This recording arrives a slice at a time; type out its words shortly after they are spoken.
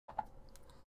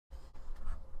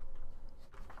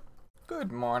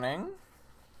Good morning.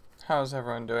 How's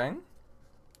everyone doing?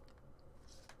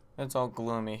 It's all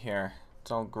gloomy here. It's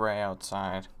all gray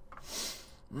outside.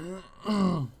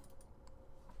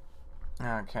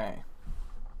 Okay.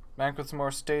 Back with some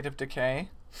more State of Decay.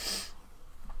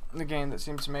 The game that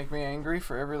seems to make me angry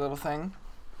for every little thing.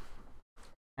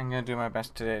 I'm gonna do my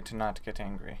best today to not get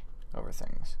angry over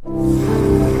things.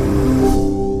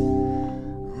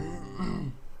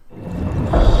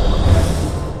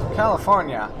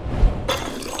 California.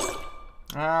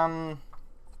 I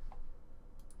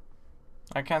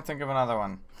can't think of another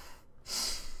one.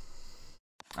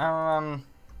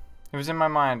 It was in my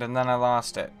mind and then I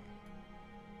lost it.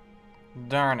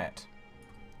 Darn it.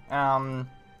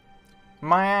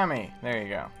 Miami. There you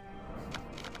go.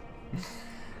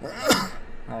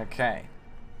 Okay.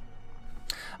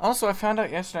 Also, I found out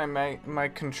yesterday my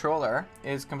controller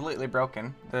is completely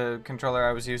broken. The controller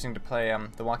I was using to play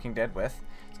The Walking Dead with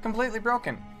is completely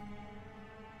broken.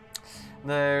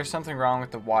 There's something wrong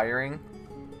with the wiring,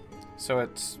 so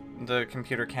the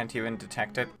computer can't even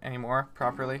detect it anymore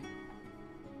properly.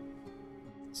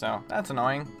 So that's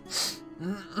annoying.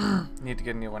 Need to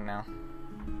get a new one now.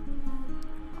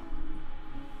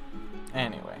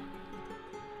 Anyway.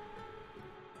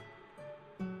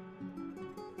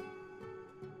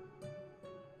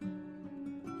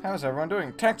 How's everyone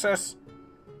doing? Texas!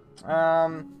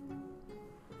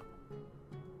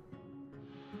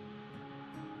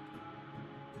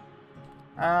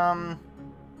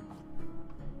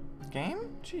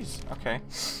 Game? Jeez, okay.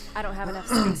 I don't have enough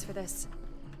space for this.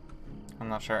 I'm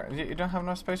not sure. You don't have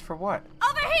enough space for what?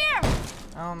 Over here!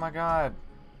 Oh my god.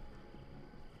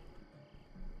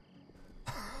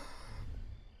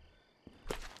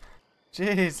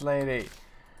 Jeez, lady.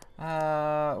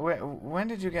 When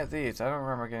did you get these? I don't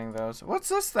remember getting those. What's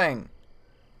this thing?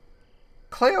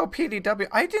 Cleo PDW.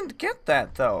 I didn't get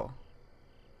that, though.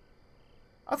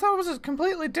 I thought it was a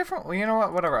completely different. Well, you know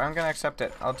what? Whatever. I'm gonna accept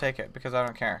it. I'll take it because I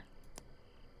don't care.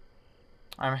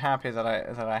 I'm happy that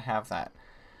I have that.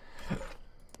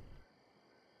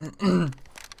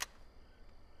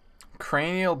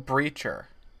 Cranial breacher.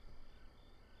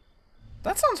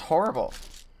 That sounds horrible.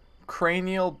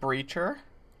 Cranial breacher?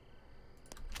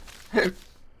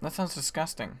 That sounds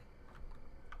disgusting.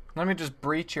 Let me just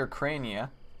breach your crania.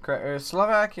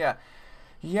 Slovakia.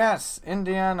 Yes,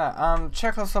 Indiana.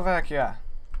 Czechoslovakia.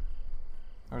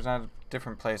 Or is that a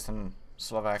different place than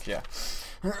Slovakia?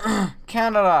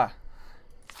 Canada.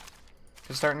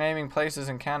 Could start naming places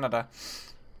in Canada.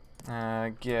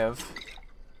 Give.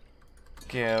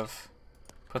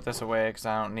 Put this away because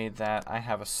I don't need that. I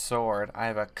have a sword. I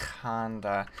have a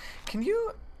kanda. Can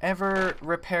you ever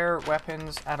repair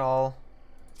weapons at all?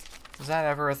 Is that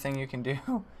ever a thing you can do?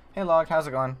 Hey Log, how's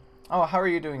it going? Oh, how are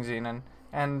you doing, Xenon?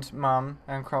 And Mom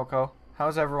and Kroko?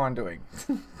 How's everyone doing?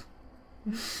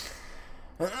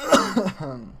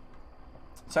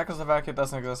 Czechoslovakia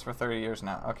doesn't exist for 30 years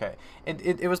now. Okay.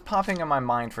 It was popping in my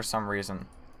mind for some reason.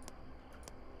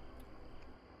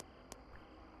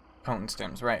 Potent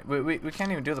stims, right. We can't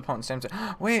even do the potent stims.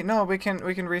 Wait, no, we can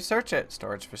research it.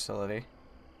 Storage facility.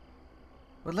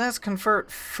 Well, let's convert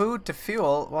food to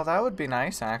fuel. Well, that would be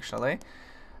nice, actually.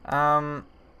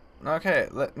 Okay.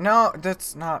 No,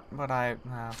 that's not what I...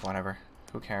 whatever.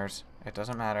 Who cares? It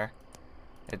doesn't matter.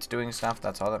 It's doing stuff.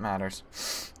 That's all that matters.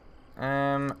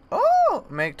 Oh!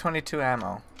 Make 22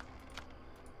 ammo.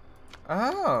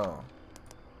 Oh.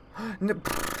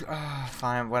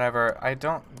 Fine, whatever. I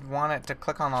don't want it to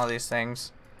click on all these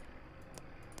things.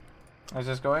 I was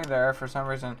just going there for some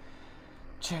reason.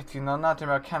 Shit, you know nothing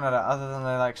about Canada other than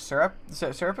they like syrup.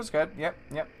 Syrup is good. Yep.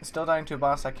 Still dying to a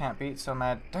boss I can't beat. So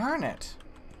mad. Darn it.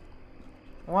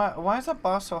 Why is that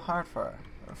boss so hard for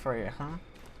you?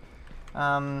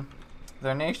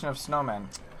 They're a nation of snowmen.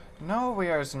 No, we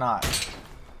are not.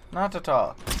 Not at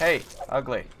all. Hey,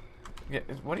 ugly. Yeah,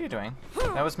 what are you doing?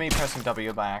 That was me pressing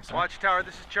W by accident. Watchtower,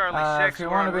 this is Charlie 6. If you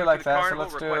want to be like that, so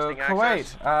let's do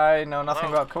Kuwait. I know nothing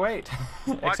about Kuwait,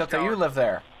 except that you live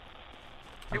there.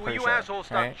 Hey, will you assholes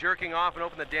stop jerking off and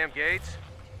open the damn gates?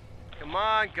 Come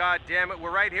on, goddammit,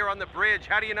 we're right here on the bridge.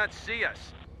 How do you not see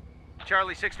us?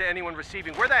 Charlie 6 to anyone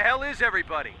receiving. Where the hell is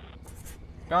everybody?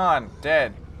 Gone.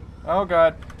 Dead. Oh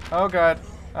god. Oh god.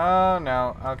 Oh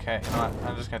no. Okay, you know what?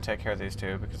 I'm just gonna take care of these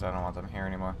two because I don't want them here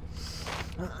anymore.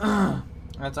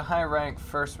 It's a high rank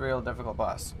first real difficult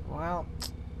boss. Well,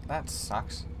 that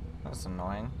sucks. That's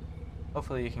annoying.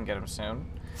 Hopefully you can get him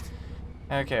soon.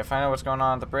 Okay, find out what's going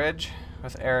on at the bridge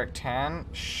with Eric Tan.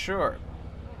 Sure.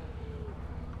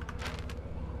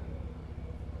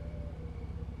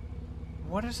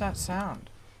 What is that sound?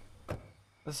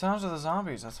 The sounds of the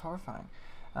zombies. That's horrifying.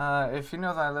 If you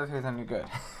know that I live here, then you're good.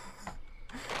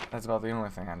 That's about the only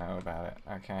thing I know about it.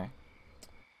 Okay.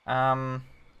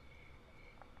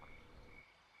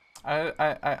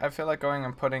 I feel like going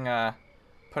and putting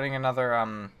another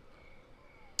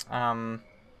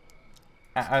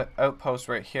outpost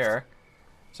right here,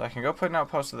 so I can go put an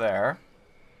outpost there.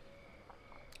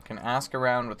 I can ask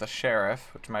around with the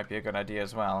sheriff, which might be a good idea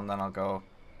as well, and then I'll go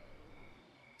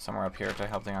somewhere up here to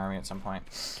help the army at some point.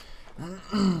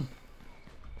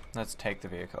 Let's take the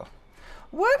vehicle.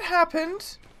 What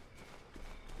happened?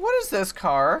 What is this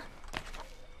car?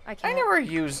 I never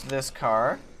used this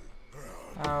car.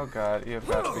 Oh god, you've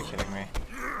got to be kidding me.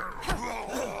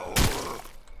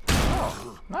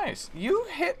 Oh, nice. You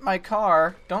hit my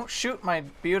car. Don't shoot my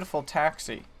beautiful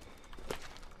taxi.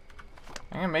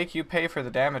 I'm gonna make you pay for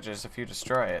the damages if you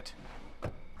destroy it.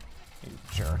 You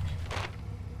jerk.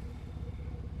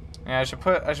 Yeah, I should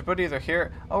put either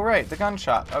here. Oh right, the gun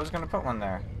shop. I was gonna put one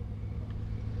there.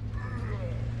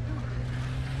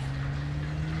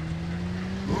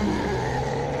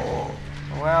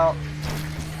 Well.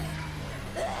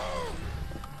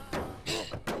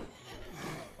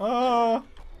 Oh.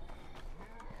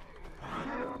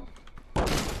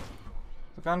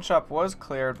 The gun shop was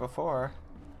cleared before.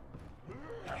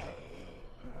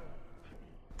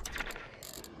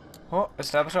 Oh,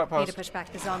 establish outpost. Need to push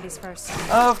back the zombies first.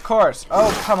 Of course.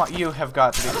 Oh, come on. You have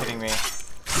got to be kidding me.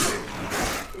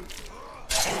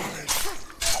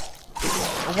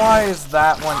 Why is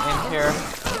that one in here?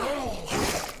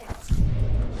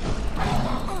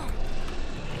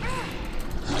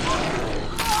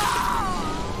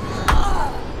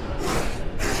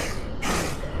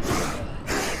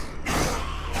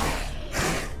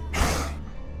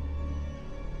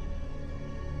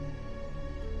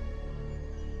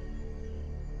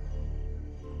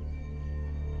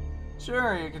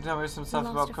 Sure, you can tell me some stuff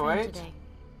about Kuwait. Today.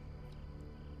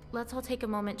 Let's all take a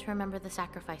moment to remember the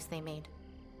sacrifice they made.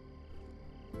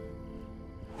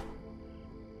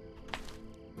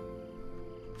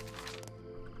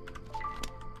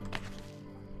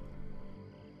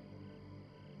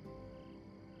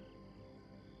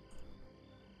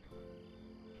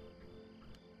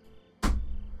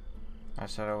 I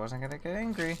said I wasn't gonna get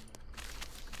angry.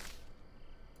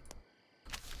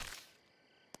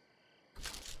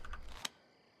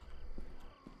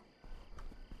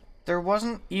 There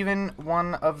wasn't even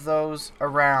one of those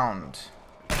around.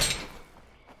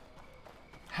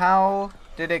 How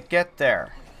did it get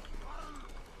there?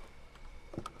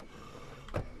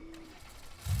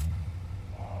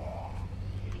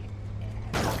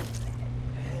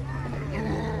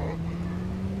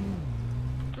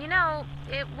 You know,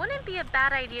 it wouldn't be a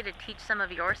bad idea to teach some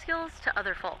of your skills to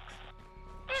other folks.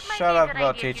 It might Shut be a up good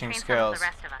about idea to teaching train some skills. of the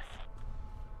rest of us.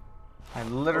 I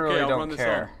literally Okay, I'll run don't this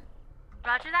care.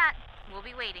 Roger that. We'll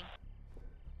be waiting.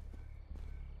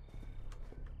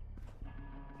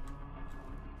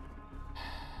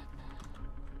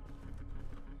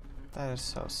 That is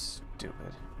so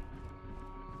stupid.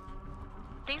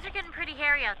 Things are getting pretty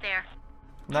hairy out there.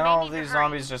 Then may all need to these hurry.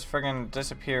 zombies just friggin'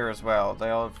 disappear as well. They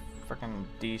all friggin'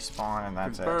 despawn and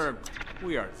that's Confirmed.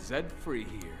 We are Zed-free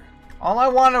here. it. All I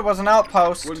wanted was an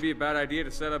outpost. Wouldn't be a bad idea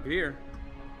to set up here.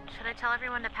 Should I tell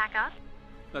everyone to pack up?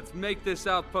 Let's make this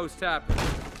outpost happen.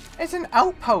 It's an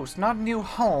outpost, not a new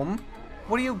home.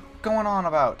 What are you going on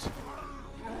about?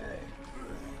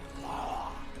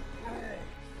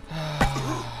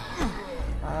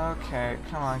 Okay,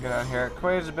 come on, get out of here.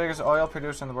 Kuwait is the biggest oil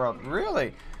producer in the world.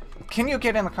 Really? Can you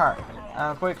get in the car?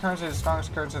 Kuwait currency is the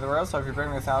strongest currency in the world, so if you bring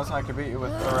me 1,000, I could beat you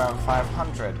with around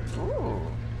 500. Ooh.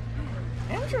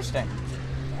 Interesting.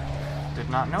 Did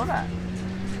not know that.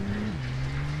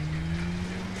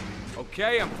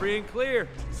 Okay, I'm free and clear.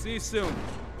 See you soon.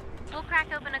 We'll crack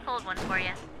open a cold one for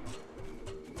you.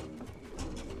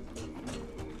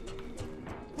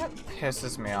 That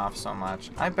pisses me off so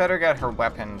much. I better get her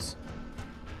weapons.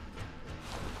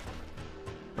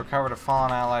 Recovered a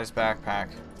fallen ally's backpack.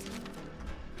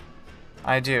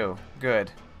 I do.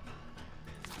 Good.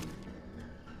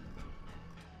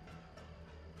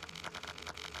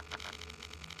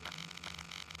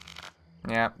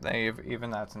 Yep, even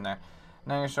that's in there.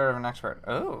 Now you're sort of an expert.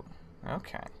 Oh,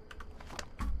 okay.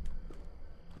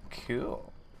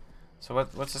 Cool. So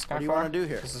what's this guy for? What do you want to do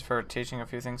here? This is for teaching a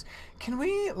few things. Can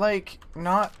we, like,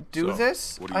 not do So,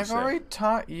 this? what do you I've say? already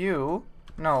taught you.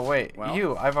 No, wait. Well?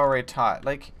 You, I've already taught.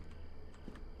 Like,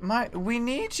 we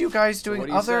need you guys doing what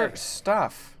do you other say?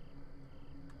 stuff.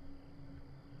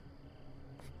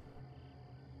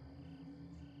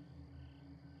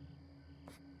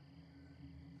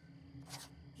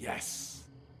 Yes.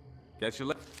 Get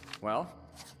your well,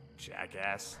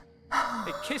 jackass.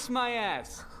 Hey, kiss my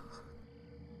ass.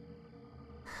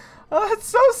 Oh, that's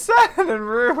so sad and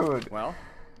rude. Well,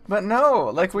 But no,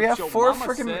 like we have your 4 mama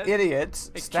freaking said. idiots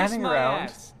Hey, kiss standing my around,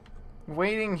 ass.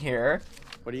 waiting here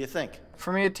what do you think?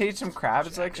 for me to teach them crap.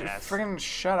 It's like, freaking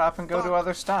shut up and go do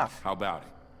other stuff. How about it?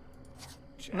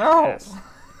 No. Jackass.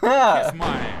 Yeah. Kiss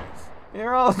my ass.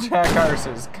 You're all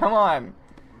jackarses. Come on.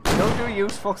 Go do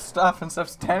useful stuff and stop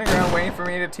standing around waiting for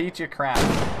me to teach you crap.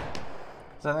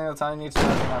 So I think that's all I need to know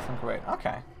now from Kuwait.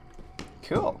 Okay.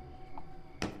 Cool.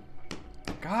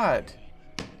 God.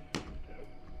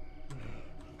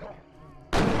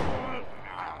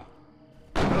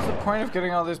 What's the point of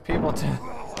getting all these people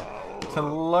to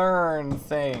learn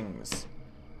things?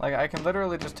 Like, I can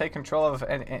literally just take control of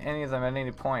any of them at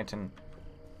any point and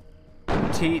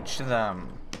teach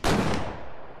them.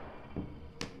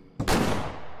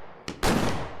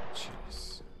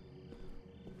 Jeez.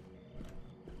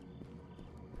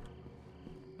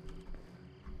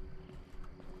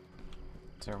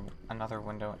 Is there another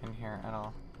window in here at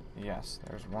all? Yes,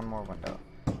 there's one more window.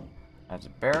 Let's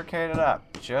barricade it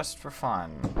up just for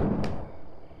fun.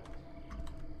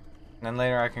 And then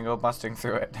later I can go busting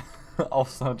through it.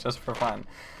 Also just for fun.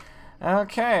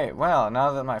 Okay, well,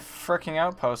 now that my fricking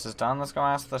outpost is done, let's go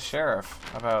ask the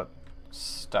sheriff about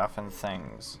stuff and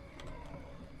things.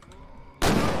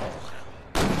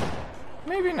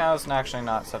 Maybe now is actually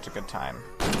not such a good time.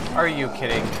 Are you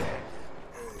kidding?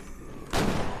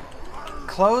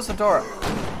 Close the door.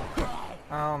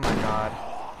 Oh my god.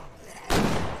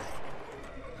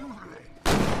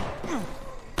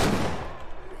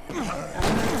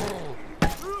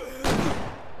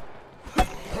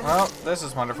 Well, this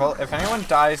is wonderful. If anyone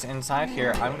dies inside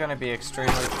here, I'm gonna be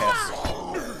extremely pissed.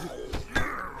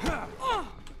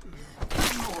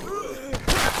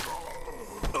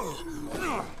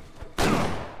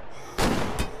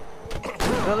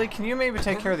 Lily, can you maybe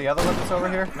take care of the other one that's over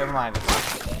here? Never mind.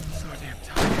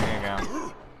 There you go.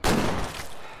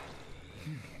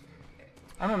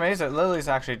 I'm amazed that Lily's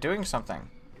actually doing something.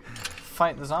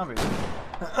 Fight the zombies.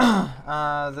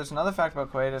 There's another fact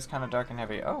about Kuwait. It's kind of dark and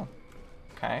heavy. Oh.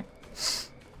 Okay.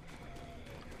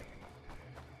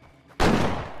 We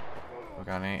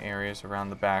got any areas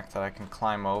around the back that I can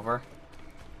climb over?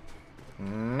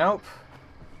 Nope.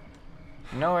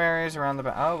 No areas around the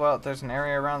back. Oh, well, there's an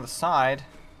area around the side.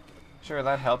 Sure,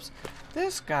 that helps.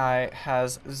 This guy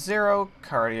has 0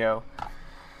 cardio.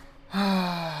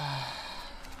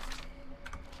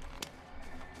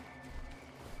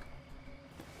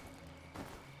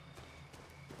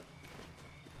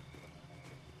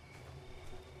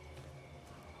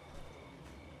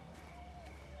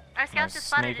 Our scouts just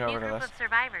spotted sneak a new over to group this. of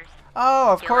survivors.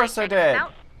 Oh, of Feel course like I checking us did.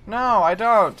 out? No, I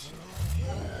don't.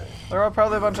 They're all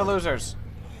probably a bunch of losers.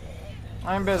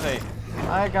 I'm busy.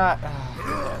 I got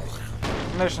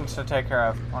missions to take care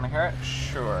of. Want to hear it?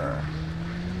 Sure.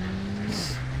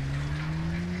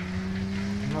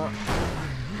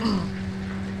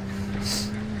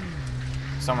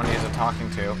 Someone needs a talking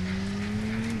to.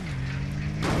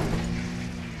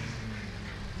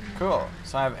 Cool.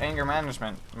 So I have anger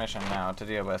management mission now to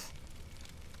deal with.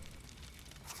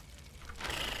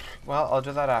 Well, I'll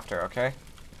do that after, okay?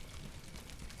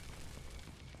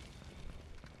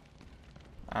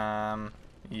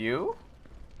 You?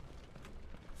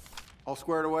 All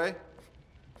squared away?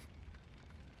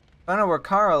 I know where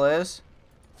Carl is.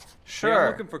 Sure. Yeah,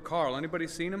 I'm looking for Carl. Anybody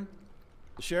seen him?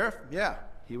 The sheriff? Yeah.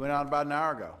 He went out about an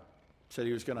hour ago. Said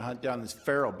he was going to hunt down this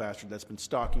feral bastard that's been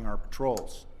stalking our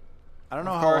patrols. I don't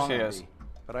know how long it'll be,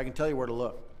 but I can tell you where to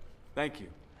look. Thank you.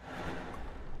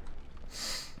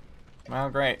 Well,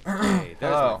 great. Hey,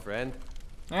 there's Hello. my friend.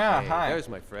 Yeah, Hey, hi. there's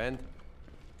my friend.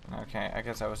 Okay, I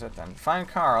guess that was it then. Find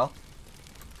Carl.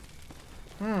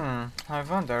 I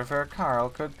wonder where Carl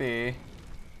could be.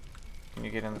 Can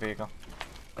you get in the vehicle?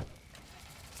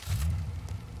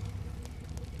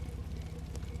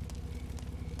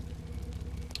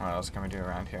 What else can we do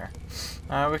around here?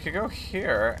 We could go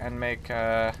here and make,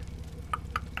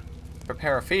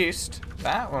 prepare a feast.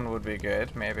 That one would be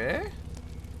good, maybe.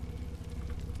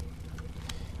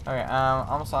 Okay,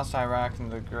 almost lost Iraq in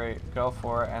the Great Gulf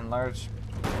War, and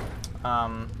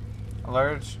a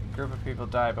large group of people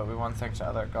died, but we won thanks to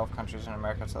other Gulf countries in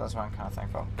America, so that's why I'm kind of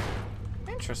thankful.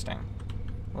 Interesting.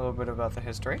 A little bit about the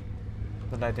history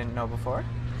that I didn't know before.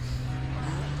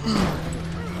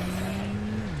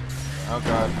 Oh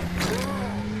god.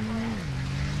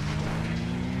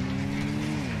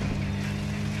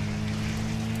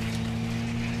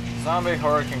 Zombie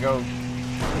horde can go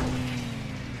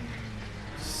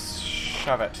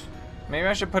shove it. Maybe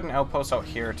I should put an outpost out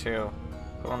here too.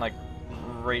 Put one like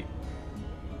right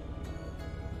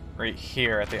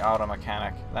here at the auto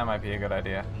mechanic. That might be a good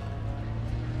idea.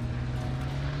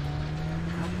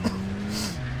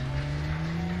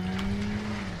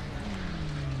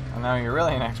 Now you're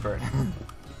really an expert.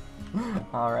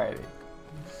 Alrighty.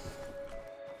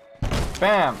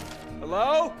 Bam!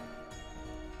 Hello?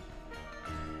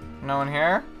 No one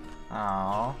here?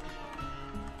 Oh.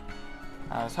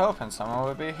 I was hoping someone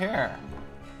would be here.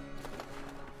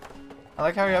 I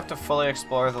like how you have to fully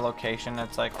explore the location.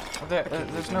 It's like,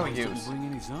 there's no use. Bring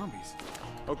any zombies.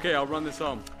 Okay, I'll run this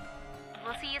home.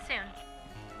 We'll see you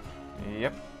soon.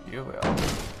 Yep, you will.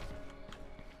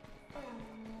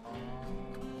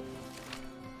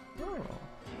 Ooh.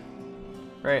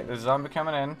 Great, there's a zombie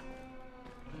coming in.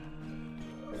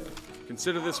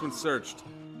 Consider this one searched.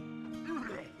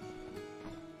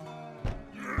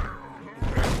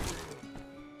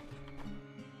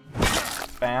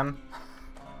 Bam.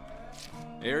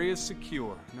 Area's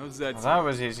secure. No Zeds. Well, that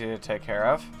was easy to take care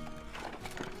of.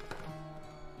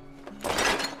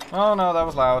 Oh no, that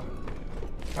was loud.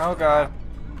 Oh god.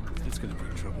 It's gonna be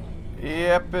trouble.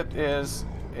 Yep, it is.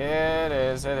 It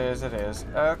is, it is, it is.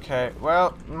 Okay,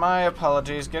 well, my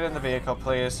apologies. Get in the vehicle,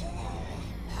 please.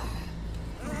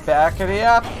 Backity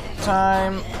up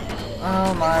time.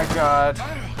 Oh my god.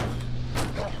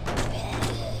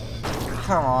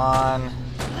 Come on.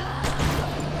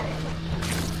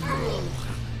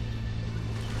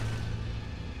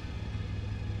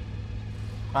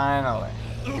 Finally.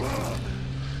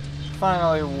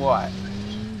 Finally what?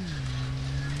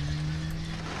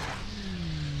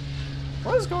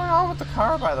 What is going on with the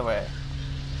car, by the way?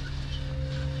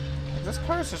 Like, this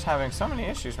car is just having so many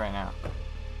issues right now.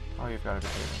 Oh, you've got to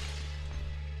be kidding.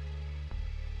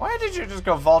 Why did you just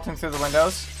go vaulting through the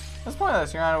windows? That's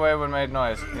pointless. You ran away when it made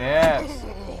noise. Yes.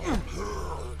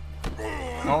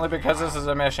 Only because this is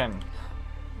a mission.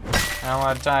 I don't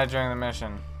want to die during the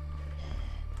mission.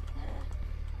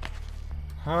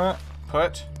 Huh?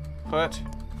 Put. What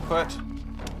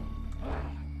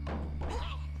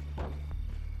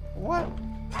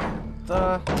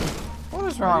the? What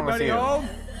is wrong with you? Home?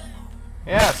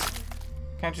 Yes.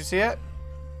 Can't you see it?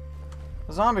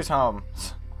 The zombie's home.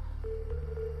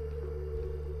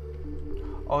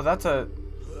 Oh, that's a...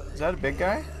 Is that a big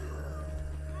guy?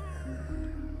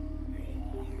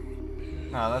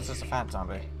 No, that's just a fat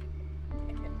zombie.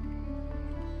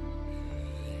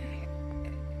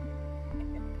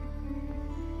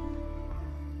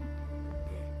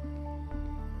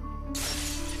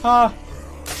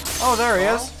 Oh, there he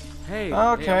is. Hey,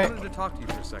 okay. Hey, I wanted to talk to you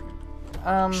for a second.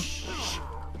 Shh.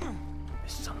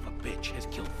 This son of a bitch has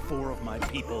killed 4 of my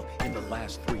people in the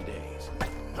last 3 days.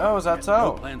 Oh, is that No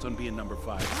so? plans on being number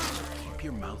 5. Keep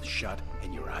your mouth shut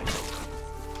and your eyes open.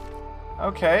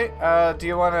 Okay, do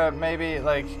you want to maybe,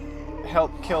 like,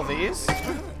 help kill these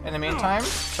in the meantime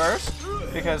first?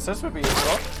 Because this would be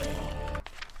useful.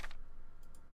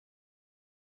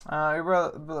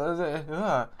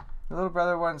 Your little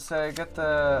brother once said, get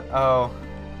the... Oh,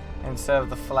 instead of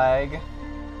the flag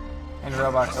in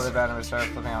Roblox, so the band would start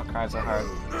flipping out cries so hard.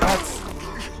 That's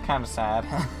kind of sad.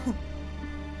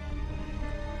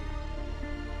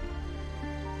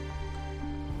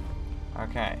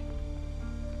 Okay.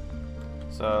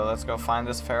 So let's go find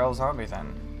this feral zombie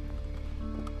then.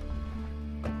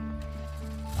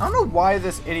 I don't know why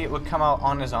this idiot would come out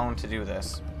on his own to do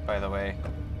this, by the way.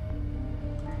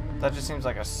 That just seems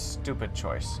like a stupid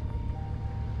choice.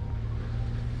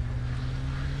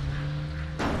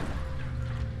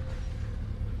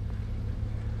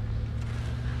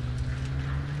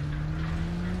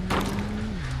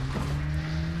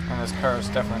 And this car is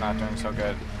definitely not doing so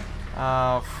good.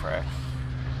 Oh, frick.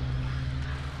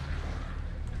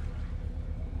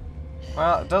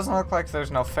 Well, it doesn't look like there's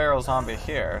no feral zombie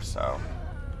here, so...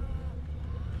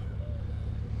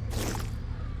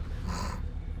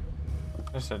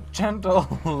 Just a gentle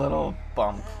little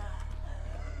bump.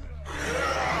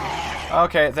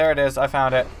 Okay, there it is. I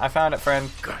found it. I found it, friend.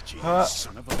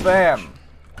 Bam!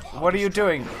 What are you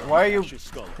doing? Why are you...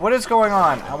 What is going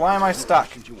on? Why am I stuck?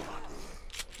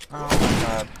 Oh my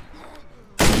god.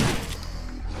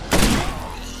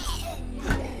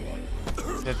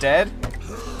 Is it dead?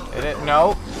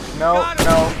 No. No,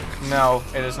 no, no.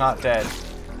 It is not dead.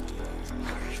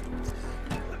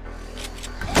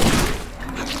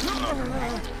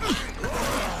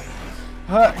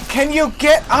 Can you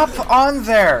get up on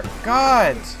there?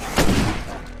 God.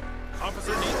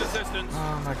 Officer needs assistance.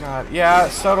 Oh my god. Yeah,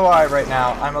 so do I right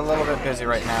now. I'm a little bit busy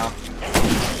right now.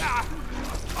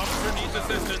 Officer needs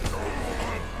assistance.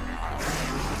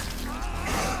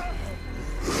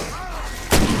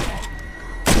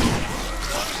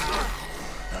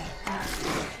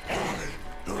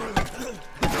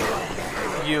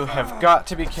 You have got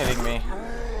to be kidding me.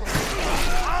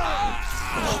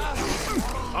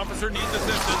 Officer needs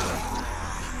assistance.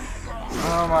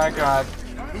 Oh my god.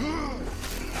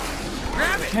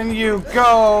 Can you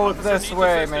go this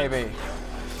way, maybe?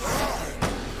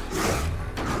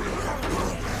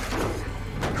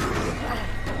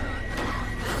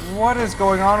 What is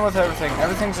going on with everything?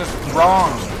 Everything's just wrong.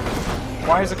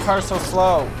 Why is the car so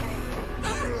slow?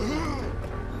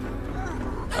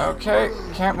 Okay,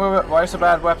 can't move it. Why is it a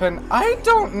bad weapon? I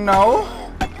don't know.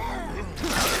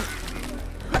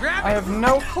 I have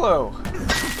no clue.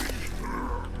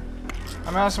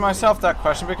 I'm asking myself that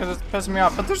question because it's pissing me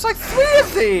off. But there's like 3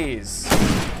 of these!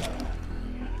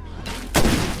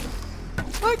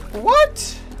 Like,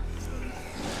 what?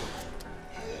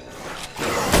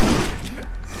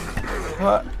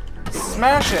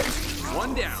 Smash it!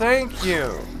 One down. Thank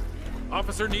you.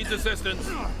 Officer needs assistance.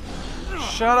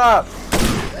 Shut up.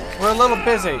 We're a little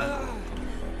busy. Oh,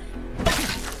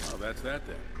 that's that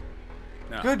then.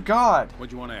 Now, Good God.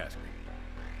 what'd you want to ask me?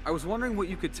 I was wondering what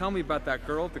you could tell me about that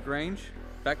girl at the Grange,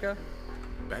 Becca.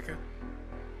 Becca?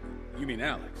 You mean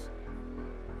Alex?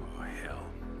 Oh, hell.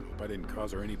 Hope I didn't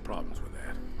cause her any problems with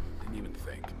that. Didn't even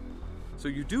think. So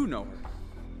you do know her?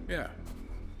 Yeah.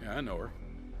 Yeah, I know her.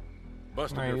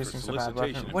 Busted Why are you her for using a bad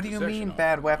solicitation weapon? and What do you possession mean of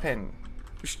bad weapon?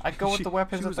 I go with the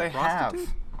weapons she that was a they have.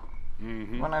 prostitute?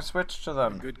 Mm-hmm. When I switch to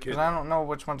them. Good kid. Because I don't know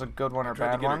which one's a good one or Tried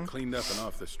to bad get her one. cleaned up and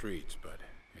off the streets, but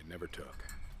it never took.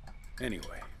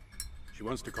 Anyway, she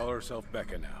wants to call herself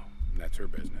Becca now, and that's her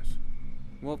business.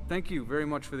 Well, thank you very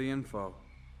much for the info.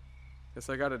 Guess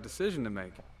I got a decision to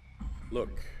make.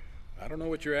 Look, I don't know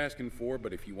what you're asking for,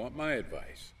 but if you want my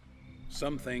advice,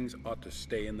 some things ought to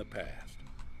stay in the past.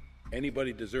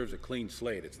 Anybody deserves a clean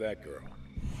slate, it's that girl.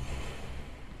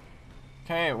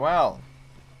 Okay, well.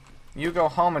 You go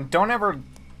home and don't ever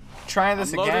try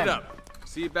this I'm loaded again. up.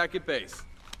 See you back at base.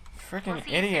 Freaking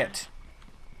idiot.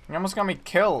 You almost got me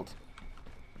killed.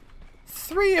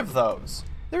 3 of those.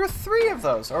 There were 3 of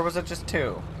those. Or was it just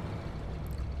 2?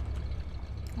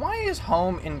 Why is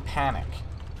home in panic?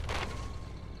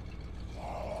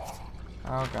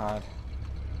 Oh God.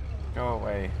 Go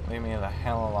away. Leave me the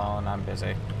hell alone. I'm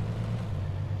busy.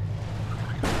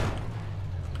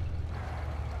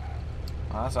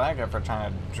 Well, that's what I get for trying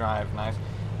to drive nice.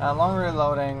 Long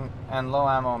reloading and low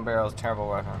ammo and barrels, terrible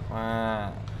weapon.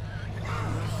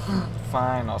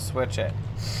 Fine, I'll switch it.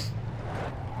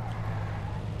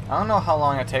 I don't know how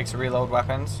long it takes to reload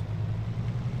weapons.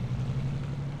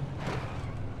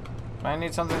 But I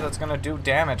need something that's gonna do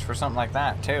damage for something like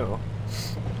that too.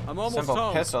 I'm almost Simple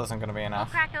home. pistol isn't gonna be I'll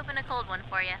enough. crack open a cold one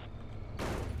for you.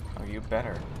 Oh, you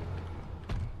better.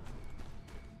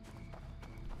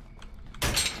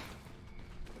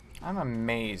 I'm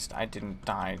amazed I didn't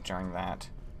die during that.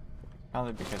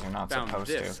 Probably because you're not Found supposed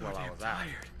this to. while I was out.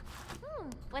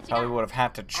 What you Probably got? would have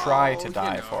had to try to Oh,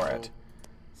 die you for know, it.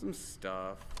 Some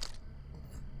stuff.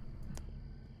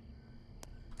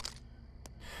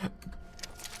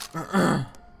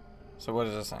 So what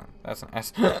is this thing? That's an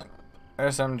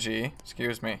SMG.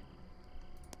 Excuse me.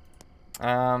 You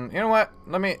know what?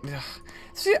 Let me...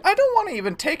 See, I don't want to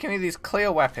even take any of these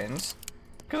clear weapons.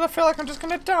 Because I feel like I'm just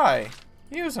going to die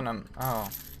using them. Oh.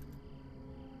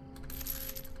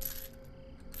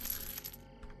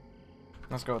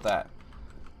 Let's go with that.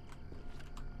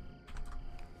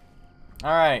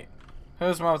 Alright.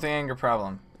 Who's the one with the anger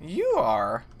problem? You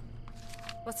are.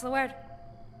 What's the word?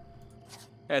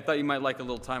 Hey, I thought you might like a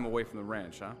little time away from the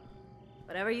ranch, huh?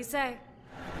 Whatever you say.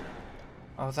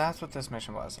 Oh, that's what this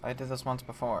mission was. I did this once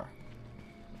before.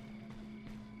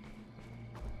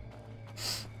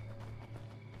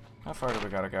 How far do we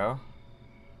gotta go?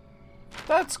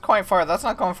 That's quite far. That's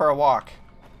not going for a walk.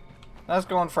 That's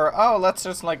going for, oh, let's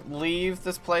just like leave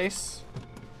this place.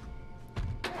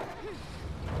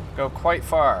 Go quite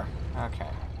far. Okay,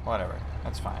 whatever.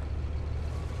 That's fine.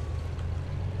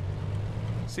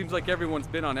 Seems like everyone's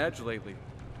been on edge lately.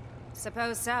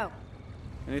 Suppose so.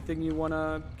 Anything you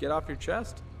wanna get off your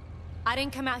chest? I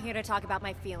didn't come out here to talk about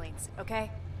my feelings,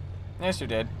 okay? Yes, you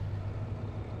did.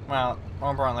 Well,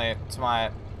 more importantly, it's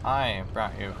why I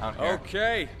brought you out here.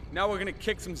 Okay, now we're gonna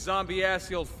kick some zombie ass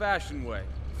the old-fashioned way.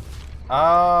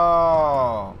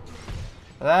 Oh,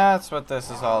 that's what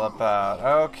this is all about.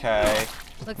 Okay.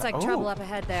 Looks like Ooh. trouble up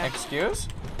ahead there. Excuse?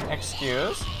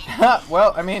 Excuse?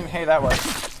 Well, I mean, hey, that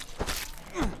works.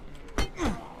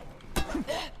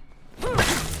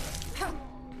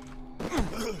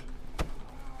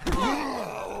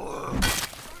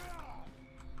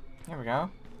 Here we go.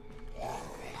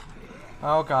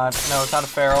 Oh god, no, it's not a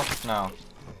feral. No.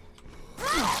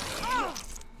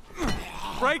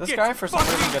 This guy for some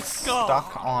reason gets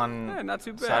stuck on Yeah, not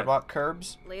too bad. sidewalk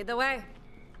curbs. Lead the way.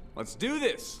 Let's do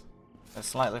this. It's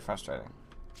slightly frustrating.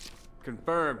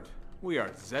 Confirmed. We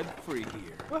are Zed free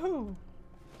here. Woohoo!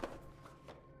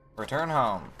 Return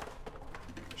home.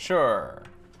 Sure.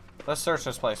 Let's search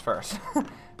this place first.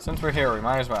 Since we're here, we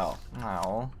might as well.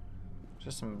 Oh.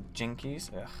 Just some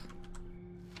jinkies. Ugh.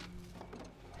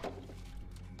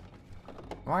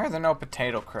 Why are there no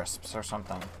potato crisps or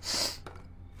something?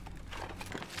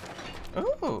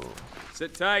 Ooh.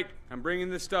 Sit tight. I'm bringing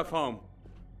this stuff home.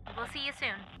 We'll see you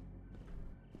soon.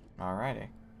 Alrighty.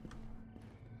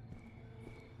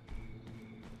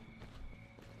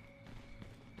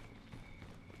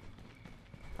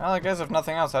 Well, I guess if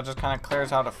nothing else, that just kind of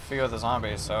clears out a few of the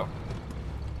zombies, so...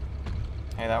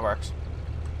 Hey, that works.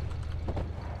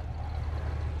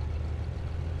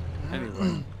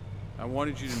 Anyway, I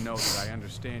wanted you to know that I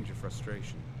understand your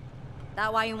frustration.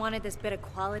 That why you wanted this bit of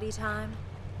quality time?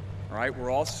 Alright,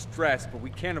 we're all stressed, but we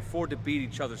can't afford to beat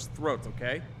each other's throats,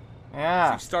 okay? Yeah.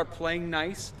 So you start playing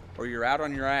nice, or you're out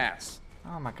on your ass.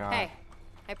 Oh my god. Hey,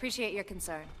 I appreciate your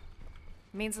concern.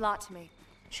 It means a lot to me.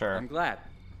 Sure. I'm glad.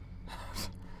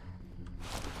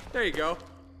 There you go.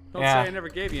 Don't Yeah. say I never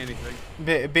gave you anything.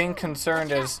 Being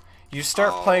concerned is you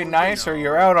start playing nice or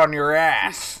you're out on your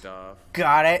ass. Stuff.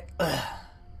 Got it. Ugh.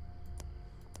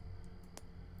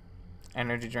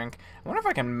 Energy drink. I wonder if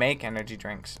I can make energy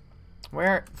drinks.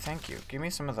 Where? Thank you. Give me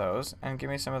some of those and give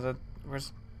me some of the.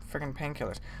 Where's freaking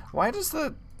painkillers? Why does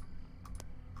the?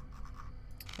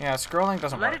 Yeah, scrolling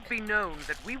doesn't Let work. it be known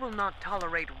that we will not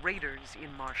tolerate raiders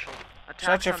in Marshall.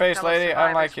 Shut your on face, fellow lady.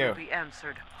 Unlike survivors you. will be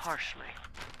answered harshly.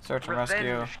 Search and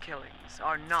rescue. Revenge killings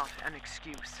are not an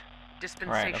excuse.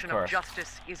 Dispensation of course.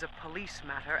 justice is a police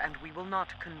matter, and we will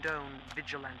not condone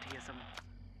vigilantism.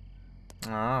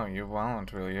 Oh, you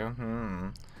won't, will you?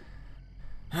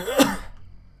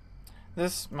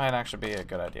 This might actually be a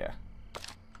good idea.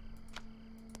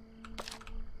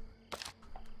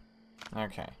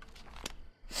 Okay.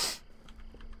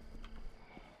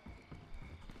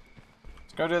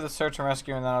 Let's go do the search and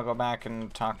rescue, and then I'll go back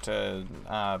and talk to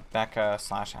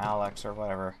Becca/Alex or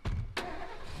whatever.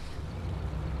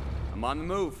 I'm on the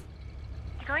move.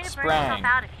 You're going to burn Sprang. yourself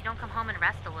out if you don't come home and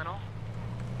rest a little.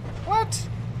 What?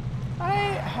 I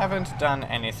haven't done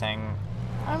anything.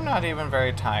 I'm not even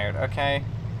very tired, okay?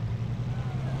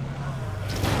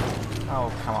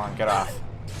 Oh, come on, get off.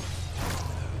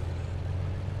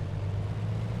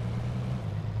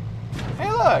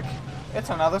 Hey, look! It's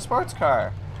another sports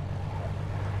car.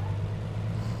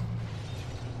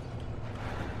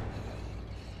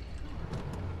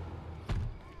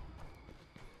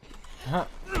 Huh.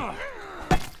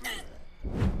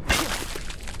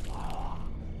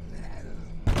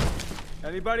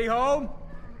 Anybody home?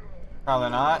 Probably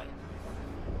not.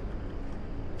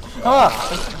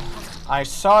 Ah! I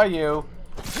saw you.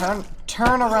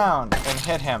 Turn around and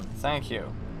hit him. Thank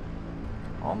you.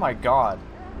 Oh my god.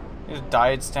 He just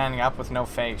died standing up with no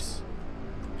face.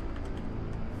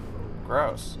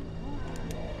 Gross.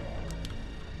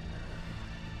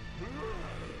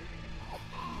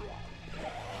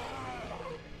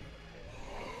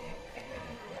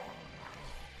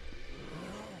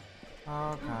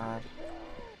 Oh god.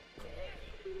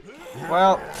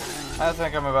 Well, I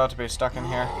think I'm about to be stuck in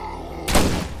here.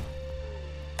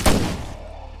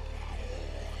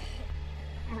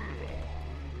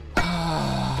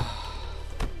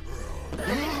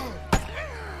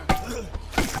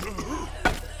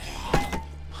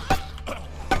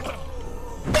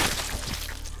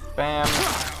 Bam,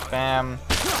 bam,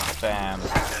 bam.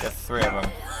 Get 3 of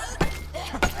them.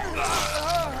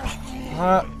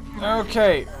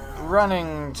 Okay,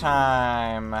 running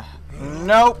time.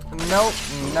 Nope, nope,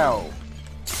 no.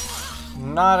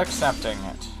 Not accepting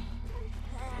it.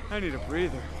 I need a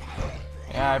breather.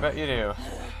 Yeah, I bet you do.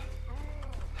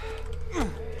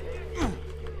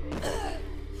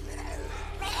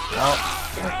 Oh,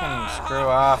 frickin' screw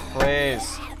off,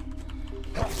 please.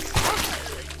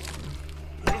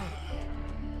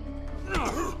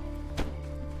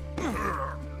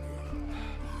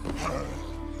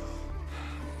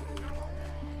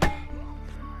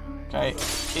 Okay,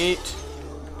 eat.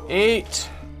 Eat!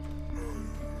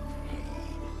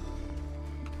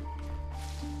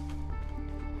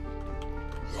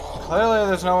 Clearly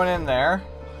there's no one in there.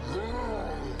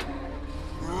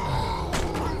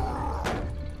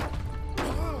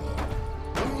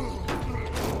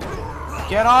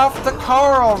 Get off the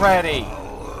car already!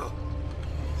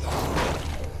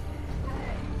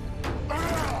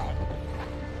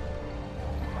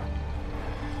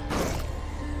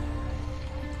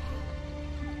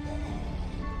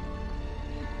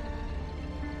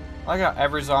 I like how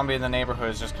every zombie in the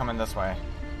neighborhood is just coming this way.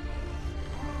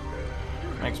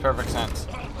 Makes perfect sense.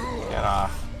 Get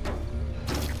off.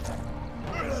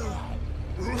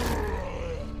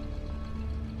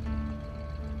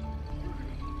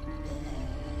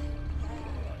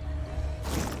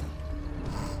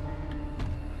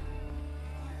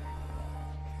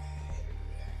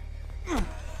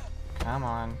 Come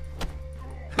on.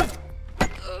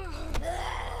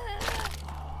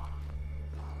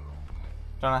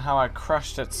 Don't know how I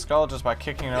crushed its skull just by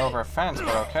kicking it over a fence,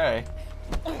 but okay.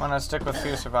 Why not stick with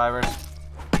few survivors?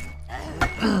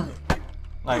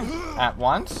 Like, at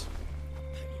once?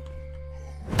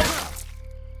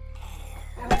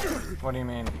 What do you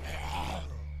mean?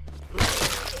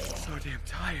 So damn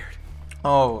tired.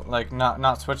 Oh, like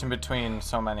not switching between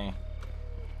so many.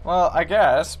 Well, I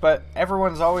guess, but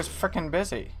everyone's always frickin'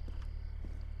 busy.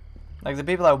 Like, the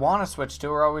people I want to switch to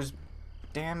are always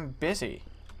damn busy.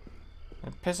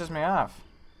 It pisses me off.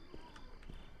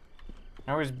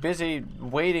 They're always busy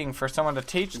waiting for someone to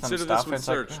teach them stuff. It's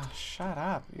like, oh, shut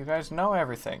up. You guys know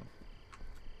everything.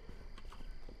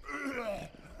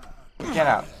 Get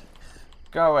out.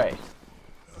 Go away.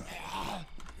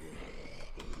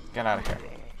 Get out of here.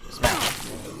 Smash.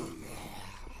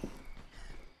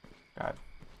 God.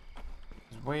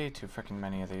 There's way too frickin'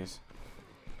 many of these.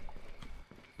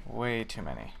 Way too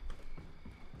many.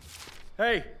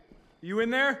 Hey, you in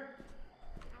there?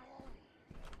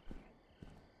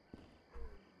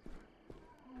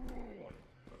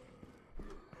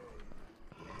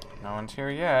 No one's here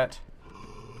yet.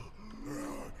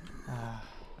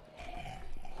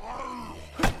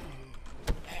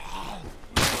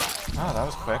 Oh, that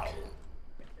was quick.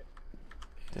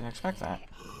 Didn't expect that.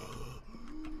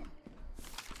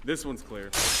 This one's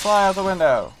clear. Fly out the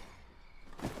window.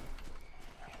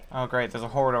 Oh, great. There's a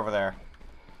horde over there.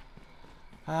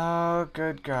 Oh,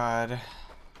 good God.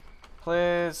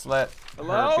 Please let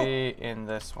her be in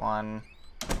this one.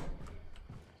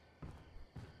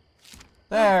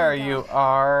 There you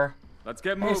are. Let's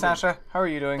get moving. Hey, Sasha. How are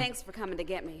you doing? Thanks for coming to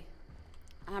get me.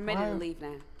 I'm ready to leave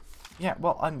now. Yeah,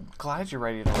 well, I'm glad you're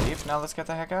ready to leave. Now let's get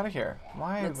the heck out of here.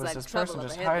 Why Looks was like this trouble person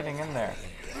just up ahead hiding in there?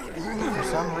 For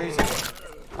some reason.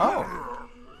 Oh.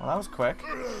 Well, that was quick.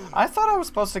 I thought I was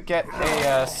supposed to get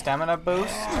a stamina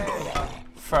boost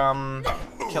from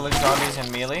killing zombies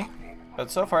in melee,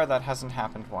 but so far that hasn't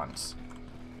happened once.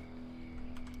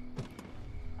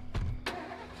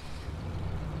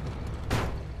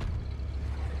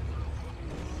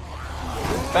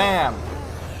 Bam!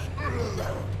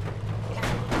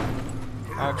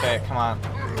 Okay, come on.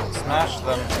 Smash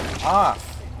them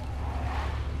off.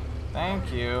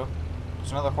 Thank you.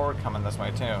 There's another horde coming this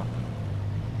way, too.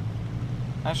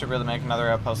 I should really make another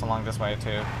outpost along this way,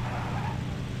 too.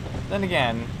 Then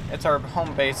again, it's our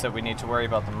home base that we need to worry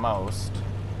about the most.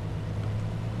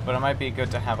 But it might be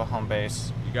good to have a home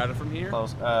base. You got it from here?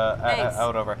 Close,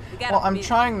 out over. Well, I'm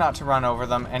trying not to run over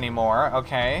them anymore,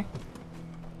 okay?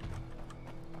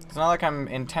 It's not like I'm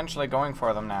intentionally going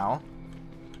for them now.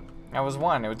 I was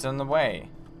one, it was in the way.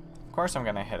 Of course I'm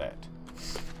gonna hit it.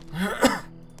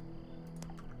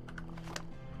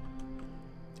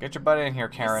 Get your butt in here,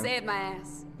 Karen. You saved my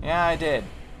ass. Yeah, I did.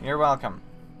 You're welcome.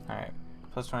 Alright.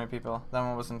 Plus 20 people. That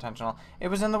one was intentional. It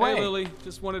was in the way. Hey, Lily.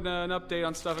 Just wanted an update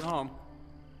on stuff at home.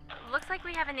 Looks like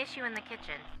we have an issue in the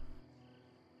kitchen.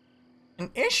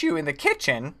 An issue in the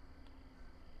kitchen?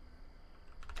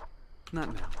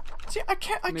 Not now. See, I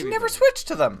can never switch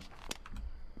to them.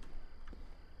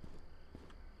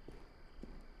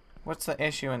 What's the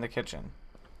issue in the kitchen?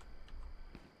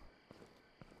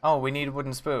 Oh, we need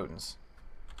wooden spoons.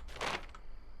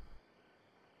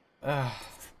 Ugh.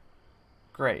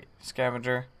 Great.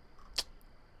 Scavenger.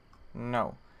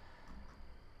 No.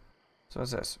 So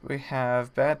what's this? We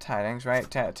have bad tidings, right?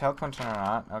 Tell Quentin or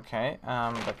not. Okay.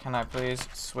 But can I please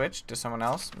switch to someone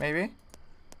else, maybe?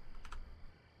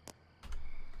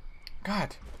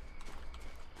 God.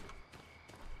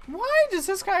 Why does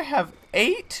this guy have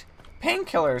 8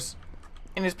 painkillers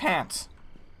in his pants?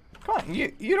 Come on,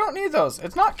 you don't need those.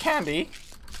 It's not candy.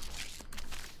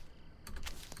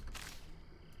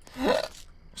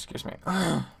 Excuse me.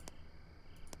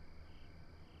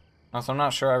 Also, I'm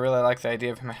not sure I really like the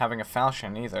idea of him having a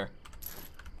falchion either.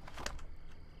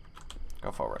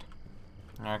 Go forward.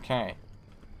 Okay.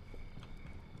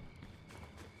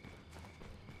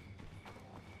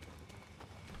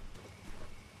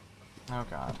 Oh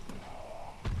god.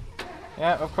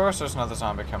 Yeah, of course there's another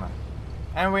zombie coming.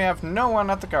 And we have no one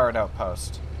at the guard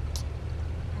outpost.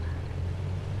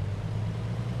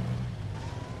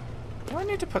 Do I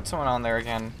need to put someone on there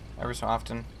again every so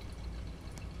often?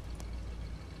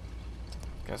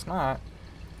 Guess not.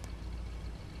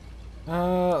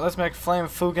 Let's make flame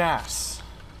fugasse.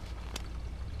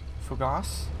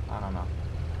 Fugasse? I don't know.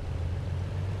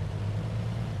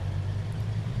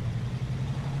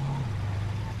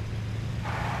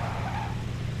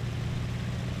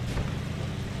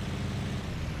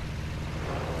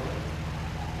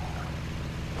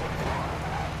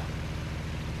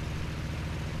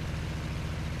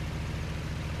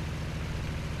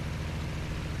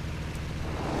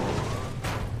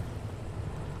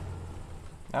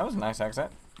 That was a nice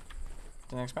exit.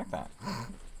 Didn't expect that.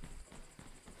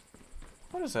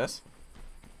 What is this?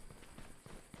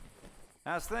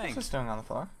 How's things? What's this doing on the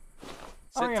floor?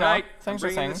 Sit tight. Things I'm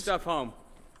are bringing things. the stuff home.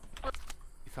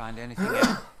 You find anything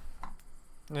out?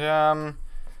 Yeah,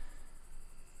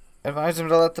 advise him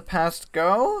to let the past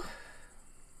go?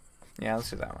 Yeah, let's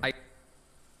do that one.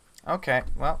 Okay,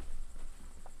 well.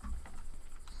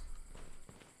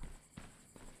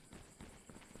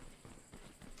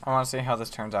 I want to see how this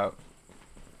turns out.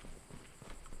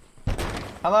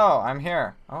 Hello, I'm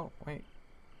here. Oh, wait.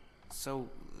 So,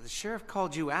 the sheriff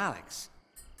called you Alex.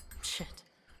 Shit.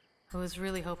 I was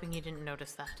really hoping you didn't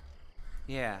notice that.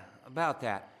 Yeah, about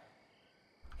that.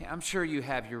 Yeah, I'm sure you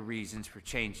have your reasons for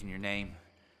changing your name.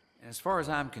 And as far as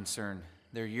I'm concerned,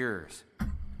 they're yours.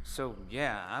 So,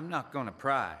 yeah, I'm not gonna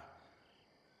pry.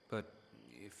 But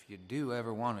if you do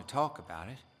ever want to talk about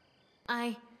it...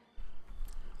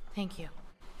 Thank you.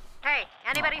 Hey,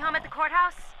 anybody home at the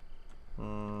courthouse?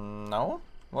 No?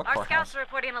 What Our courthouse? scouts are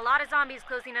reporting a lot of zombies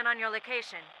closing in on your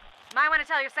location. Might want to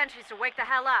tell your sentries to wake the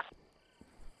hell up.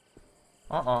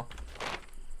 Uh-oh.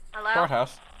 Hello?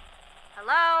 Courthouse.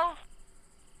 Hello?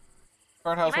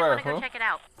 Courthouse you might where? want to go check it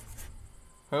out.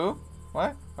 Who?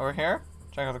 What? Over here?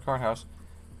 Check out the courthouse.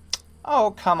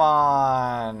 Oh, come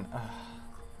on.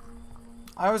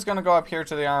 I was gonna go up here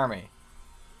to the army.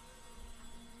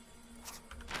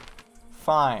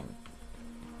 Fine.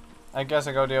 I guess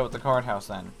I go deal with the courthouse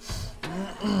then.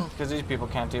 Because these people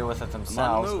can't deal with it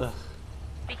themselves. Ugh.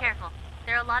 Be careful.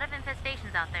 There are a lot of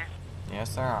infestations out there.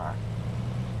 Yes, there are.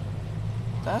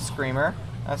 Is that a screamer?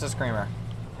 That's a screamer.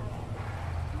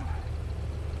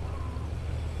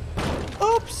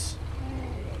 Oops!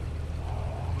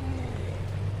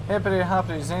 Hippity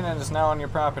hoppity, Xenon is now on your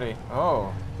property.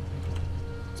 Oh.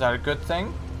 Is that a good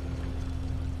thing?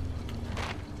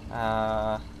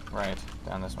 Right.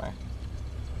 Down this way.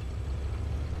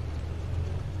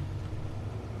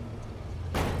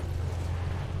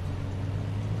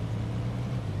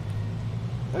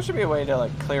 There should be a way to,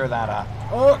 like, clear that up.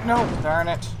 Oh, no! Darn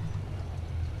it.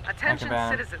 Attention,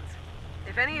 citizens.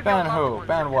 If any of ban your who? loved ones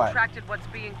Ban have what? contracted what's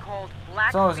being called black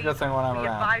It's always a good fever, thing when I'm we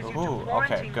around. advise you to Ooh, okay,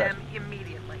 quarantine good. them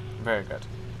immediately. Very good.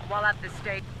 While at this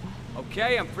stage...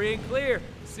 Okay, I'm free and clear.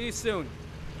 See you soon.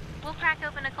 We'll crack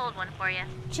open a cold one for you.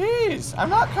 Jeez, I'm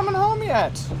not coming home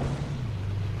yet.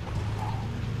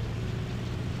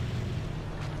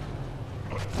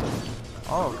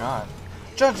 Oh, God.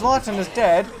 Judge Lawton is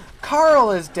dead. Carl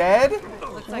is dead.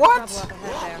 What?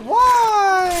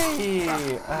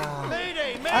 Why?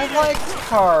 I liked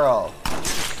Carl.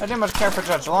 I didn't much care for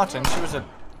Judge Lawton. She was a...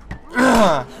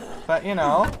 but, you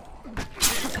know...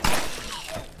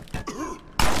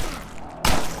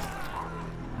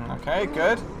 Okay,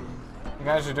 good. You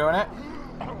guys are doing it.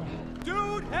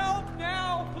 Dude, help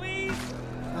now, please!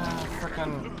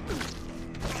 Frickin'...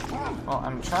 Well,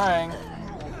 I'm trying.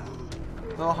 A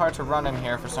little hard to run in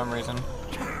here for some reason.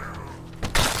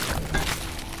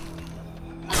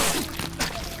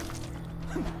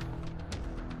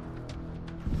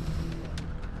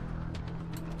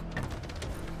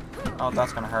 Oh,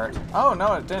 that's gonna hurt. Oh,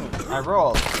 no, it didn't. I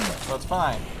rolled, so it's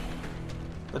fine.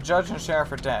 The judge and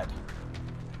sheriff are dead.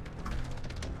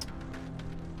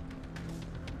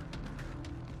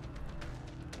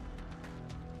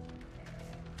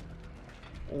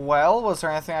 Well, was there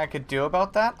anything I could do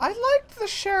about that? I liked the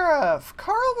sheriff.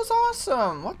 Carl was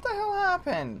awesome. What the hell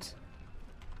happened?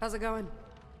 How's it going?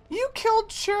 You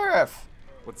killed sheriff.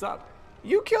 What's up?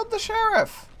 You killed the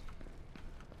sheriff.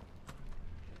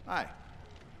 Hi.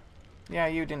 Yeah,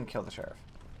 you didn't kill the sheriff.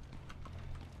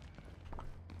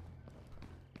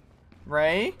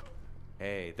 Ray?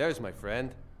 Hey, there's my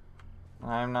friend.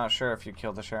 I'm not sure if you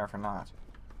killed the sheriff or not.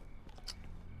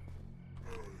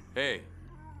 Hey,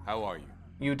 how are you?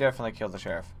 You definitely killed the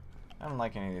sheriff. I don't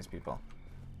like any of these people.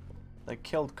 They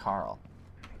killed Carl.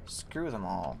 Screw them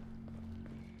all.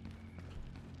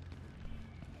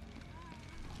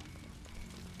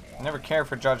 I never cared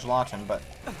for Judge Lawton, but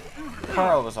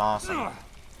Carl was awesome.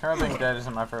 Carl being dead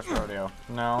isn't my first rodeo.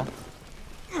 No.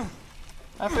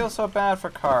 I feel so bad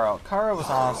for Carl. Carl was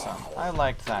awesome. I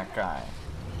liked that guy.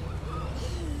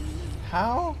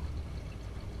 How?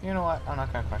 You know what? I'm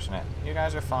not gonna question it. You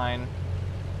guys are fine.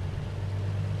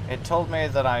 It told me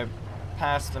that I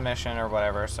passed the mission or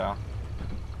whatever, so.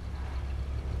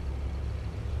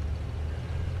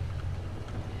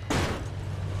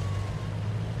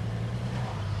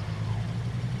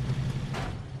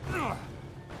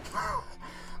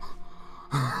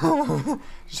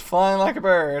 Just flying like a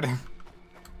bird.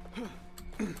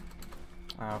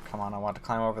 Oh, come on, I want to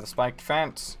climb over the spiked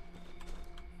fence.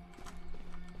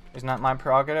 Isn't that my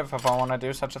prerogative if I want to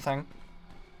do such a thing?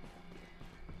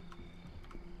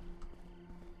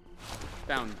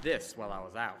 found this while I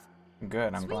was out.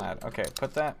 Good, I'm glad. Okay,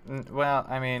 put that... Well,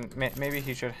 I mean, maybe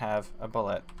he should have a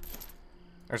bullet.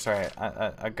 Or sorry,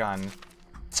 a gun.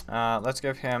 Let's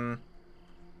give him...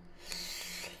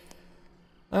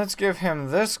 Let's give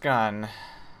him this gun.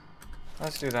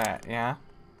 Let's do that, yeah?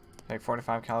 Take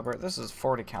 45 caliber. This is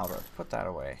 40 caliber. Put that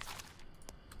away.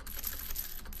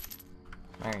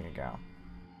 There you go.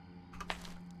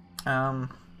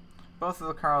 Both of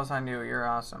the Carls I knew, you're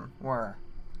awesome. Were.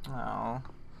 Oh.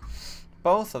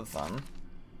 Both of them.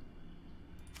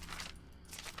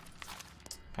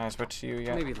 Can I switch to you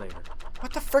yet? Maybe later.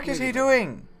 What the frick is he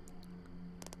doing?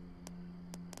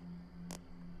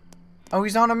 Oh,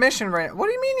 he's on a mission right now. What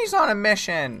do you mean he's on a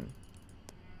mission?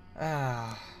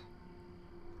 Okay,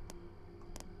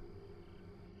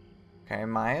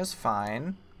 Maya's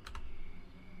fine.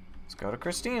 Let's go to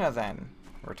Christina then.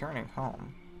 Returning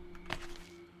home.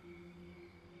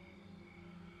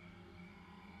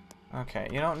 Okay,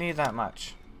 you don't need that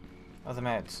much of the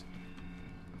meds.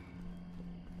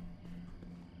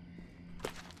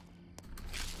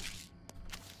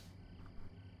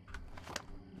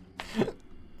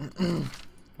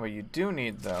 What you do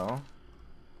need, though,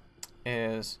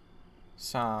 is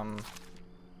some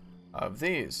of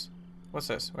these. What's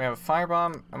this? We have a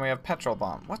firebomb and we have petrol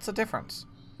bomb. What's the difference?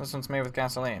 This one's made with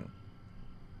gasoline.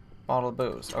 Bottled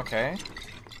booze. Okay.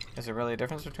 Is there really a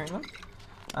difference between them?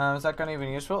 Is that gun even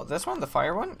useful? This one? The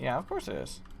fire one? Yeah, of course it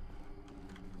is.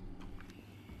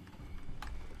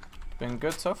 Been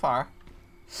good so far.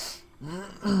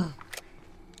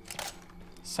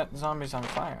 Set zombies on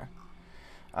fire.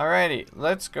 Alrighty,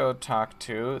 let's go talk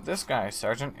to this guy,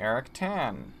 Sergeant Eric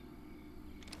Tan.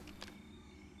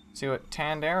 See what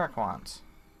Tanned Eric wants.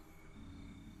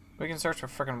 We can search for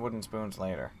frickin' wooden spoons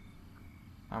later.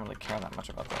 I don't really care that much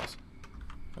about those.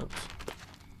 Oops.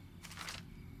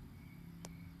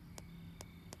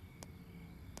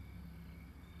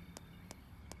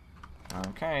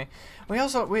 Okay.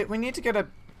 We need to get a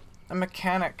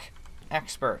mechanic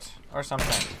expert or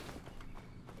something.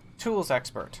 Tools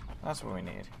expert. That's what we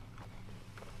need.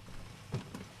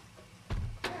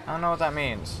 I don't know what that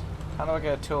means. How do I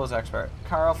get a tools expert?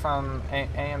 Carl from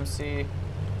AMC.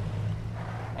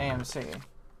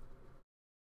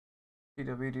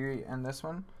 PWD and this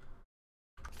one?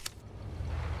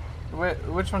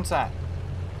 Which one's that?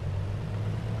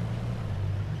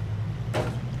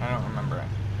 I don't remember it.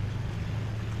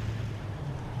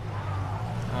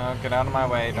 Oh, get out of my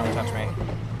way, don't touch me.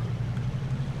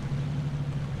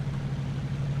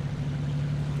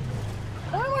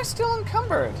 Why am I still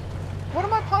encumbered? What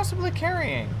am I possibly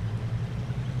carrying?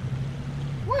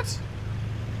 What?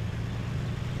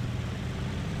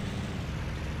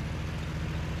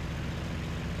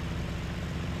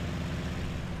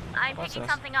 I'm picking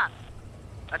something up.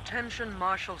 Attention,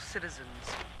 marshal citizens.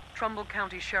 Trumbull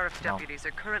County Sheriff's deputies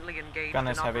are currently engaged in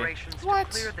operations to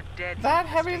clear the dead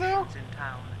infestations in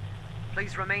town.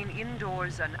 Please remain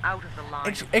indoors and out of the line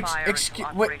of fire until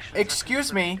operations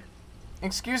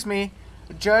Excuse me.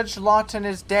 Judge Lawton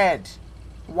is dead.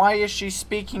 Why is she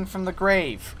speaking from the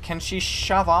grave? Can she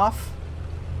shove off?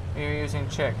 You're using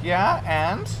chick. Yeah,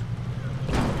 and?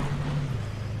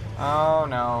 Oh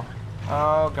no.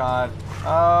 Oh god.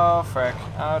 Oh frick.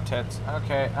 Oh tits.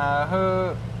 Okay,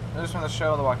 who's from the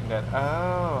show The Walking Dead?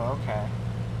 Oh, okay.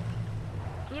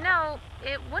 You know,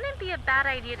 it wouldn't be a bad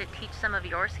idea to teach some of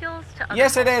your skills to others.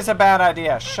 Yes, it is a bad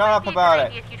idea. Shut up about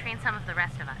it. If you train some of the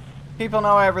rest of us. People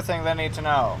know everything they need to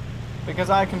know. Because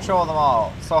I control them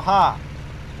all. So ha!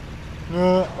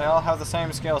 They all have the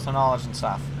same skills and knowledge and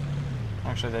stuff.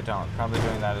 Actually, they don't. Probably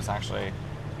doing that is actually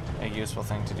a useful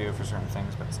thing to do for certain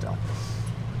things, but still.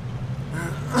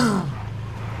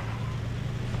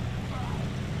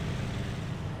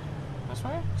 This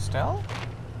way? Still?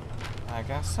 I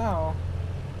guess so.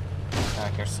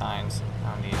 Back your signs.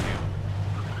 I don't need you.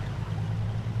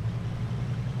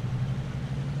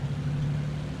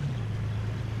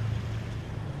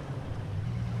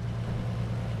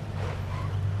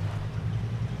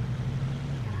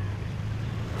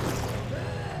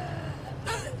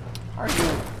 Are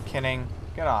you kidding?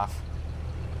 Get off.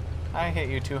 I hit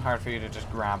you too hard for you to just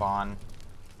grab on.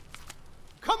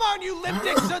 Come on, you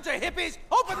lip-dick sons of hippies!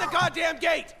 Open the goddamn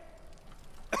gate!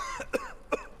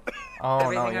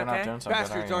 Oh no, you're not doing so good,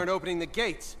 Bastards aren't opening the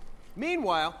gates.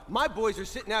 Meanwhile, my boys are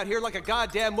sitting out here like a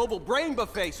goddamn mobile brain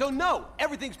buffet, so no,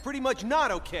 everything's pretty much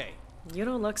not okay. You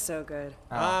don't look so good.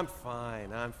 Oh. I'm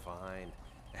fine. I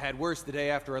had worse the day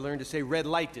after I learned to say red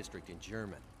light district in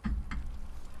German.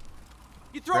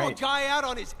 You throw a guy out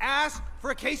on his ass for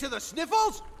a case of the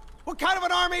sniffles? What kind of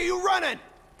an army are you running?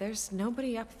 There's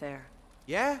nobody up there.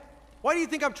 Yeah? Why do you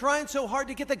think I'm trying so hard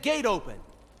to get the gate open?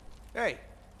 Hey,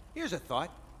 here's a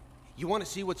thought. You want to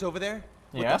see what's over there?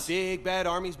 What Yes. the big bad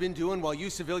army's been doing while you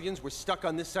civilians were stuck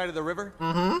on this side of the river?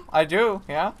 Mm-hmm. I do,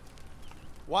 yeah.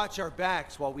 Watch our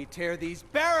backs while we tear these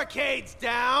barricades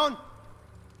down,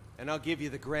 and I'll give you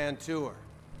the grand tour.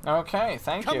 Okay,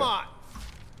 thank you. Come on!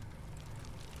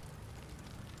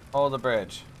 Hold the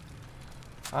bridge.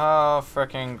 Oh,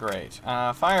 frickin' great.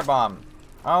 Firebomb.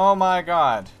 Oh my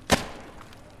god.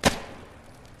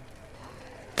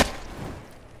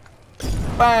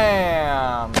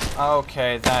 Bam!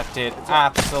 Okay, that did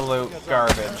absolute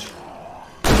garbage.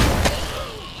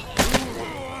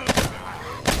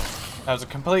 That was a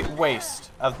complete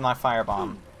waste of my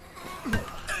firebomb.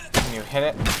 Can you hit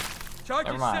it? Charge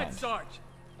is set, Sarge.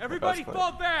 Everybody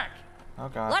fall back. Oh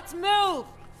god. Let's move.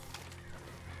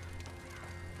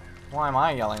 Why am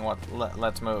I yelling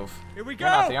let's move? Here we go.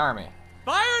 You're not the army.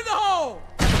 Fire in the hole.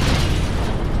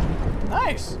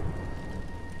 Nice.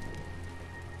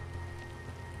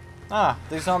 Ah,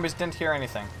 these zombies didn't hear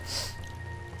anything.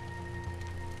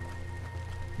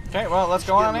 Okay, well, let's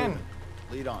go on in.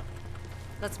 Lead on.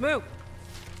 Let's move.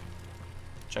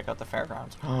 Check out the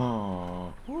fairgrounds.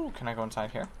 Oh. Ooh, can I go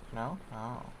inside here? No?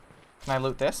 Oh. Can I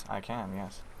loot this? I can,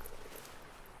 yes.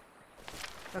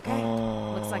 Okay.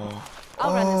 Looks like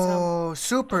I'll run this home. Oh,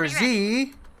 Super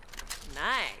Z.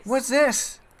 Nice. What's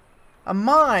this? A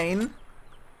mine?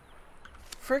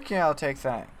 Frick yeah, I'll take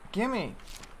that. Gimme.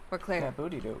 We're clear. Yeah,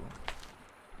 booty doo.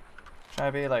 Should I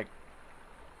be like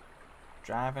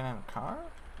driving in a car?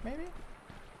 Maybe?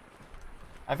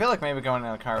 I feel like maybe going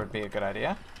in a car would be a good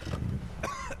idea.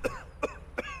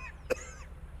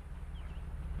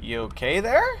 You okay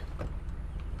there?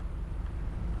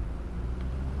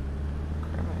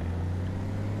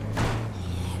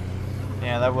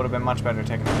 Yeah, that would have been much better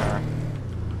taking a car.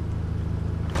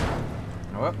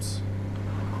 Whoops.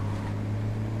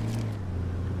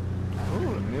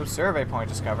 Ooh, new survey point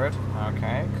discovered.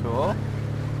 Okay, cool.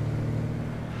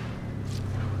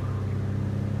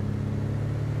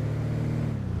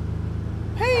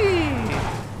 Hey!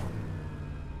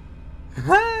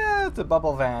 It's a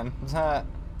bubble van.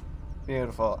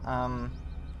 Beautiful. I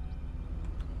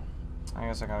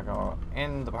guess I gotta go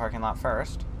in the parking lot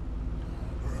first.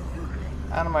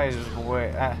 Out of my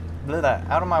way.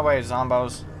 Out of my way,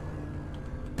 zombos.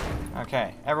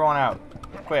 Okay, everyone out.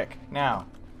 Quick, now.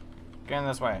 Get in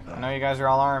this way. I know you guys are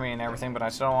all army and everything, but I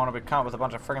still don't want to be caught with a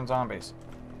bunch of friggin' zombies.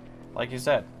 Like you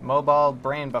said, mobile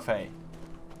brain buffet.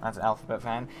 That's Alphabet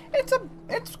fan.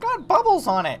 It's got bubbles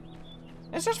on it.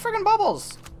 It's just friggin'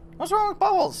 bubbles. What's wrong with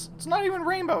bubbles? It's not even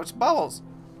rainbow, it's bubbles.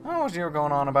 I don't know what you were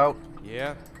going on about.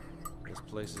 Yeah, this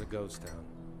place is a ghost town.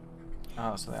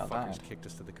 Oh, so they all died. Fuckers kicked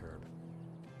us to the curb.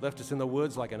 Left us in the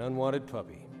woods like an unwanted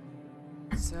puppy.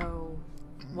 So,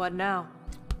 what now?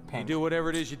 Pink. You do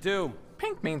whatever it is you do.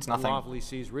 Pink means nothing. Lawfully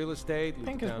seize real estate, leave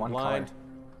Pink the is town one blind,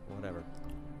 color. whatever.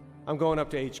 I'm going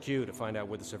up to HQ to find out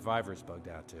where the survivors bugged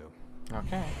out to.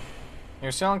 Okay.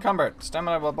 You're still encumbered.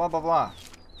 Stamina, blah, blah, blah, blah.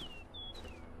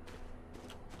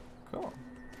 Cool.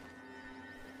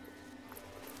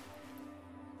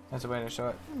 That's a way to show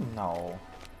it? No.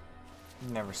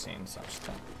 Never seen such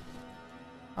thing.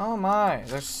 Oh my,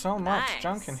 there's so much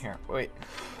junk in here. Wait.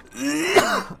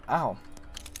 Ow.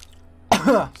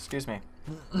 Excuse me.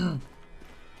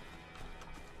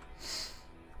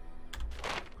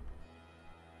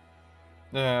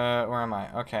 Where am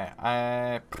I? Okay,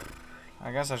 I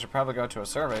guess I should probably go to a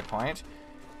survey point.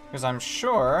 Because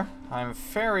I'm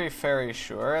very, very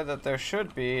sure that there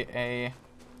should be a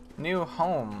new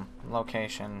home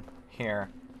location here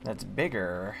that's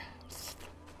bigger.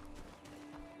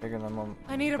 Bigger than one,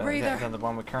 I need a breather. Than the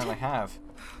one we currently have.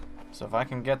 So if I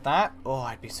can get that, oh,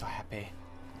 I'd be so happy.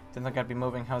 Didn't think I'd be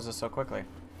moving houses so quickly.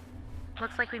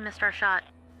 Looks like we missed our shot.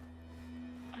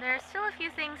 There's still a few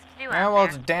things to do out Yeah, well,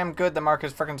 there. it's damn good that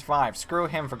Marcus frickin' survived. Screw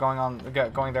him for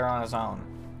going there on his own.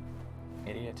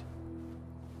 Idiot.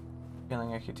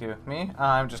 Feeling icky too. Me?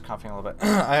 I'm just coughing a little bit.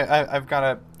 I've got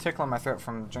a tickle in my throat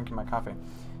from drinking my coffee.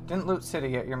 Didn't loot city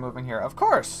yet, you're moving here. Of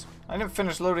course! I didn't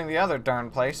finish looting the other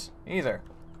darn place, either.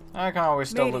 I can always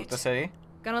still loot the city.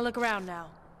 Gonna look around now.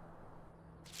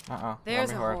 Uh-oh.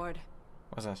 There's a horde.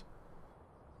 What's this?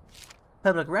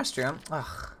 Public restroom?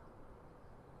 Ugh.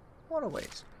 What a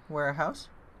waste. Warehouse?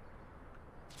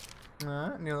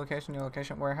 New location,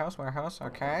 warehouse,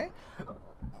 okay.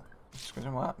 Excuse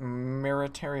me, what?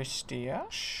 Military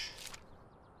stash?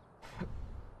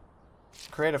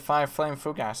 Create 5 flame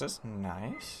food gases.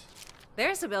 Nice.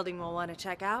 There's a building we'll want to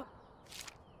check out.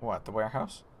 What, the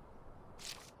warehouse?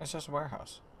 It's just a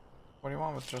warehouse. What do you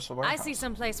want with just a warehouse? I see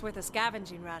some place worth a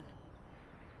scavenging run.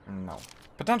 No.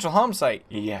 Potential home site.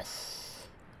 Yes.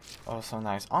 Oh, so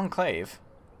nice. Enclave.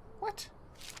 What?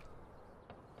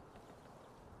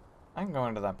 I can go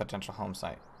into that potential home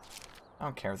site. I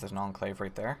don't care if there's an enclave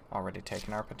right there. Already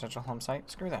taken our potential home site.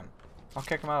 Screw them. I'll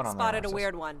kick them out on their asses. Spotted a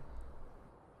weird one.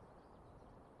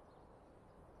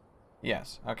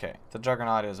 Yes, okay. The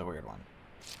DragoNate is a weird one.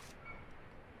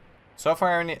 So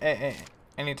far,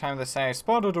 anytime they say,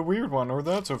 spotted a weird one, or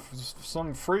that's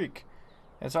some freak,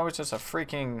 it's always just a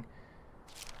freaking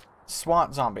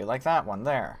SWAT zombie, like that one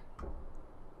there.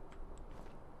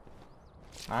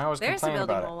 I always complain about it. There's a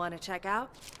building we'll want to check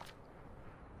out.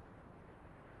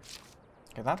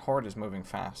 Okay, that horde is moving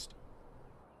fast.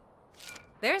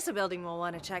 There's a building we'll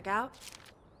want to check out.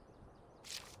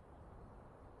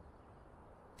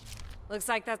 Looks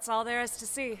like that's all there is to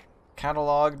see.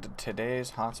 Cataloged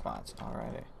today's hotspots.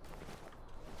 Alrighty.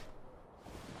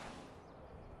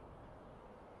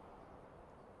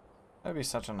 That'd be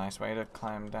such a nice way to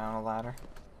climb down a ladder.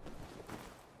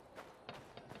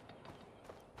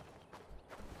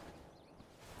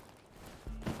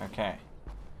 Okay.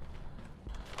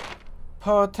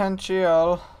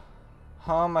 Potential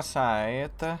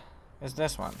homicide is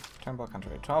this one. Turnbull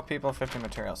country. 12 people, 50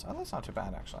 materials. Oh, that's not too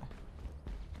bad, actually.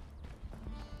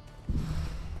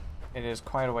 It is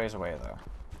quite a ways away, though,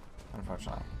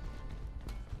 unfortunately.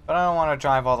 But I don't want to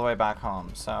drive all the way back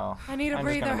home, so I need a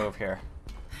breather. just gonna move here.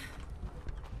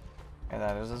 Okay,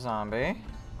 that is a zombie.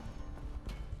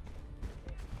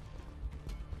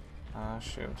 Oh,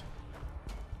 shoot.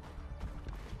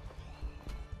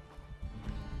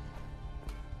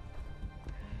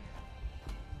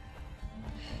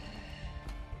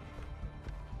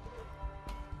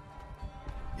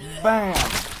 Bam!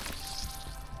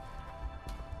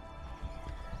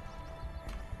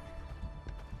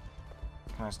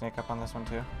 Can I sneak up on this one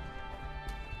too?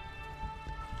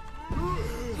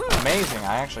 Amazing,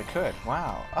 I actually could.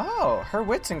 Wow. Oh, her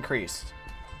wits increased.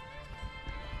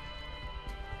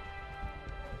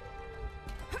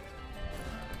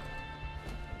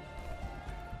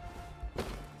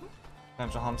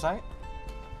 Potential home site?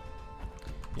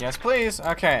 Yes, please.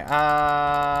 Okay,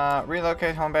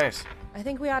 relocate home base. I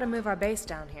think we ought to move our base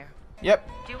down here. Yep.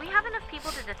 Do we have enough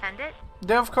people to defend it?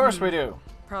 Yeah, of course we do.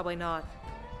 Probably not.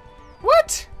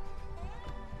 What?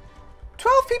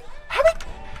 12 people? How many?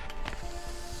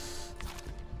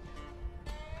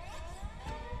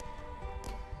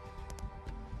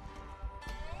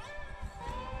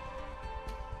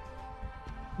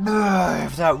 Ugh,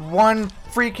 if that one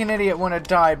freaking idiot wouldn't have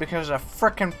died because of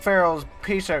frickin' Pharaoh's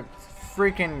piece of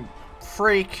freaking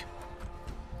freak.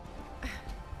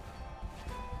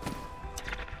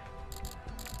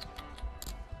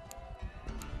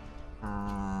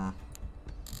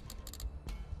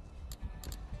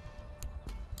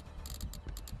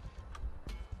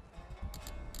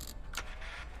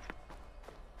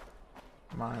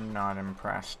 I'm not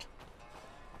impressed.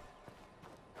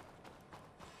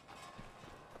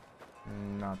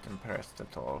 Not impressed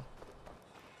at all.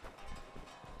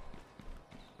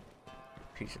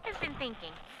 Piece of I've been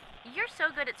thinking, you're so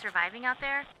good at surviving out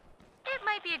there, it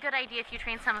might be a good idea if you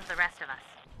train some of the rest of us.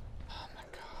 Oh my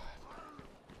god.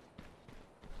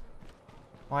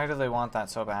 Why do they want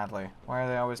that so badly? Why are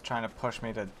they always trying to push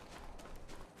me to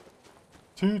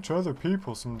teach other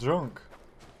people some junk?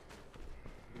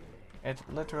 It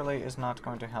literally is not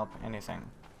going to help anything.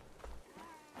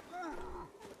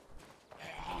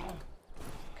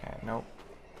 Okay, nope.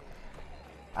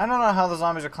 I don't know how the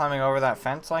zombies are climbing over that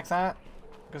fence like that,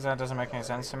 because that doesn't make any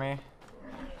sense to me.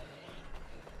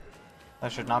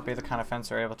 That should not be the kind of fence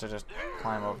they're able to just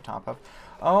climb over top of.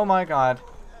 Oh my god.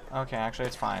 Okay, actually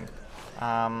it's fine.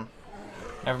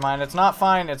 Never mind, it's not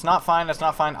fine, it's not fine, it's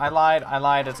not fine. I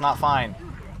lied, it's not fine.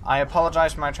 I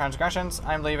apologize for my transgressions.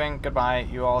 I'm leaving. Goodbye.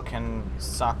 You all can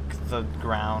suck the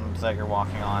ground that you're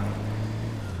walking on.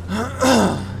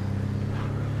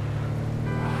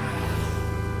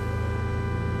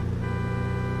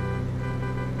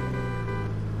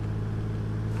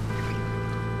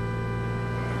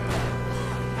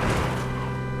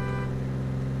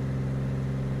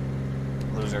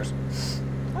 Losers.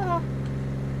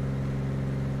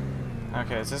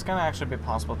 Okay, is this gonna actually be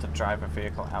possible to drive a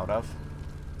vehicle out of?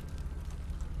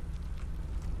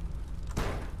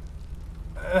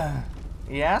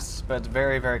 Yes, but it's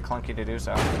very, very clunky to do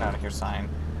so. Get out of here, sign.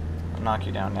 I'll knock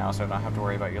you down now so I don't have to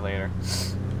worry about you later.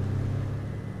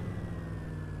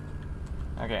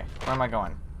 Okay, where am I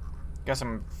going? Guess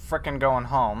I'm frickin' going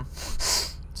home.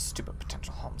 Stupid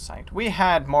potential home site. We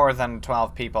had more than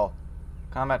 12 people.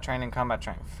 Combat training,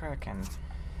 frickin'.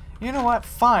 You know what?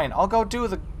 Fine, I'll go do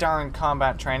the darn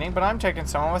combat training, but I'm taking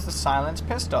someone with a silenced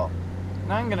pistol.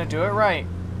 And I'm gonna do it right.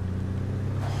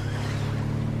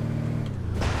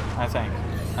 I think.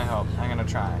 I hope. I'm gonna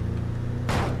try.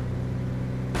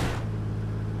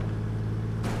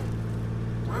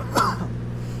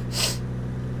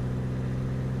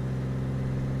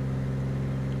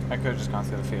 I could have just gone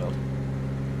through the field.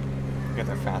 Get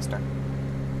there faster.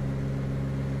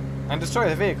 And destroy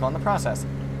the vehicle in the process.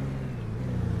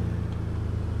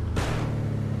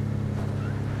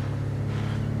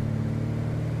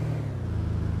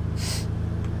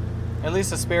 At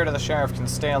least the spirit of the sheriff can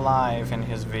stay alive in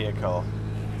his vehicle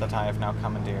that I have now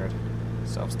commandeered.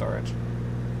 Self-storage.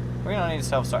 We don't need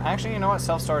self-storage. Actually, you know what?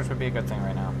 Self-storage would be a good thing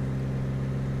right now.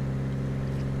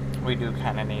 We do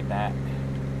kind of need that.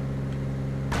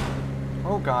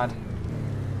 Oh god.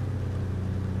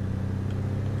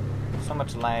 So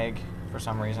much lag for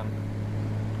some reason.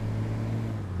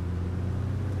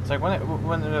 It's like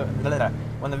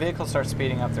when the vehicle starts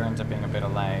speeding up, there ends up being a bit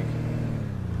of lag.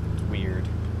 It's weird.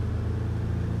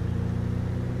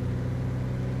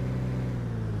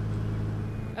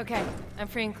 Okay, I'm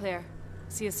free and clear.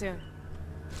 See you soon.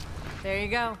 There you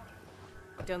go.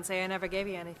 Don't say I never gave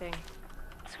you anything.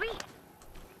 Sweet.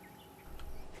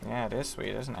 Yeah, it is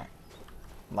sweet, isn't it?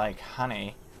 Like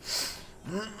honey.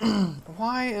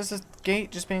 Why is the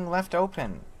gate just being left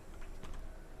open?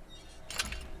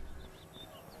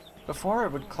 Before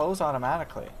it would close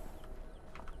automatically.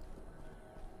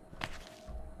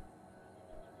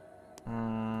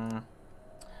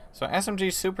 So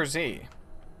SMG Super Z.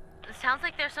 Sounds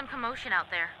like there's some commotion out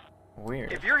there.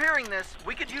 Weird. If you're hearing this,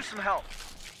 we could use some help.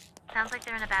 Sounds like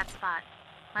they're in a bad spot.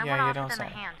 Might Yeah, want to you offer don't them a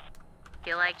say. hand.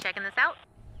 Feel like checking this out?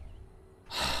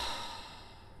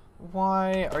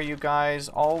 Why are you guys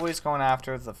always going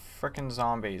after the frickin'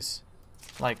 zombies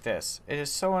like this? It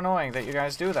is so annoying that you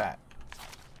guys do that.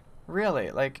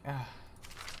 Really, like...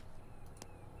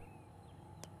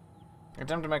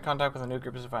 Attempt to make contact with a new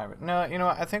group of survivors. No, you know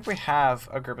what? I think we have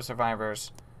a group of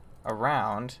survivors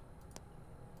around.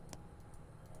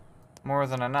 More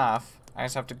than enough. I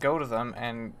just have to go to them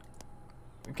and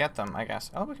get them, I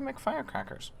guess. Oh, we can make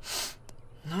firecrackers.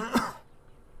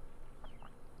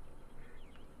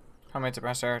 Homemade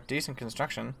suppressor, decent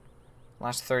construction.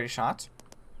 Last 30 shots.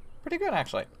 Pretty good,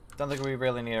 actually. Don't think we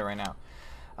really need it right now.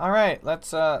 All right, let's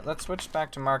switch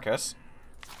back to Marcus.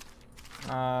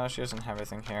 She doesn't have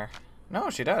anything here.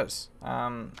 No, she does.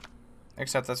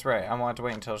 Except that's right. I wanted to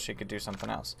wait until she could do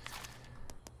something else.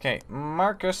 Okay,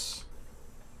 Marcus.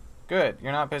 Good.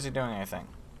 You're not busy doing anything.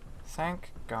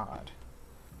 Thank God.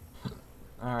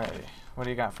 Alrighty. What do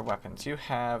you got for weapons? You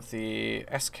have the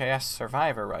SKS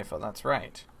Survivor Rifle. That's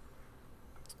right.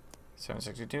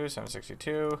 762,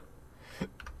 762. I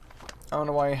don't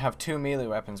know why you have 2 melee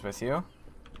weapons with you.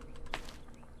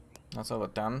 That's a little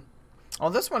bit dumb. Oh,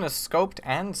 this one is scoped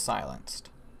and silenced.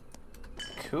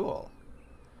 Cool.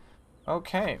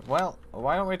 Okay, well,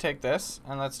 why don't we take this,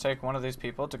 and let's take one of these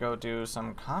people to go do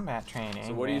some combat training.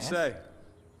 So what do you say?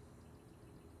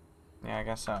 Yeah, I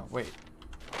guess so. Wait.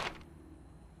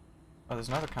 Oh, there's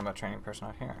another combat training person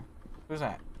out here. Who's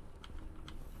that?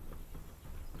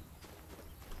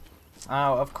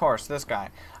 Oh, of course, this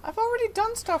guy. I've already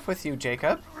done stuff with you,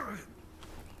 Jacob.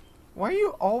 Why are you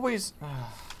always...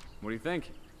 What do you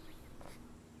think?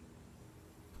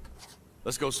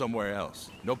 Let's go somewhere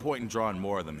else. No point in drawing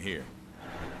more of them here.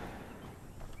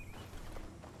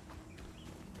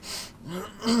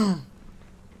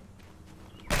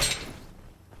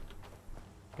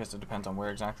 Guess it depends on where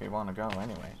exactly you want to go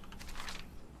anyway.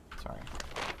 Sorry.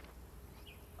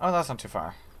 Oh, that's not too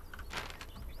far.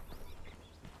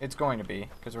 It's going to be,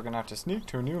 because we're going to have to sneak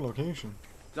to a new location.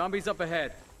 Zombies up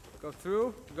ahead. Go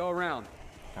through, go around.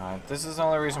 God, this is the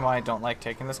only reason why I don't like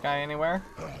taking this guy anywhere.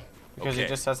 Because he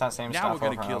just says that same stuff over and over.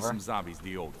 Now we're gonna kill some zombies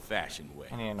the old-fashioned way.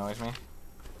 And he annoys me.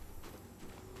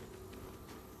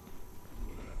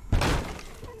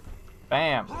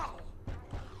 Bam! Oh,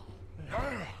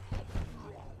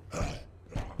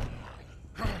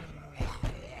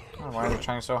 why are they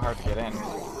trying so hard to get in?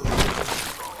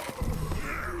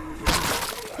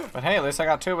 But hey, at least I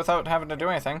got 2 without having to do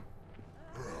anything.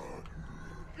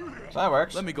 So that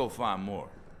works. Let me go find more.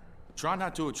 Try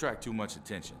not to attract too much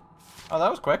attention. Oh, that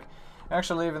was quick.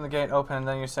 Actually leaving the gate open, and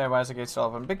then you say, why is the gate still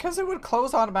open? Because it would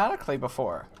close automatically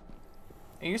before.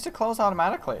 It used to close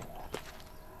automatically.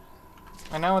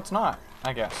 And now it's not,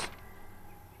 I guess.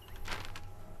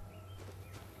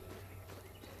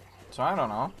 So I don't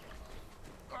know.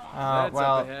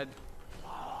 Well,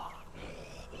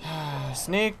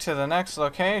 sneak to the next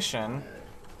location.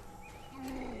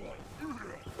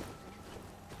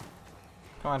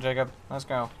 Come on, Jacob. Let's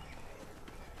go.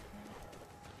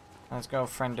 Let's go,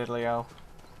 friend Diddley-o.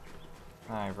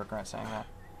 I regret saying that.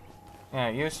 Yeah,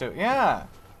 it used to. Yeah!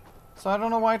 So I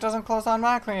don't know why it doesn't close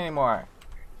automatically anymore.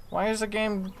 Why does the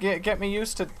game get me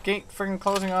used to gate friggin'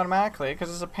 closing automatically? Because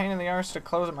it's a pain in the arse to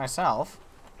close it myself.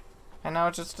 And now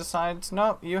it just decides,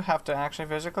 nope, you have to actually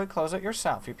physically close it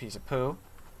yourself, you piece of poo.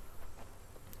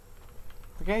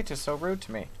 The gate is so rude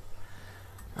to me.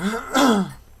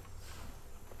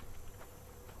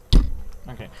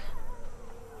 Okay.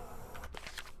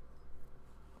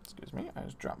 Excuse me, I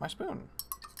just dropped my spoon.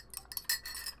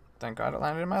 Thank God it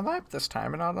landed in my lap this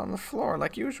time and not on the floor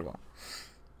like usual.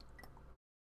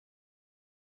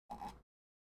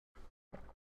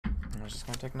 I'm just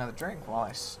gonna take another drink while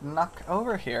I snuck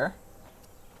over here.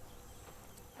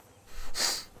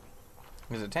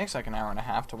 Because it takes like an hour and a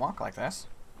half to walk like this.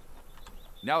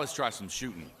 Now let's try some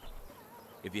shooting.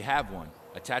 If you have one,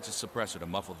 attach a suppressor to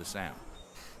muffle the sound.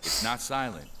 It's not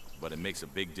silent, but it makes a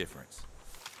big difference.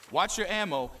 Watch your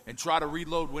ammo and try to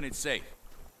reload when it's safe.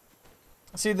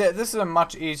 See, this is a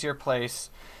much easier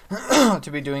place to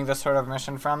be doing this sort of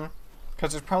mission from,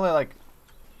 because there's probably like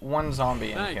one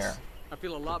zombie in here. I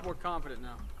feel a lot more confident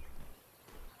now.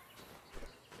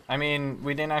 I mean,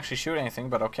 we didn't actually shoot anything,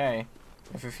 but okay.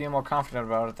 If you feel more confident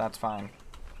about it, that's fine.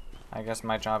 I guess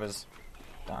my job is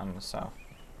done, so.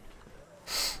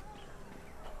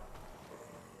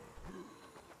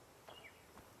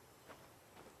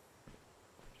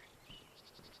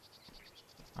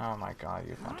 Oh my God,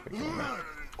 you've got to be kidding me.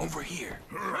 Over here.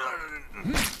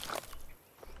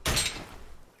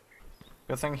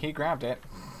 Good thing he grabbed it.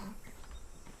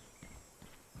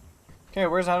 Okay,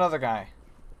 where's that other guy?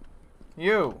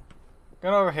 You!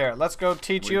 Get over here. Let's go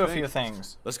teach you a few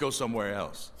things. Let's go somewhere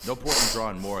else. No point in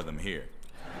drawing more of them here.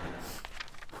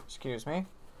 Excuse me.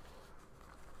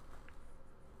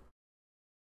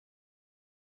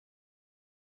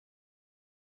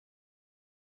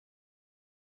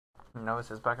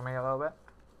 Nose is bugging me a little bit.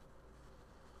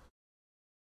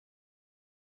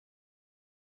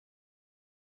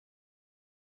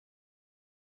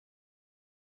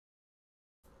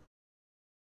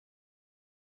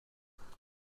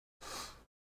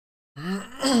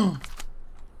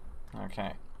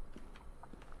 Okay.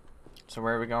 So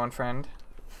where are we going, friend?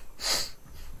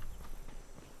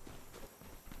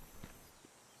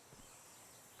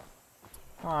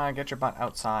 Come on, get your butt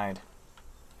outside.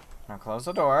 Now close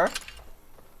the door.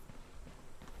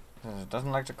 Because it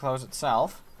doesn't like to close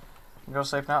itself. Go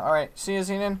sleep now. Alright, see you,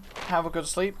 Zenon. Have a good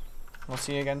sleep. We'll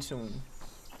see you again soon.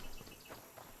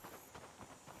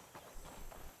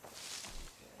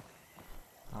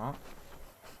 Oh.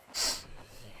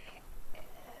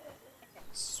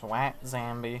 Swat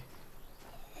zombie.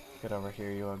 Get over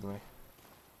here, you ugly.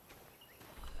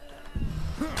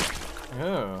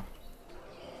 Ooh.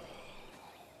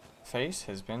 Face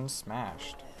has been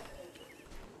smashed.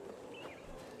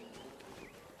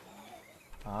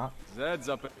 Zed's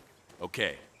up.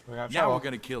 Okay. Now trouble. we're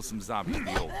gonna kill some zombies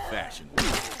the old-fashioned way.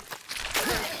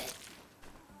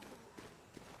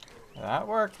 That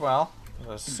worked well. It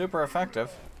was super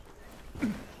effective.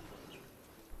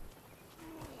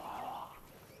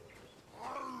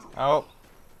 Oh.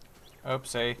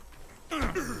 Oopsie.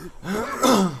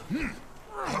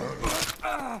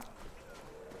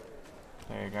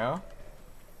 There you go.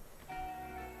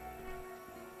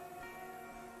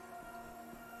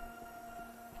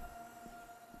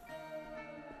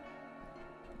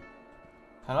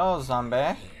 Hello,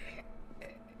 zombie.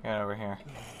 Get over here.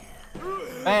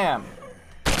 Bam!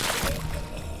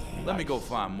 Let me go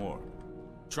find more.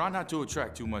 Try not to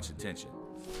attract too much attention.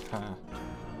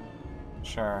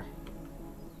 Sure.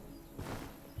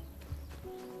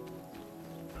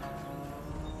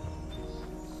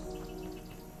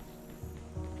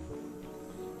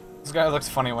 This guy looks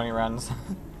funny when he runs.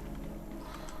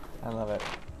 I love it.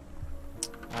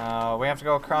 We have to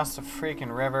go across the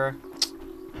freaking river.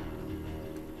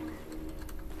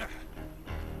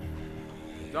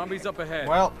 Zombies up ahead.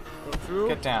 Well, go through,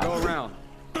 get down. Go around.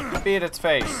 Beat its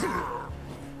face.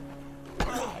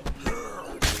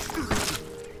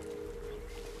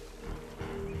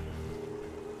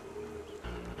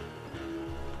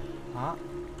 Huh?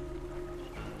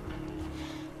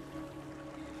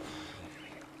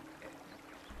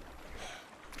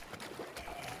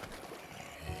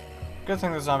 Good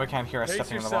thing the zombie can't hear us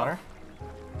stepping in the water.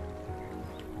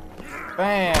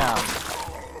 Bam!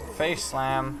 Face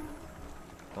slam.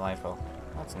 Delightful.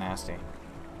 That's nasty.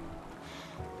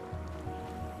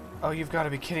 Oh, you've got to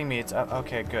be kidding me. It's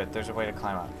okay, good. There's a way to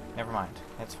climb up. Never mind.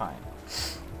 It's fine.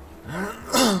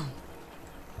 I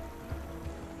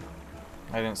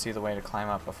didn't see the way to climb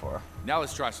up before. Now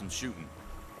let's try some shooting.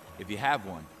 If you have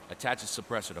one, attach a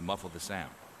suppressor to muffle the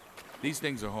sound. These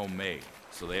things are homemade,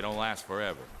 so they don't last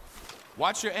forever.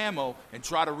 Watch your ammo and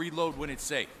try to reload when it's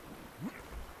safe.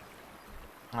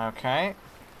 Okay.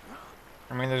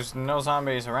 I mean, there's no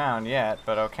zombies around yet,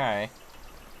 but okay.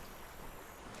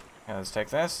 Okay, let's take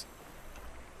this.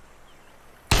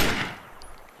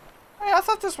 Hey, I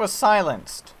thought this was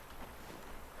silenced.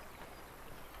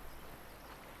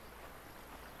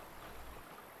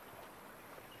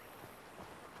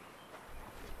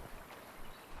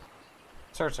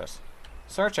 Search this.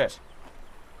 Search it.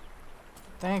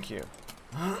 Thank you.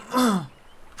 I'm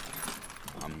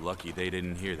lucky they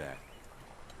didn't hear that.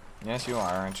 Yes, you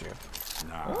are, aren't you?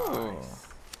 Nice. Ooh.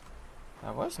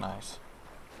 That was nice.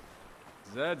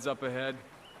 Zed's up ahead.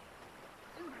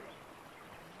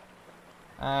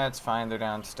 It's fine, they're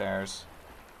downstairs.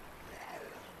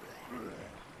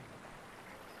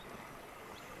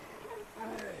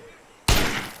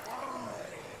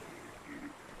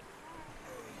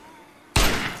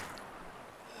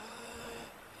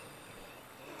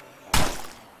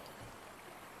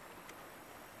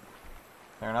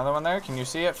 Is there another one there? Can you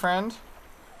see it, friend?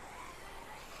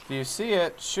 If you see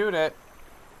it, shoot it.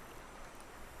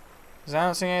 Because I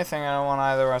don't see anything, I don't want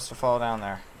either of us to fall down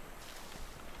there.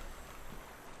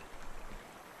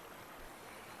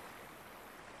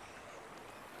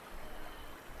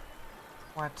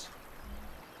 What?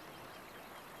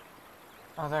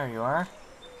 Oh, there you are.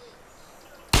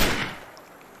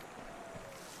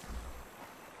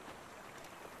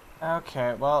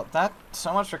 Okay, well,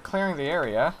 so much for clearing the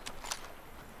area.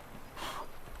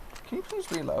 Can you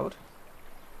please reload?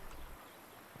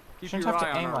 Keep Shouldn't your have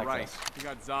eye to on aim our like right. this. We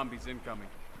got zombies incoming.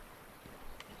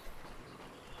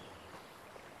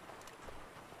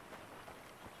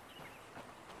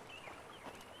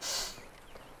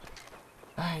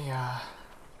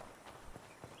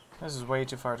 This is way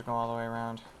too far to go all the way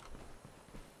around.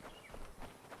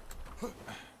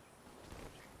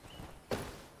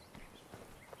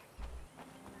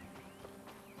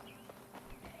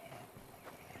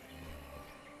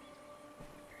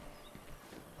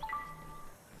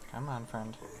 Come on,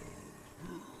 friend.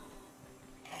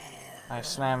 I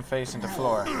slam face into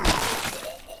floor.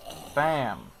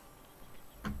 Bam!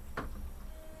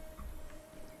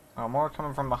 Oh, more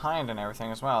coming from behind and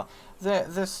everything as well.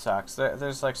 This sucks.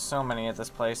 There's like so many at this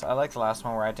place. I like the last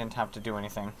one where I didn't have to do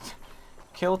anything.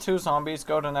 Kill 2 zombies,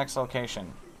 go to the next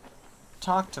location.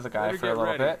 Talk to the guy for a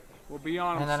little bit. We'll be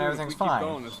on and then soon everything's if we fine. Keep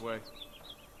going this way.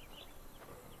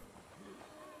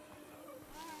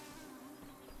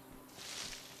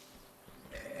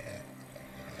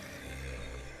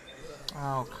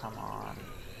 Oh, come on.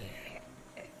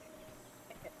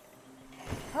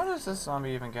 How does this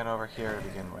zombie even get over here to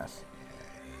begin with?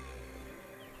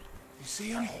 You see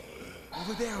him?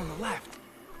 Over there on the left.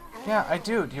 Yeah, I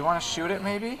do. Do you want to shoot it,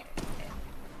 maybe?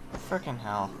 Frickin'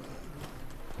 hell.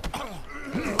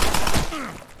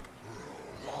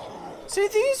 See,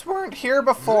 these weren't here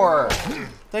before.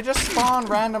 They just spawned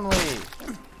randomly.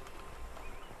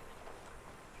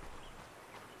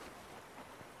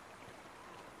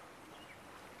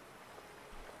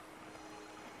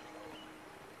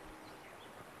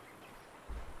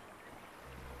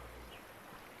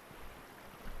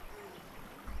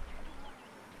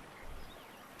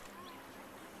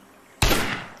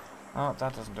 Oh,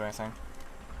 that doesn't do anything.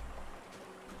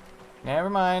 Never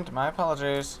mind, my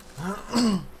apologies.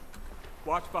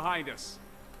 Watch behind us.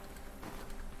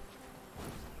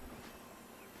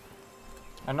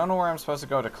 I don't know where I'm supposed to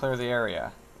go to clear the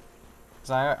area.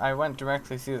 Because I went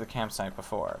directly through the campsite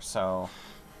before, so...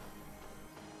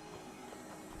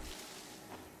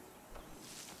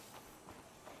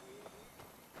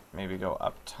 Maybe go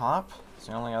up top? It's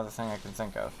the only other thing I can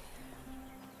think of.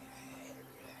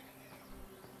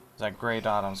 That gray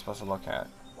dot I'm supposed to look at.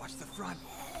 Watch the front.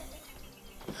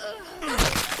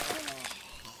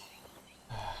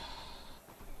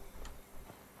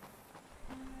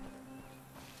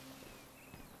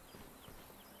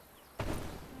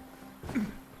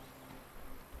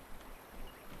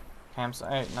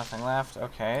 Campsite, nothing left.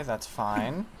 Okay, that's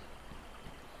fine.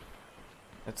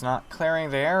 It's not clearing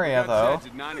the area though.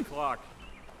 At 9 o'clock.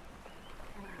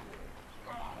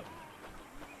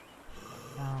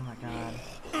 Oh my god.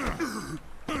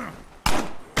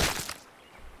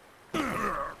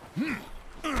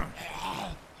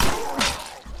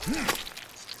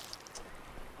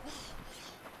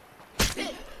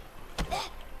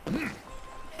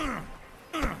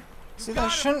 See, they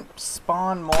shouldn't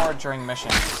spawn more during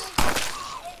missions.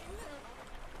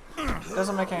 It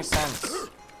doesn't make any sense.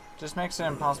 Just makes it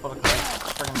impossible to complete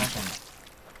a friggin' mission.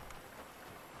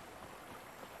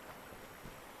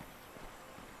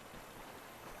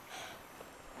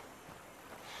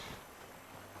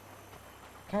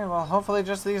 Okay, well, hopefully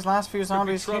just these last few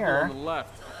zombies here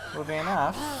will be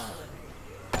enough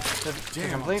to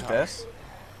complete this.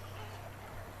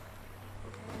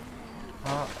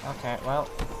 Oh, okay, well.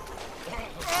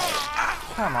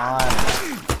 Come on.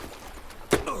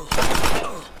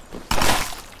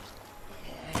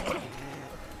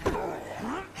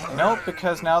 Nope,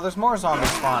 because now there's more zombies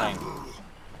spawning.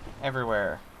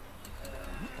 Everywhere.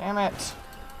 Damn it.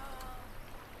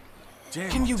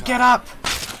 Can you get up?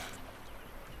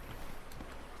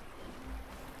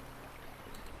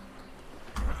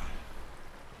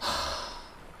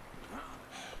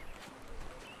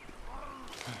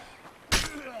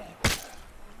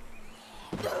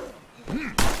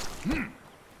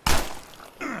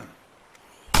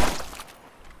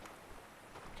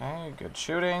 Okay, good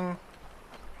shooting.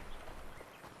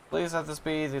 Please let this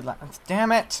be the last.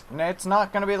 Damn it! It's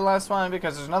not gonna be the last one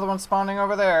because there's another one spawning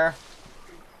over there.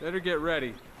 Better get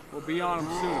ready. We'll be on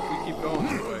them soon if we keep going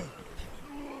this way.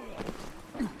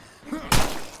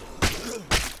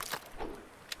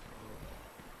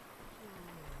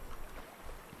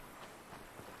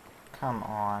 Come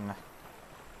on.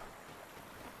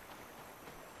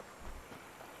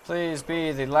 Please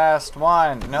be the last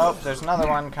one. Nope, there's another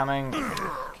one coming.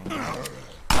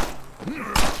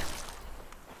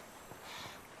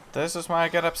 This is why I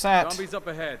get upset. Zombies up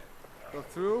ahead. Go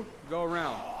through, go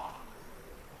around.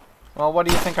 Well, what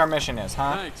do you think our mission is,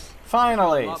 huh? Thanks.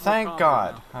 Finally! Thank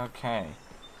God. Okay.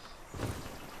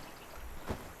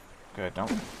 Good,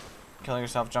 don't kill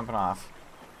yourself jumping off.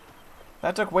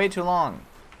 That took way too long.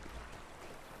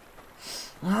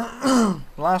 The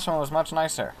last one was much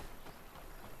nicer.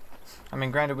 I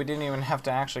mean, granted, we didn't even have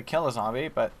to actually kill a zombie,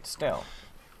 but still.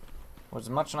 It was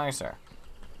much nicer.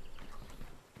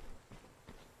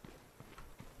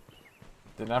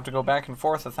 Didn't have to go back and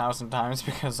forth 1,000 times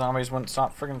because zombies wouldn't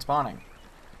stop friggin' spawning.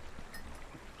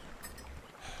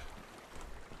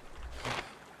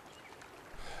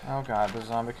 Oh god, there's a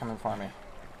zombie coming for me.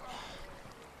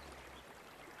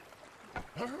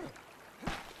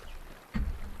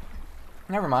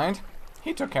 Never mind.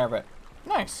 He took care of it.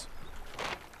 Nice.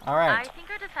 Alright. I think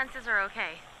our defenses are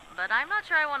okay, but I'm not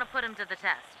sure I want to put them to the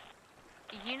test.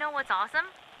 You know what's awesome?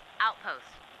 Outposts.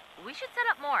 We should set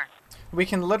up more. We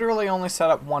can literally only set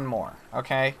up one more,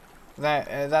 okay?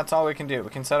 That's all we can do. We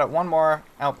can set up one more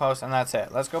outpost and that's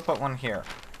it. Let's go put one here.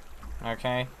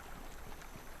 Okay?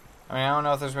 I mean, I don't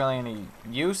know if there's really any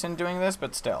use in doing this,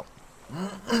 but still.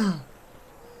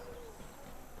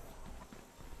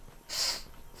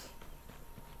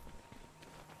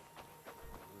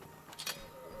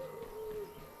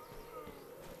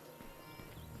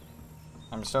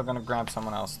 I'm still gonna grab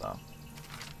someone else though.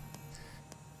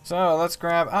 So let's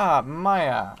grab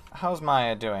Maya. How's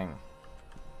Maya doing?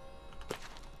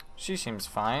 She seems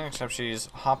fine, except she's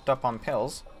hopped up on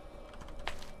pills.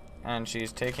 And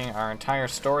she's taking our entire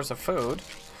stores of food.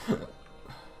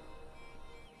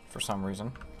 For some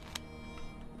reason.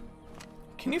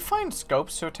 Can you find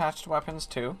scopes to attach to weapons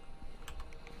too?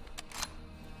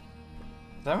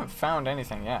 I haven't found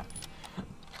anything yet.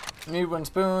 Need wooden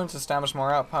spoons, establish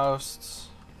more outposts.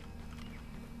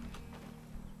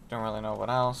 Don't really know what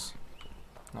else.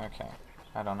 Okay,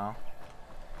 I don't know.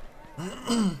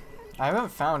 I haven't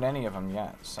found any of them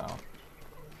yet, so.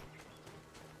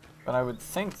 But I would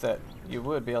think that you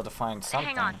would be able to find something.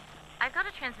 Hang on, I've got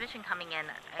a transmission coming in.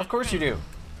 Of course you do.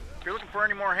 If you're looking for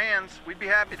any more hands, we'd be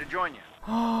happy to join you.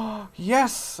 Oh,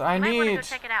 yes, I need. You might want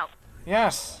to go check it out.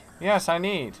 Yes, yes, I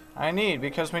need,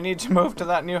 because we need to move to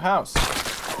that new house.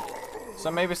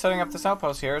 So maybe setting up this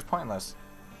outpost here is pointless.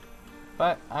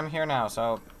 But I'm here now,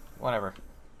 so whatever.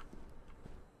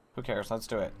 Who cares? Let's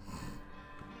do it.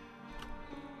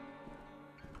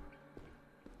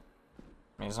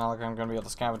 I mean, it's not like I'm going to be able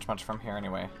to scavenge much from here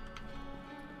anyway.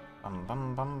 Bum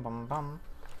bum bum bum bum.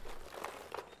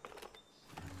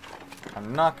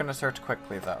 I'm not going to search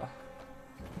quickly though.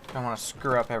 I don't want to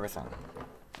screw up everything.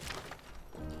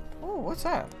 Oh, what's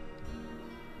that?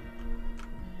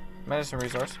 Medicine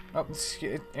resource. Oh,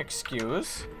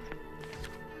 excuse.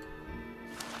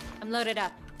 I'm loaded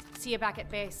up. See you back at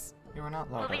base. You are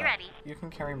not loaded. We'll be up. ready. You can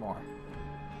carry more.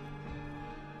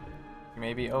 You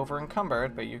may be over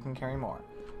encumbered, but you can carry more.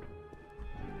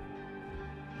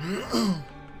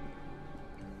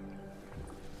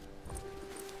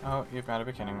 Oh, you've got to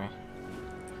be kidding me.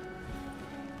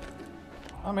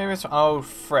 Oh, maybe it's. Oh,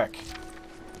 frick.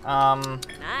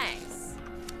 Nice.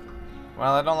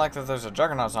 Well, I don't like that there's a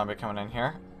DragoNate zombie coming in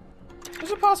here.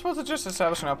 Is it possible to just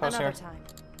establish an outpost here? Time.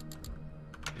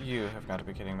 You have got to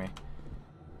be kidding me.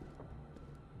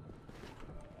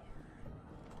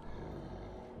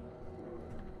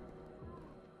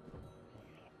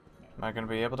 Am I going to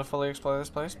be able to fully explore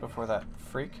this place before that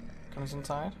freak comes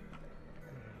inside?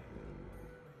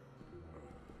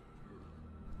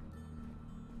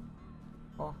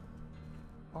 Oh.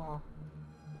 Oh.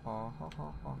 Oh, oh,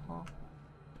 oh, oh, oh.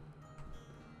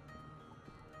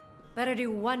 Better do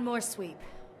one more sweep.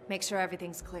 Make sure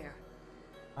everything's clear.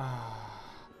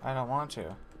 I don't want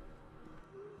to.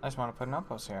 I just want to put an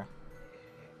outpost here.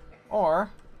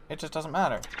 Or, it just doesn't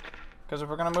matter. Because if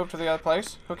we're going to move to the other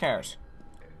place, who cares?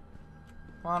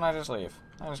 Why don't I just leave?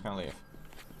 I'm just going to leave.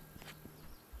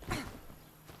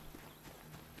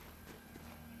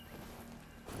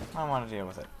 I don't want to deal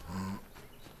with it.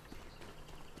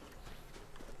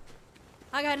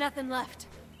 I got nothing left.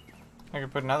 I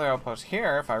could put another outpost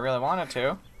here if I really wanted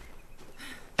to.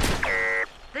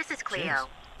 This is Cleo. Jeez.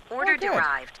 Order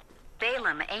derived.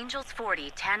 Balaam, Angels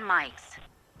 40, 10 mics.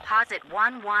 Posit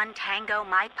 11 Tango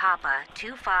Mike Papa,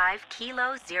 25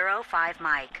 Kilo 05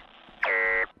 Mike.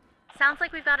 Sounds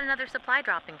like we've got another supply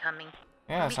drop incoming.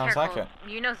 Yeah, Be sounds careful. like it.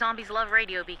 You know zombies love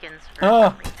radio beacons for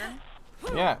some reason.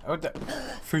 Yeah,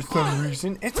 for some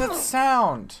reason. It's a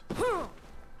sound!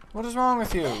 What is wrong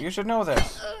with you? You should know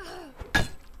this.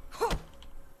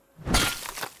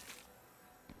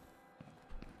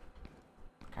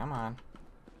 Come on.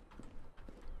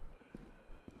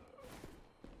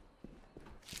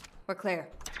 We're clear.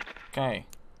 Okay.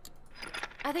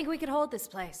 I think we could hold this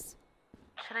place.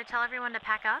 Should I tell everyone to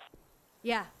pack up?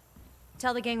 Yeah.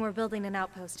 Tell the gang we're building an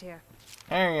outpost here.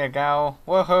 There you go.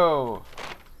 Woohoo!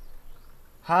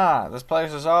 Ha! This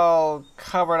place is all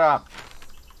covered up.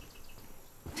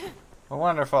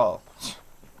 Wonderful.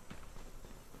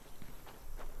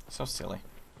 So silly.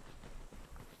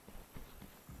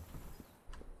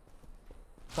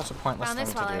 Such a pointless Found thing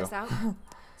this to while do. I was out.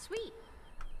 Sweet.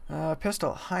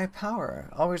 Pistol, high power.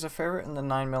 Always a favorite in the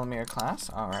 9mm class.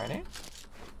 Alrighty.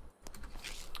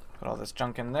 Put all this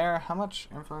junk in there. How much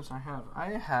influence I have?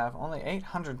 I have only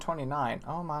 829.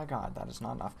 Oh my god, that is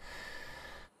not enough.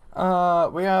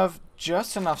 We have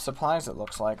just enough supplies, it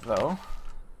looks like, though,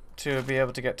 to be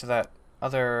able to get to that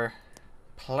other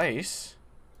place.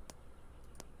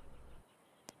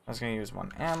 I was going to use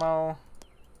 1 ammo.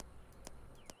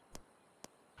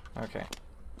 Okay.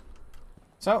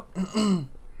 So,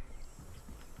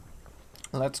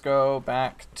 let's go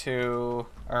back to,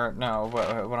 or no,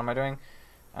 what am I doing?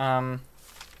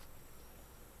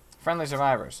 Friendly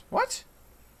survivors. What?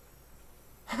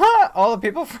 All the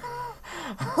people from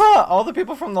all the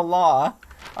people from the law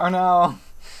are now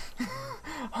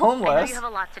homeless. I know you have a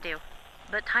lot to do,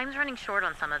 but time's running short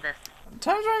on some of this.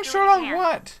 Time's running short on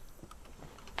what?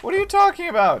 What are you talking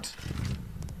about?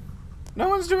 No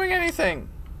one's doing anything.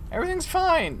 Everything's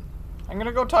fine. I'm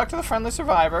gonna go talk to the friendly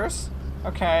survivors.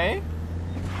 Okay.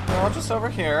 They're all just over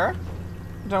here.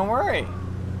 Don't worry.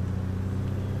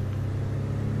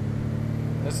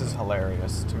 This is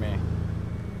hilarious to me.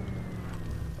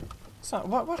 So,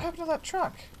 what happened to that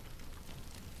truck?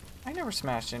 I never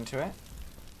smashed into it.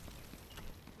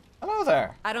 Hello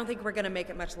there. I don't think we're gonna make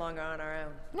it much longer on our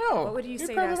own. No. What would you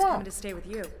say to us coming to stay with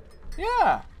you?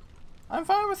 Yeah. I'm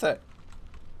fine with it.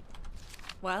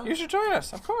 Well, you should join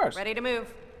us, of course. Ready to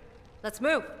move. Let's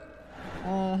move.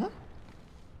 Mm-hmm.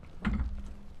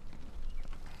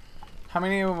 How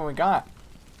many of them we got?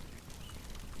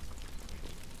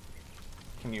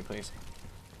 Can you please?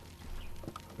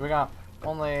 We got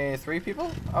only 3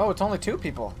 people? Oh, it's only 2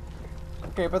 people.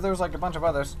 Okay, but there's like a bunch of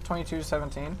others. 22 to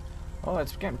 17. Oh,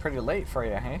 it's getting pretty late for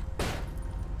you, hey?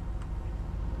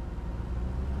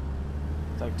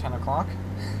 It's like 10 o'clock.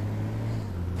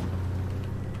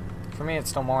 For me,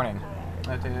 it's still morning.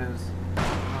 It is.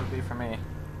 It would be for me.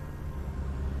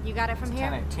 You got it from here?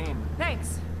 10:18.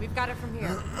 Thanks. We've got it from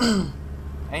here.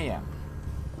 AM.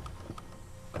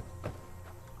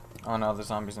 Oh no, there's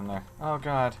zombies in there. Oh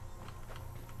god.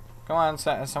 Come on,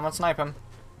 someone snipe him.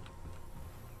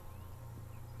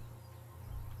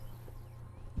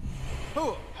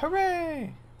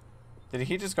 Hooray! Did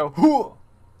he just go hoo?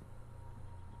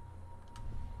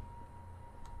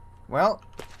 Well,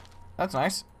 that's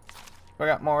nice. We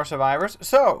got more survivors.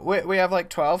 So, we have like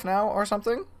 12 now or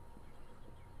something?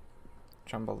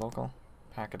 Jumbo local.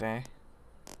 Pack a day.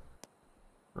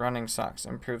 Running sucks.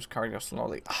 Improves cardio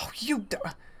slowly. Oh, you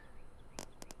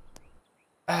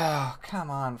oh,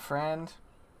 come on, friend.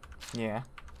 Yeah.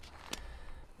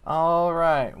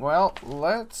 Alright, well,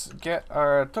 let's get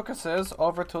our tukuses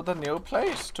over to the new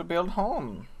place to build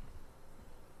home.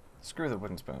 Screw the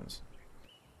wooden spoons.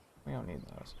 We don't need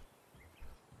those.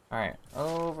 Alright,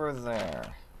 over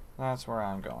there. That's where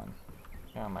I'm going.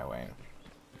 Get on my way.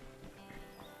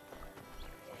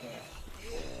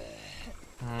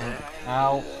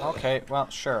 Ow. Okay, well,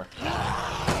 sure.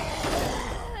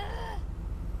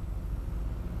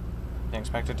 Didn't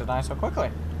expect it to die so quickly.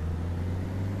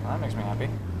 Well, that makes me happy.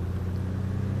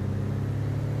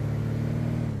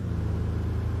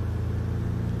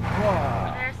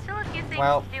 Whoa. There's still a few things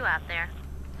to do out there.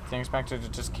 Didn't expect it to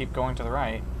just keep going to the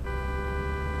right.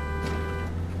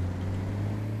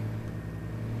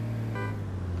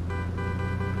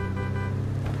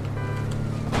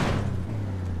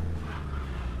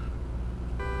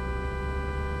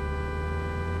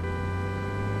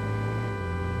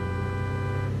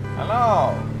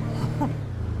 Hello!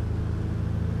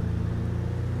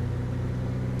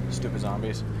 Stupid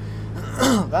zombies.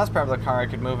 That's probably the car I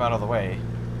could move out of the way.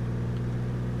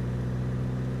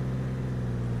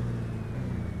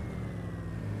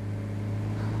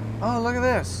 Oh, look at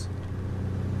this!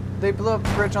 they blew up the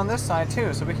bridge on this side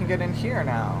too, so we can get in here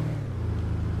now.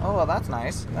 Oh, well, that's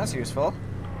nice. That's useful.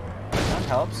 That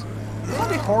helps.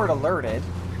 Zombie horde alerted.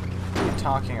 What are you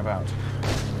talking about?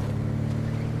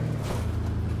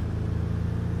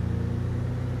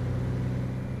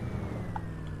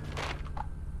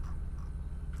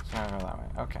 So I go that way.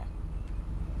 Okay.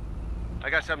 I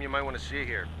got something you might want to see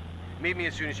here. Meet me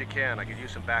as soon as you can. I could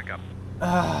use some backup.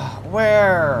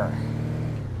 Where?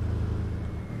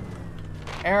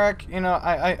 Eric, you know,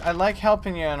 I like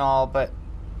helping you and all, but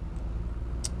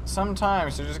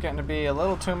sometimes you're just getting to be a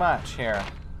little too much here.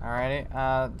 Alrighty?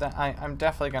 I'm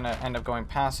definitely going to end up going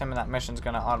past him, and that mission's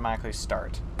going to automatically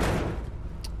start.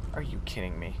 Are you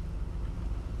kidding me?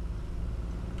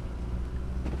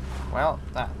 Well,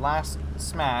 that last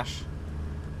smash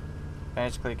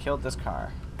basically killed this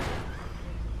car.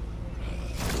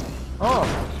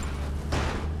 Oh!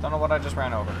 Don't know what I just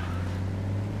ran over.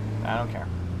 I don't care.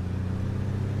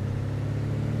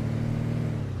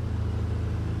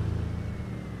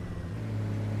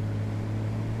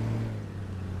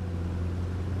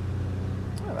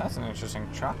 Oh, that's an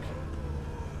interesting truck.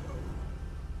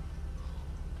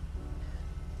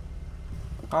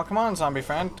 Oh, come on, zombie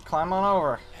friend. Climb on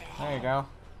over. There you go.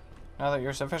 Now that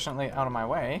you're sufficiently out of my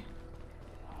way.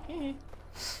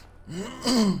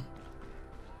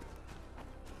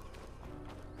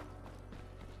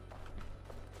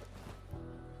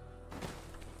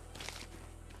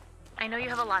 I know you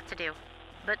have a lot to do,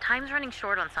 but time's running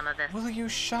short on some of this. Will you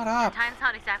shut up? Time's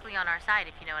not exactly on our side,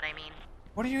 if you know what I mean.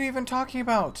 What are you even talking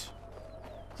about?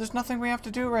 There's nothing we have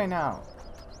to do right now.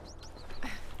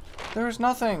 There's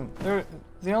nothing.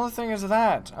 The only thing is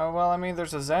that. Oh, well, I mean,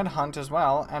 there's a Zed hunt as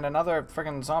well, and another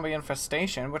friggin' zombie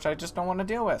infestation, which I just don't want to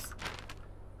deal with.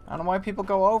 I don't know why people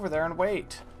go over there and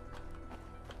wait.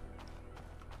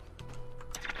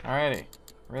 Alrighty.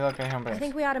 Relocate home base. I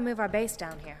think we ought to move our base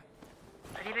down here.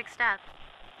 Pretty big step.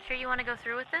 Sure you want to go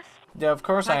through with this? Yeah, of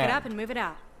course I am. Pack it up and move it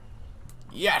out.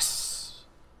 Yes!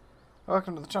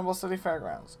 Welcome to the Trumbull City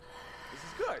Fairgrounds. This is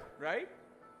good, right?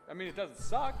 I mean, it doesn't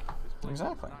suck.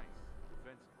 Exactly. As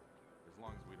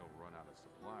long as we don't run out of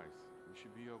supplies, we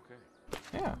should be okay.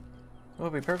 Yeah. We'll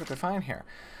be perfectly fine here.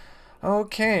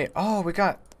 Okay. Oh, we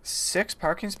got 6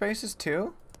 parking spaces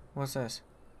too? What's this?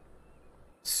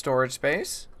 Storage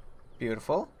space.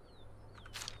 Beautiful.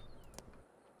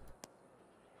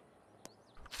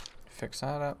 Fix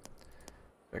that up.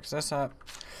 Fix this up.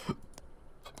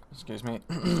 Excuse me.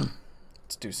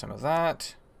 Let's do some of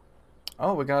that.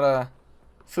 Oh, we got a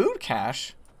food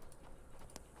cache.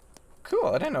 Cool.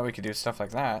 I didn't know we could do stuff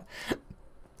like that.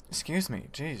 Excuse me.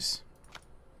 Jeez.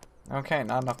 Okay,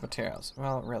 not enough materials.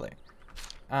 Well, really.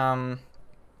 Then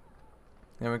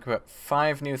we could put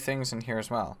 5 new things in here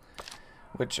as well.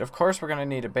 Which, of course, we're going to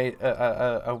need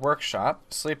a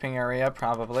workshop. Sleeping area,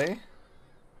 probably.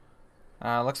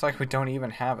 Looks like we don't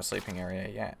even have a sleeping area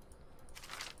yet.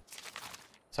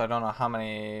 So I don't know how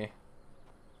many...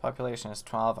 Population is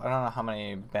 12. I don't know how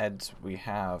many beds we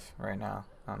have right now.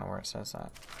 I don't know where it says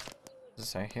that. Does it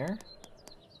say here?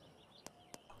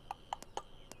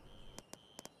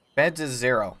 Beds is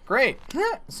 0. Great!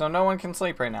 So no one can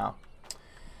sleep right now.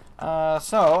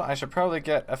 So I should probably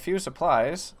get a few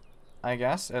supplies. I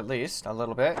guess, at least, a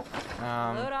little bit.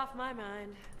 Load off my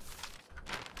mind.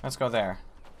 Let's go there.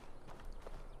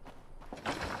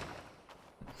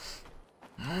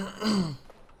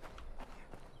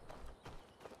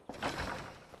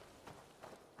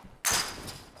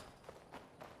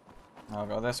 I'll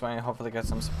go this way and hopefully get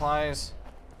some supplies.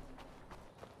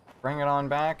 Bring it on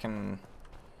back and...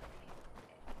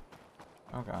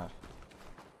 Oh god.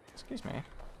 Excuse me.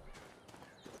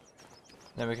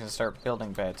 Then we can start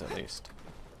building beds at least.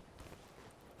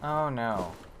 Oh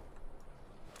no.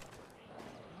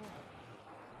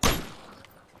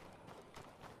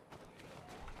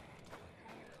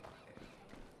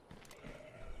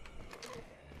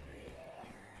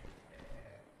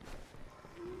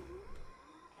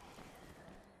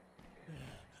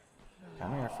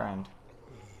 Come here, friend.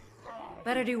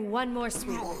 Better do one more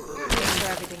sweep. Make sure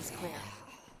everything's clear.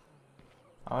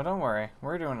 Oh, don't worry.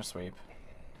 We're doing a sweep.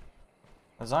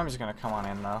 The zombie's gonna come on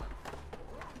in, though.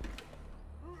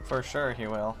 For sure he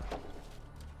will.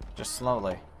 Just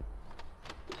slowly.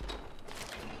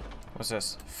 What's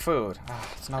this? Food. Ah,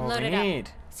 it's not what we need.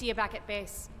 See you back at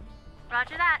base.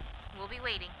 Roger that. We'll be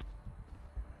waiting.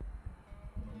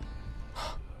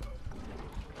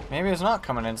 Maybe it's not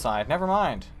coming inside. Never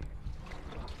mind.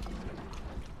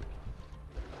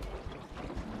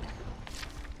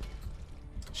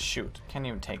 Shoot. Can't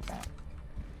even take that.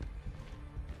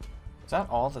 Is that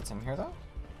all that's in here, though?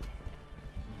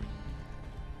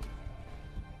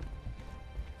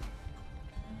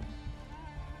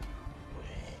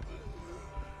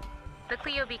 The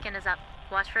Cleo beacon is up.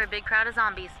 Watch for a big crowd of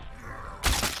zombies.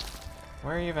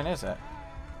 Where even is it?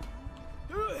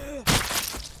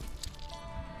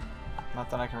 Not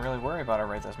that I can really worry about it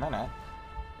right this minute.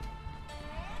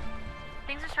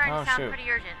 Things are starting to sound pretty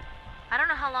urgent. I don't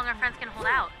know how long our friends can hold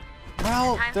out.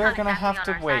 Well, they're gonna have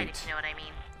to wait. If you know what I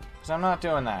mean. Because I'm not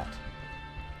doing that.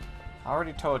 I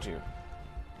already told you.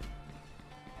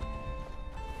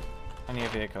 I need a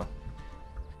vehicle.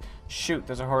 Shoot,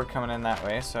 there's a horde coming in that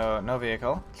way, so no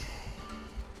vehicle.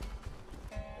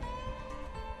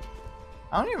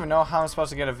 I don't even know how I'm supposed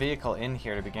to get a vehicle in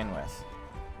here to begin with.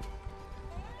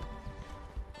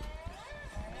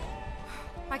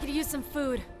 I could use some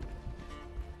food.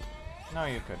 No,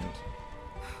 you couldn't.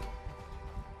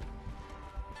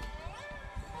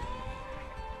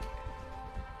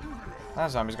 That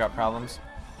zombie's got problems.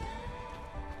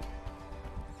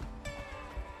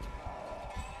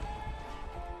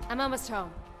 I'm almost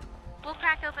home. We'll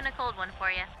crack open a cold one for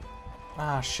you.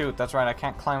 Ah, shoot, that's right, I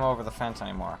can't climb over the fence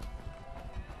anymore.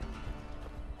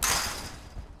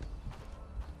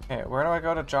 Okay, where do I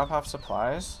go to drop off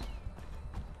supplies?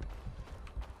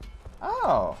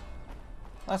 Oh!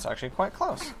 That's actually quite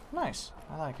close. Nice.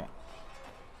 I like it.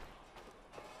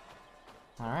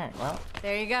 Alright, well.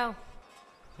 There you go.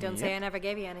 Don't say I never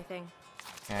gave you anything.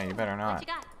 Yeah, you better not. What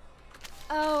you got?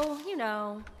 Oh, you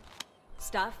know,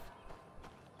 stuff.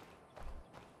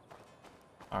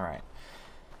 Alright.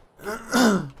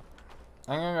 I'm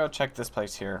gonna go check this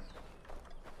place here.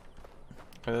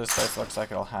 Because this place looks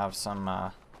like it'll have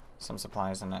some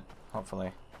supplies in it,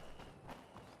 hopefully.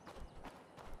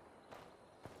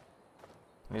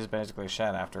 It is basically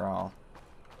shed after all.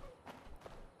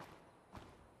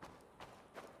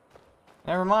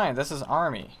 Never mind, this is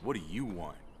army. What do you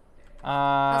want?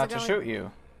 To shoot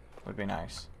you would be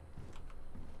nice.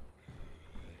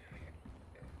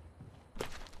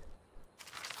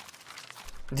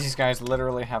 These guys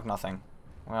literally have nothing.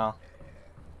 Well,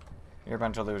 you're a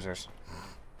bunch of losers.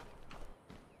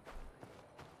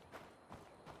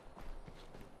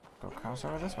 Go cross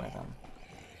over this way then.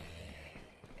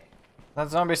 That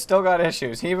zombie still got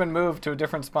issues. He even moved to a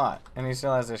different spot, and he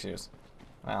still has issues.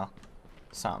 Well,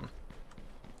 some.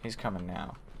 He's coming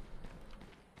now.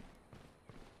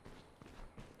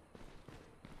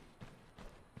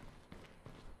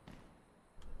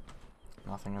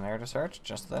 Nothing in there to search,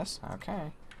 just this.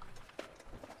 Okay.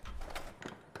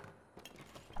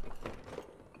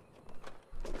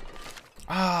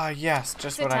 Ah, yes,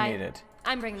 just Sit what tight. I needed.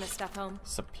 I'm bringing this stuff home.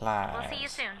 Supplies. We'll see you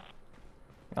soon.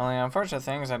 The only unfortunate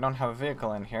thing is I don't have a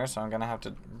vehicle in here, so I'm gonna have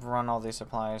to run all these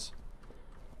supplies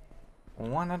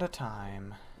one at a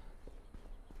time.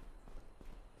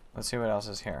 Let's see what else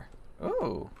is here.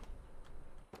 Ooh.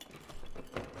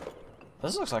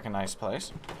 This looks like a nice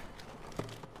place.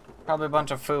 Probably a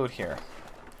bunch of food here.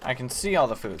 I can see all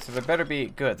the food, so there better be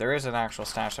good. There is an actual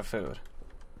stash of food.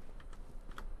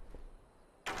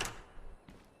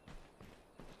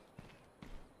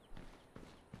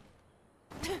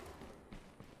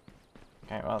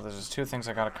 Okay, well, there's just two things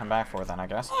I gotta come back for then, I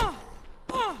guess.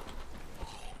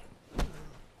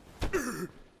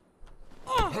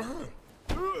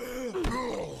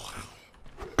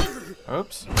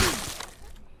 Oops.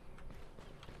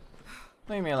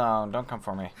 Leave me alone. Don't come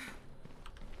for me.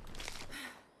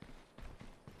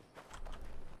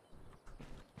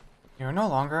 You're no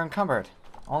longer encumbered.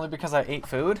 Only because I ate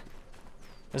food?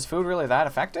 Is food really that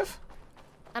effective?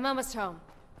 I'm almost home.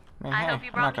 I mean, hey, hope you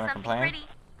I'm not brought me gonna something complain. pretty.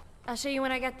 I'll show you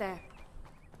when I get there.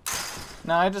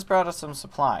 No, I just brought us some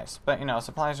supplies. But, you know,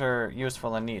 supplies are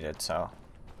useful and needed, so...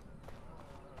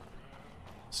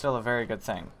 Still a very good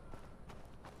thing.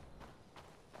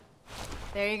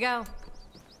 There you go.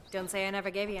 Don't say I never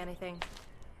gave you anything.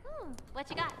 What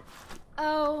you got?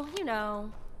 Oh, you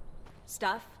know,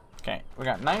 stuff. Okay, we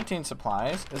got 19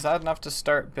 supplies. Is that enough to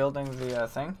start building the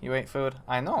thing? You ate food?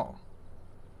 I know.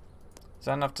 Is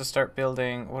that enough to start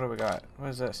building... What do we got? What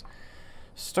is this?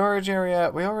 Storage area.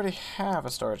 We already have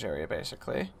a storage area,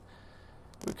 basically.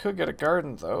 We could get a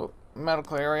garden, though.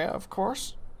 Medical area, of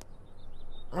course.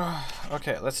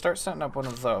 Okay, let's start setting up one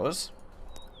of those.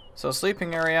 So,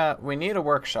 sleeping area. We need a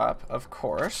workshop, of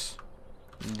course.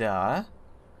 Duh.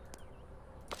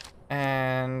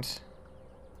 And...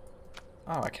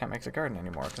 Oh, I can't make the garden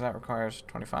anymore, because that requires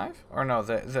 25? Or no,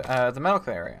 the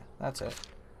medical area. That's it.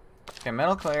 Okay,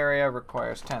 medical area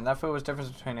requires 10. That food was the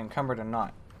difference between encumbered and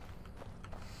not.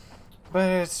 But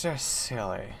it's just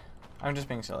silly. I'm just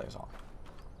being silly is all.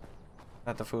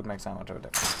 That the food makes that much of a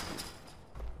difference.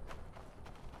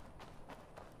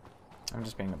 I'm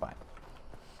just being a butt.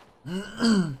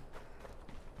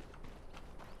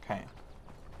 Okay.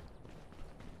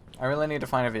 I really need to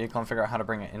find a vehicle and figure out how to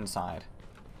bring it inside.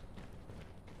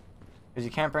 Because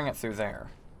you can't bring it through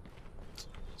there.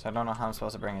 So I don't know how I'm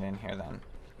supposed to bring it in here then.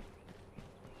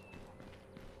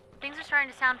 Things are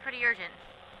starting to sound pretty urgent.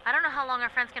 I don't know how long our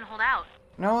friends can hold out.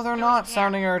 No, they're not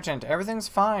sounding urgent. Everything's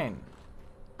fine.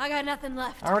 I got nothing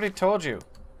left. I already told you.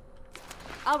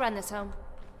 I'll run this home.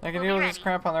 They can deal with this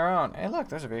crap on their own. Hey, look,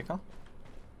 there's a vehicle.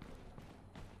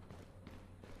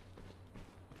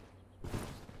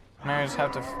 Now I just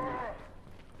have to...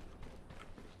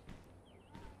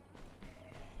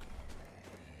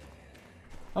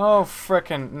 Oh,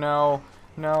 frickin' no.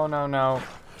 No, no, no.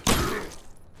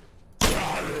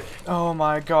 Oh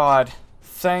my god.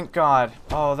 Thank god.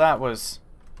 Oh, that was...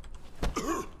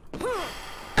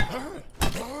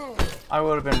 I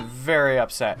would have been very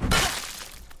upset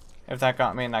if that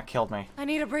got me and that killed me. I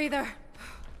need a breather.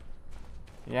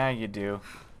 Yeah, you do.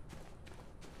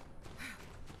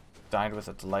 Died with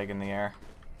its leg in the air.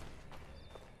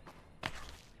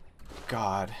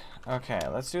 God. Okay,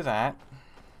 let's do that.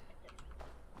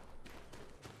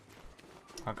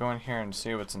 I'll go in here and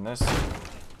see what's in this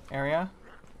area.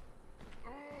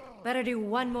 Better do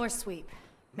one more sweep.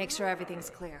 Make sure everything's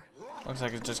clear. Looks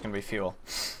like it's just gonna be fuel.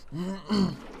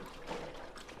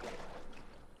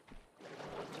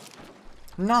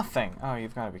 Nothing! Oh,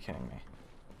 you've got to be kidding me.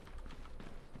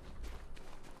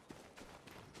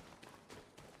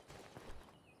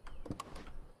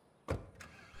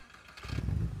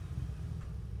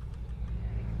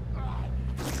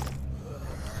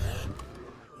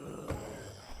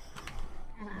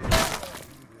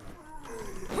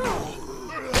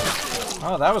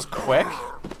 Oh, that was quick.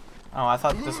 Oh, I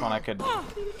thought this one I could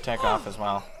take off as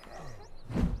well.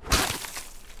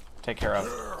 Take care of.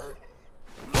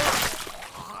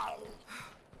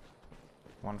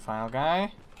 One final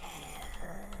guy.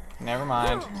 Never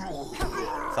mind.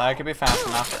 Thought I could be fast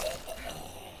enough.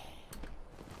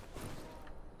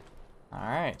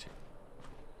 Alright.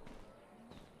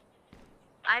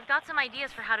 I've got some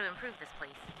ideas for how to improve this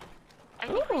place. I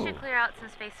think we should clear out some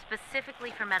space specifically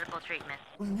for medical treatment.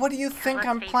 What do you think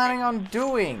I'm planning on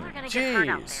doing? We're gonna get hurt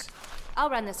out there.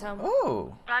 I'll run this home.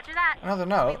 Ooh. Roger that. Another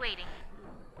I'll note. be waiting.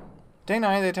 Day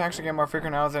 9, the attacks are getting more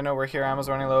frequent now. They know we're here. Ammo's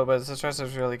running low, but the stress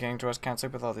is really getting to us. Can't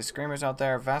sleep with all these screamers out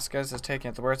there. Vasquez is taking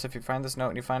it the worst. If you find this note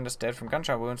and you find us dead from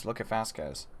gunshot wounds, look at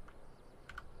Vasquez.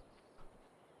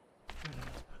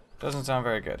 Doesn't sound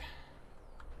very good.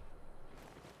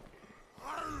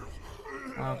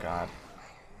 Oh, God.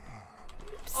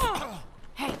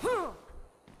 Hey.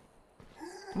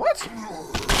 What?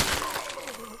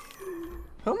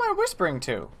 Who am I whispering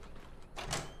to?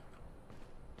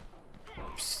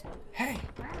 Psst. Hey.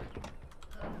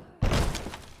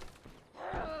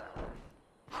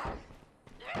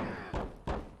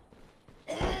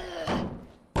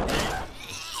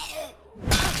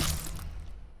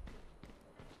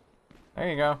 There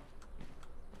you go.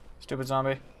 Stupid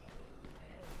zombie.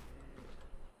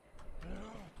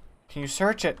 Can you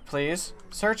search it, please?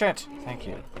 Search it! Thank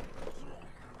you.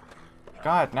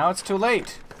 God, now it's too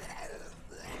late!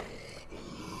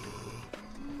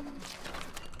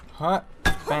 Huh?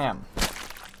 Bam.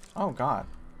 Oh, God.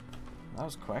 That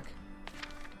was quick.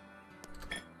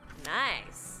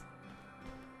 Nice.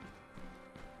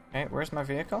 Hey, where's my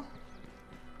vehicle?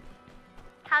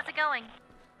 How's it going?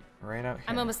 Right out here.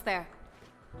 I'm almost there.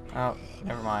 Oh,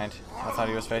 never mind. I thought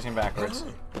he was facing backwards.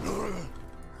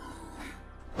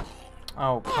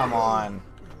 Oh, come on.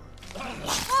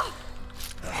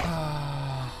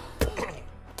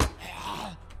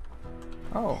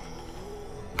 Oh.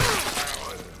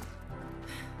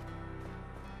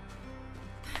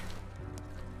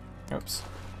 Oops.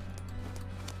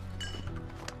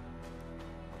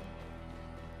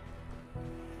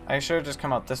 I should have just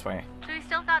come out this way. So we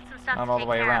still got some stuff Not to all the take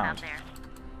way care around. of out there.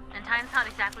 And time's not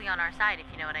exactly on our side, if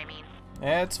you know what I mean.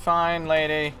 It's fine,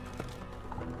 lady.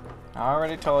 I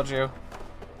already told you.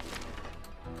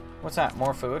 What's that?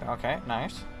 More food? Okay,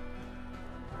 nice.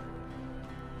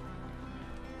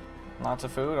 Lots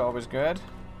of food, always good.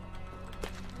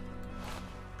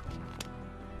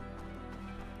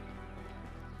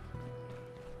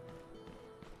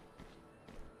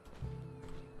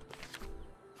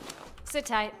 Sit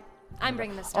tight. I'm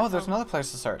bringing this stuff Oh, there's home. another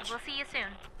place to search. We'll see you soon.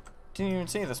 Didn't even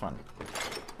see this one.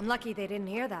 I'm lucky they didn't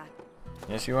hear that.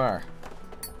 Yes, you are.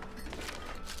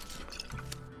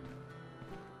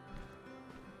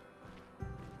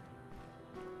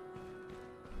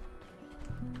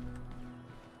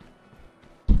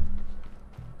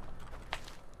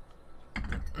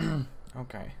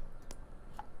 Okay.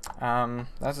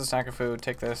 That's a stack of food.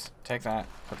 Take this, take that,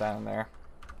 put that in there.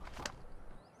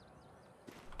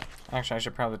 Actually, I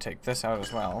should probably take this out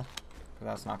as well.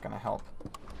 That's not going to help.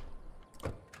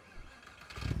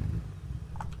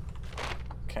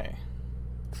 Okay.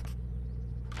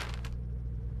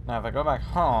 Now if I go back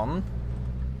home...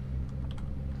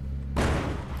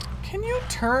 Can you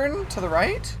turn to the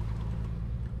right?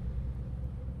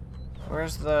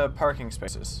 Where's the parking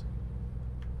spaces?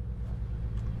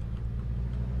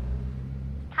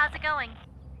 How's it going?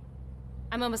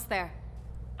 I'm almost there.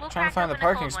 We'll trying to find the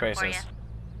parking spaces.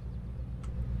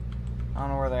 I don't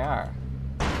know where they are.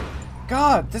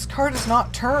 God, this car does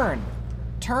not turn.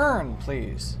 Turn,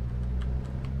 please.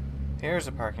 Here's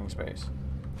a parking space.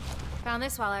 Found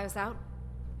this while I was out.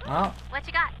 Oh. What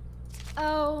you got?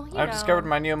 Oh, you know. I've discovered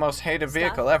my new most hated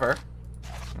vehicle ever.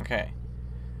 Okay.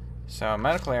 So,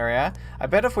 medical area. I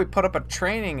bet if we put up a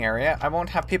training area, I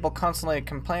won't have people constantly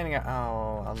complaining.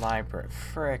 Oh, a library.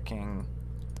 Fricking.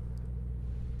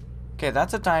 Okay,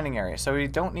 that's a dining area, so we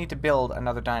don't need to build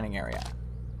another dining area.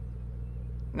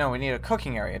 No, we need a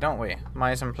cooking area, don't we?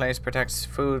 Mice in place protects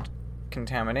food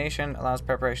contamination, allows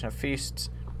preparation of feasts.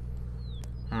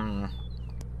 But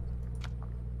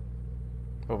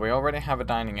we already have a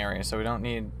dining area, so we don't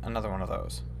need another one of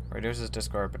those. Reduces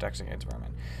discord, protects against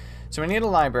vermin. So we need a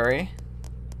library,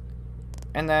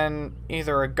 and then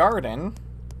either a garden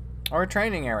or a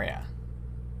training area.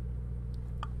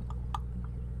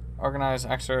 Organize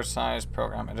exercise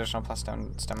program, additional plus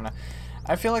stamina.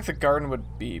 I feel like the garden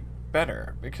would be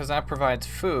better because that provides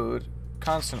food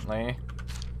constantly.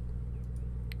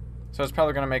 So it's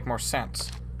probably going to make more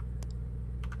sense.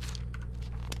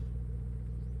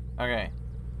 Okay.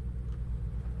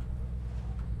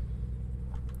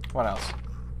 What else?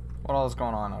 What else is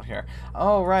going on out here?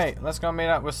 Oh, right. Let's go meet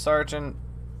up with Sergeant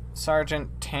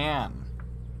Tan.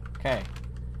 Okay.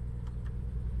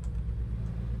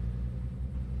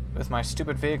 With my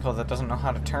stupid vehicle that doesn't know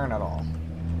how to turn at all.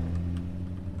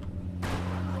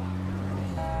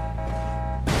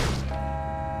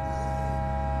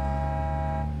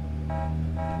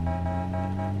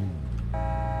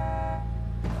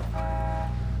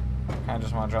 I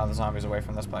just want to draw the zombies away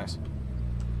from this place.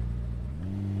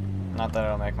 Not that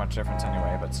it'll make much difference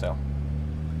anyway, but still.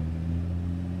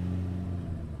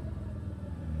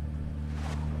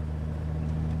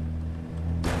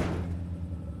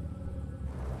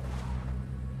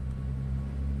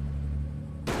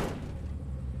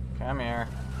 Come here.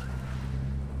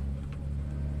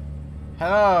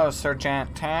 Hello,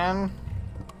 Sergeant Tan.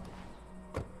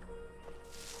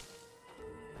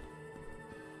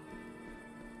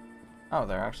 Oh,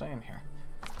 they're actually in here.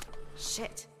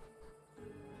 Shit.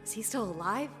 Is he still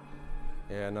alive?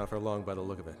 Yeah, not for long by the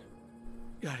look of it.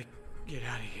 Gotta get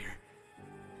out of here.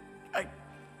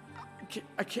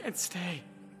 I can't stay.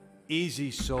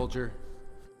 Easy, soldier.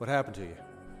 What happened to you?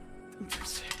 I'm too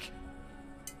sick.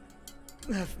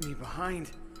 Left me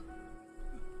behind.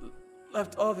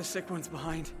 Left all the sick ones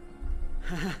behind.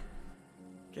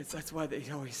 Guess that's why they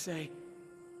always say,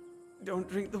 don't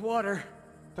drink the water.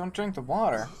 Don't drink the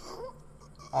water?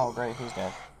 Oh, great, he's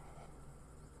dead.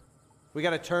 We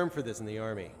got a term for this in the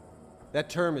Army. That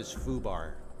term is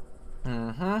FUBAR.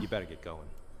 You better get going.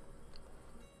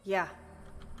 Yeah.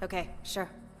 Okay, sure.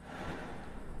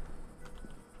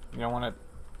 You don't want to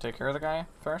take care of the guy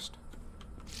first?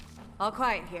 All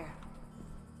quiet here.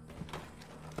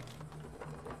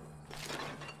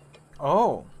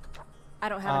 Oh. I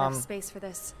don't have enough space for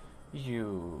this.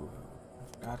 You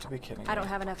got to be kidding me. I don't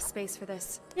have enough space for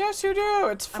this. Yes, you do.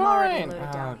 It's fine. I'm already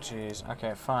loaded down. Oh, jeez.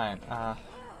 Okay, fine.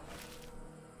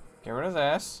 Get rid of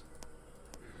this.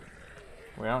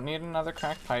 We don't need another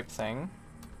crack pipe thing.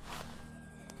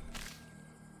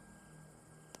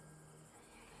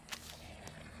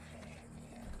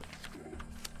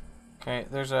 Okay,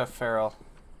 there's a feral.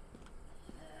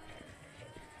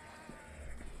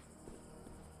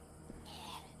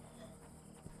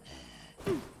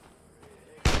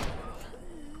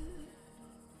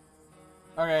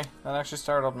 Okay, that actually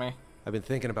startled me. I've been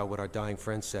thinking about what our dying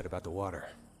friend said about the water.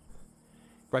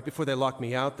 Right before they locked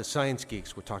me out, the science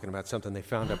geeks were talking about something they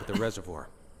found up at the reservoir.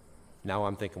 Now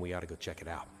I'm thinking we ought to go check it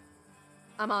out.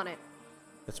 I'm on it.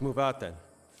 Let's move out then.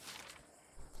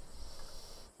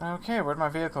 Okay, where'd my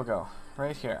vehicle go?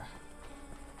 Right here.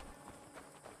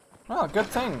 Oh, good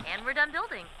thing. And we're done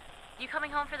building. You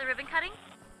coming home for the ribbon cutting?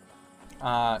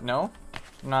 No.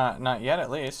 Not yet, at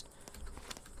least.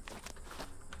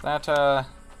 That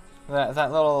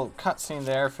little cutscene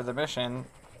there for the mission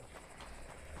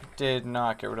did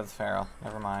not get rid of the feral.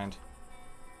 Never mind.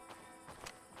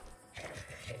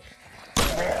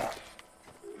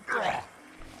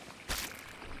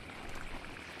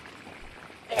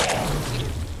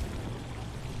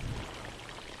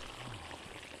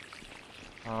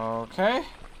 Okay.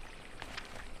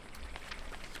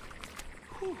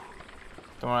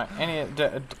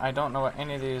 I don't know what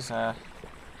any of these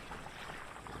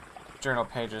journal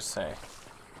pages say.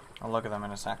 I'll look at them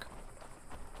in a sec.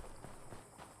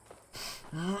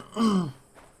 Alright,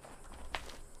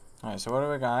 so what do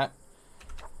we got?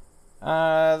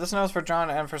 This note's for John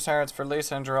and for Sarah. It's for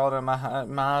Lisa and Geraldo and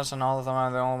Maz, and all of them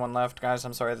are the only one left. Guys,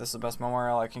 I'm sorry, this is the best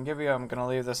memorial I can give you. I'm gonna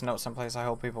leave this note someplace I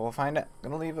hope people will find it. I'm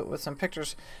gonna leave it with some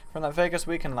pictures from that Vegas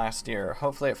weekend last year.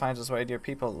 Hopefully it finds its way to your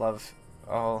people. Love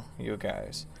all you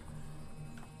guys.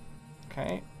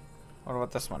 Okay. What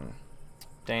about this one?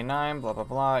 Day 9, blah blah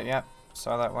blah. Yep,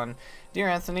 saw that one. Dear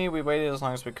Anthony, we waited as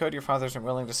long as we could. Your father isn't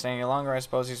willing to stay any longer. I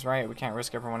suppose he's right. We can't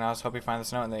risk everyone else. Hope you find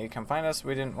this note and that you come find us.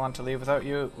 We didn't want to leave without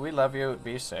you. We love you.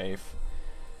 Be safe.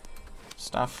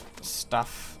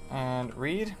 Stuff. And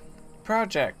read.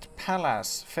 Project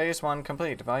Palace. Phase 1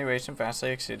 complete. Evaluation vastly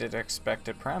exceeded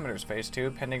expected parameters. Phase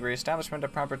 2 pending reestablishment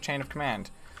of proper chain of command.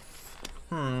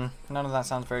 None of that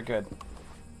sounds very good.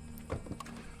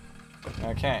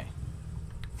 Okay.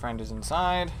 Friend is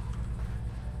inside.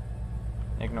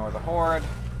 Ignore the horde.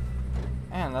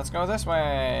 And let's go this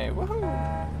way. Woohoo!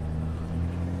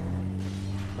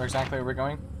 Where exactly are we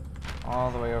going?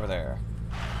 All the way over there.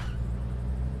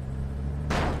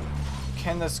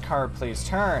 Can this car please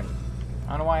turn? I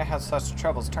don't know why it has such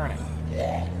troubles turning.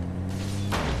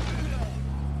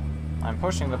 I'm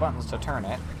pushing the buttons to turn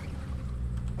it.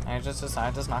 And it just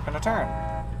decides it's not going to turn.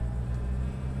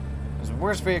 It's the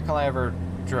worst vehicle I ever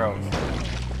drove.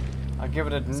 I'll give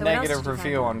it a negative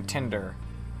review on Tinder.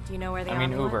 Do you know where they are?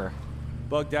 Uber.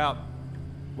 Bugged out.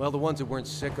 Well, the ones that weren't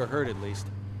sick or hurt, at least.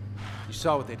 You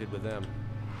saw what they did with them.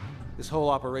 This whole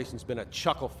operation's been a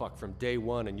chuckle fuck from day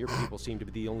one, and your people seem to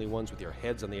be the only ones with your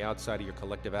heads on the outside of your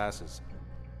collective asses.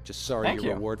 Just sorry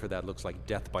your reward for that looks like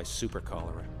death by super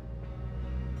cholera.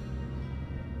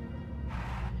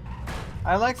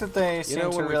 I like that they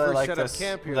seem to really like this.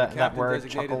 That word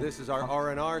chuckle. This is our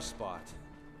R&R spot.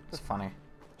 It's funny.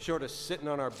 Short of sitting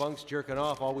on our bunks jerking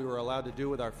off, all we were allowed to do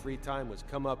with our free time was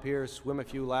come up here, swim a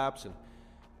few laps, and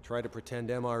try to pretend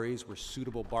MREs were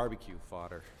suitable barbecue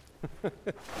fodder.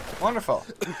 Wonderful.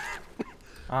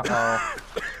 Uh-oh.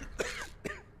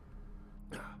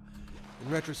 In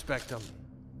retrospect, I'm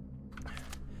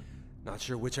not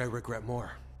sure which I regret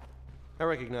more. I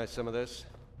recognize some of this.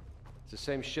 It's the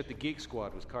same shit the Geek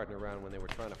Squad was carting around when they were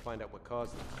trying to find out what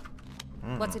caused it.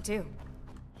 What's it do?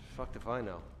 Fucked if I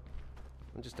know.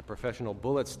 I'm just a professional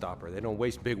bullet stopper. They don't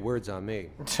waste big words on me.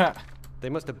 They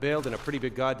must have bailed in a pretty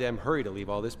big goddamn hurry to leave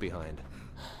all this behind.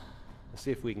 Let's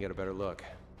see if we can get a better look.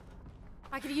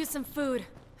 I could use some food.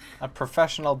 A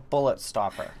professional bullet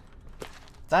stopper.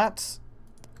 That's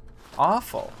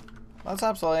awful. That's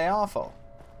absolutely awful.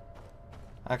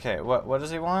 Okay, what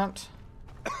does he want?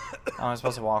 Oh, I'm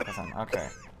supposed to walk with him. Okay.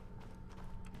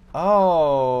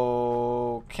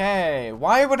 Okay.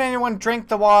 Why would anyone drink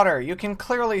the water? You can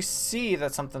clearly see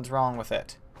that something's wrong with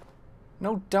it.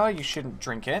 No duh, you shouldn't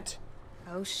drink it.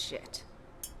 Oh shit.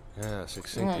 Yeah,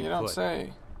 succinctly put. You don't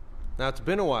say. Now, it's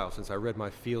been a while since I read my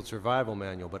field survival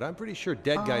manual, but I'm pretty sure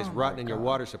dead guys rotting in your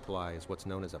water supply is what's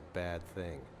known as a bad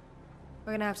thing.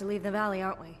 We're gonna have to leave the valley,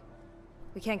 aren't we?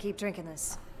 We can't keep drinking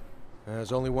this.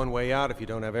 There's only one way out if you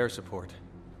don't have air support.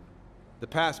 The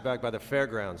pass back by the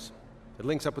fairgrounds. It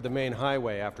links up with the main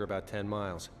highway after about 10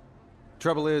 miles.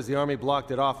 Trouble is, the army blocked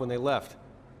it off when they left.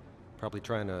 Probably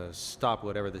trying to stop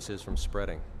whatever this is from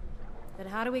spreading. Then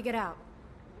how do we get out?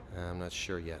 I'm not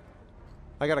sure yet.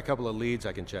 I got a couple of leads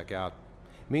I can check out.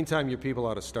 Meantime, your people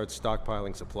ought to start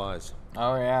stockpiling supplies.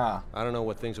 Oh, yeah. I don't know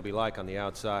what things will be like on the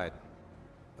outside,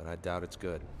 but I doubt it's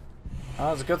good.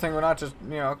 Oh, it's a good thing we're not just,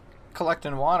 you know,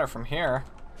 collecting water from here.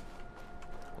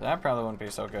 That probably wouldn't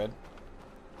be so good.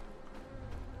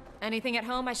 Anything at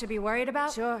home I should be worried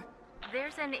about? Sure.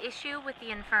 There's an issue with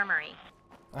the infirmary.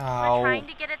 Oh. We're trying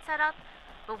to get it set up,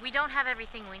 but we don't have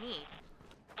everything we need.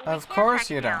 Of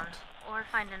course you don't. Or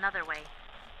find another way.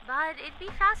 But it'd be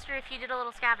faster if you did a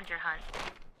little scavenger hunt.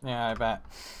 Yeah, I bet.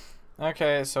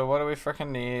 Okay, so what do we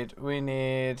frickin' need? We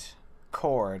need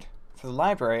cord. For the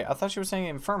library? I thought you were saying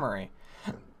infirmary.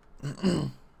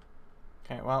 Okay,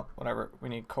 well, whatever. We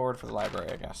need cord for the library,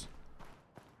 I guess.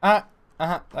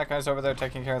 That guy's over there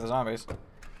taking care of the zombies.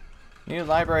 New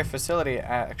library facility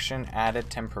action added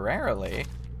temporarily.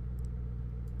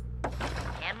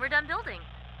 And we're done building.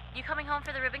 You coming home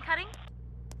for the ribbon cutting?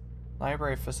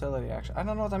 Library facility action. I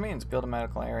don't know what that means. Build a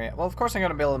medical area. Well, of course I'm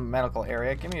going to build a medical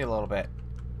area. Give me a little bit.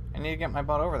 I need to get my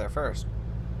butt over there first.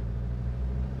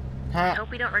 I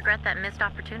hope we don't regret that missed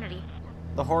opportunity.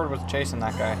 The horde was chasing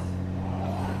that guy.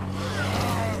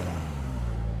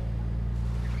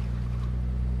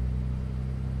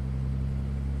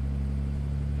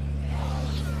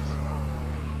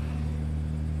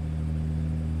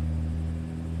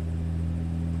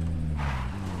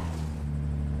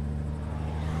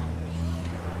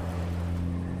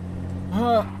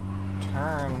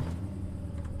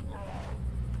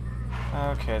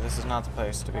 Okay, this is not the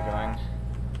place to be going.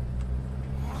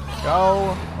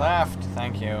 Go left,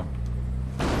 thank you.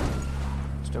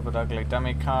 Stupid ugly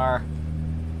dummy car.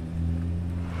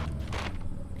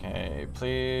 Okay,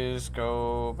 please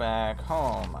go back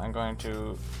home. I'm going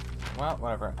to, well,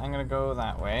 whatever. I'm gonna go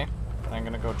that way. But I'm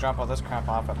gonna go drop all this crap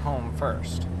off at home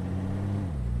first.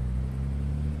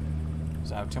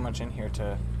 Because I have too much in here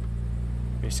to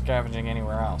be scavenging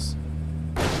anywhere else.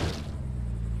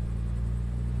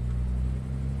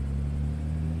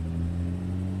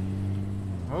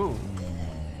 Ooh.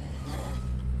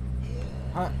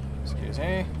 Huh. Excuse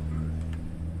me.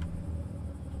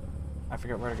 I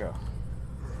forget where to go.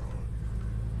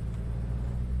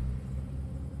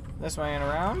 This way and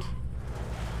around?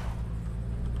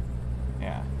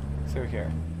 Yeah, through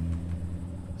here.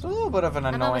 It's a little bit of an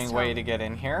annoying way to get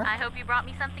in here. I hope you brought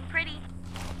me something pretty.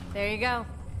 There you go.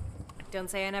 Don't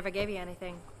say I never gave you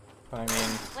anything. But I mean,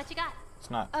 what you got? It's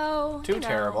not too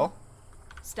terrible.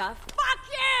 Stuff. Fuck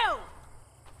you!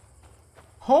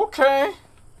 Okay.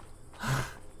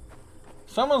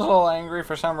 Someone's a little angry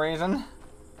for some reason.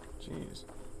 Jeez.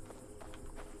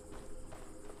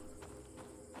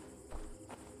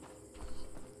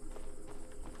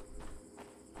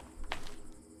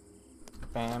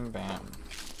 Bam, bam.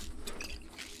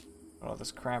 Put all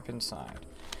this crap inside.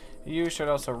 You should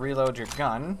also reload your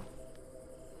gun.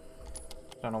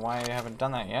 Don't know why you haven't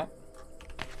done that yet.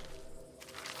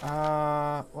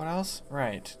 What else?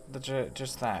 Right,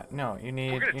 just that. No, you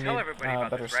need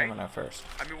better stamina first.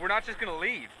 I mean, we're not just gonna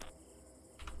leave.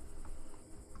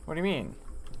 What do you mean?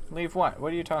 Leave what?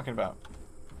 What are you talking about?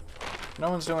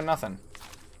 No one's doing nothing.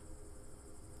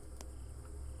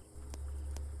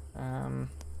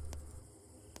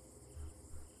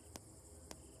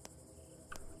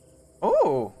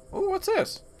 Oh, what's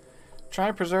this?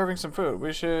 Try preserving some food.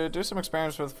 We should do some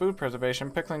experiments with food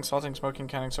preservation. Pickling, salting, smoking,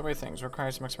 canning, so many things.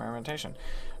 Requires some experimentation.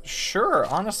 Sure,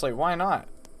 honestly, why not?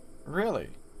 Really?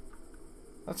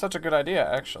 That's such a good idea,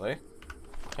 actually.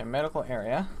 Okay, medical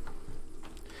area.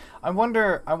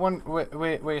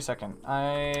 Wait a second.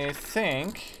 I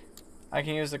think I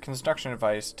can use the construction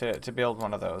device to build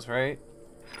one of those, right?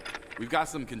 We've got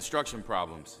some construction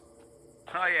problems.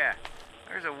 Oh yeah,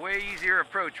 there's a way easier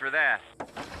approach for that.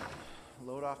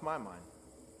 Load off my mind.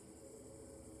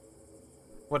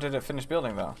 What did it finish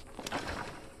building, though?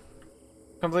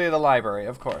 Completed the library,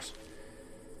 of course.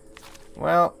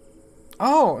 Well,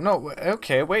 oh, no,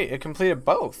 okay, wait, it completed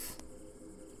both.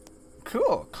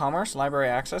 Cool. Commerce, library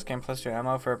access, gain +2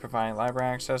 ammo for providing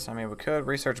library access. I mean, we could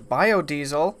research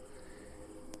biodiesel.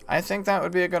 I think that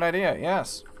would be a good idea,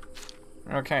 yes.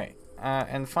 Okay,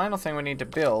 and the final thing we need to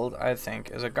build, I think,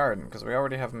 is a garden, because we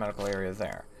already have a medical area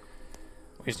there.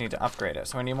 We just need to upgrade it,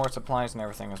 so we need more supplies and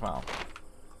everything as well.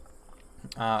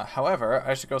 However,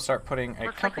 I should go start putting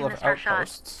a couple of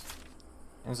outposts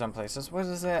in some places. What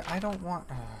is it? I don't want...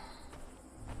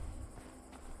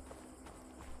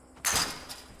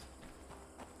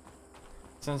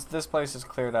 Since this place is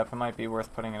cleared up, it might be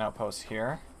worth putting an outpost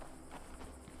here.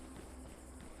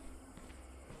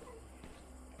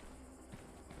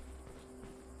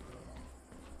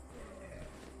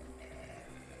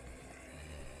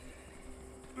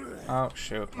 Oh,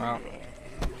 shoot. Well.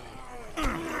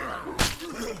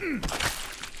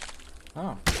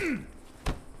 Oh.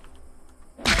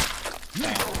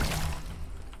 Damn.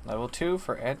 Level 2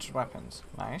 for edged weapons.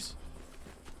 Nice.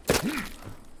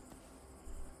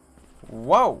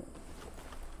 Whoa!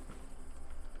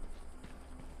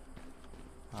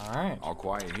 Alright. All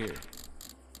quiet here.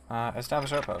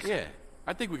 Establish outpost. Yeah,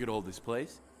 I think we could hold this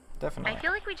place. Definitely. I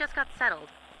feel like we just got settled.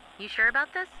 You sure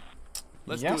about this?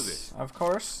 Let's do this. Of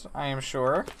course, I am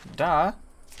sure. Duh.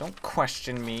 Don't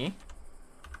question me.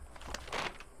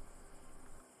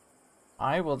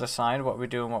 I will decide what we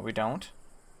do and what we don't.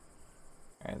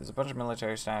 Alright, there's a bunch of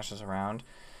military stashes around.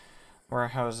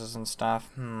 Warehouses and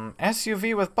stuff.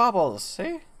 SUV with bubbles.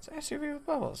 See? It's an SUV with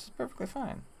bubbles. It's perfectly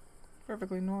fine.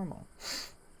 Perfectly normal.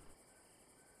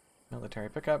 Military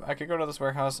pickup. I could go to this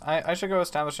warehouse. I should go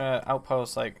establish an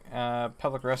outpost, like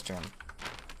public restroom.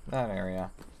 That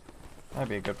area. That'd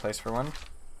be a good place for one.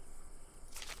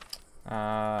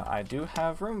 I do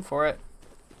have room for it.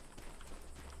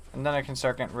 And then I can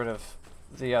start getting rid of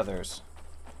the others.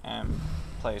 And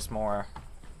place more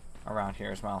around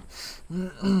here as well.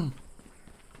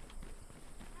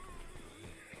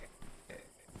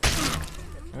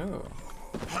 Ooh.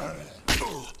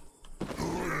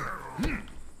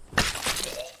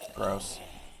 Gross.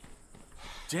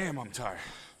 Damn, I'm tired.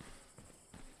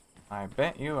 I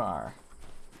bet you are.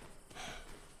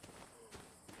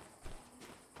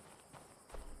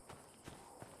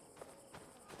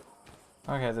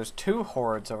 Okay, there's 2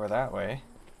 hordes over that way.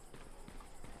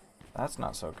 That's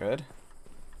not so good.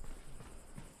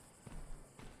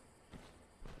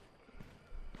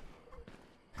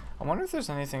 I wonder if there's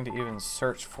anything to even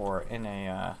search for in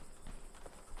a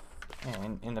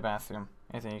in the bathroom.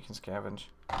 Anything you can scavenge.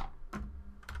 I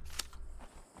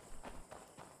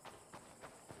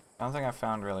don't think I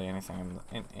found really anything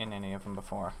in any of them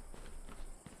before.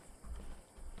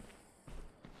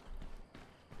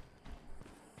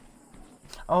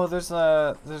 Oh, there's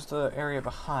the area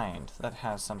behind that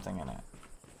has something in it.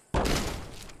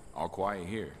 All quiet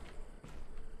here.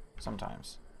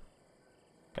 Sometimes.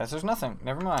 Guys, there's nothing.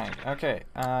 Never mind. Okay,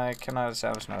 I cannot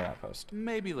establish another outpost.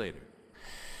 Maybe later.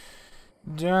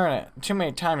 Darn it. Too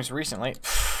many times recently.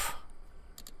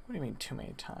 What do you mean too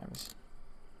many times?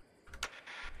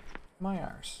 My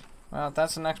arse. Well,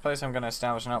 that's the next place I'm going to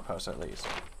establish an outpost at least.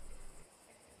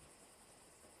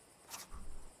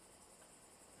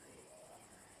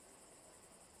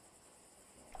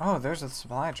 Oh, there's a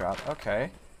supply drop.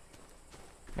 Okay.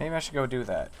 Maybe I should go do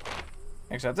that.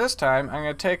 Except this time, I'm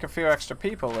going to take a few extra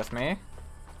people with me.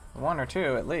 1 or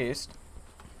 2 at least.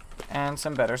 And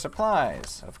some better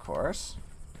supplies, of course.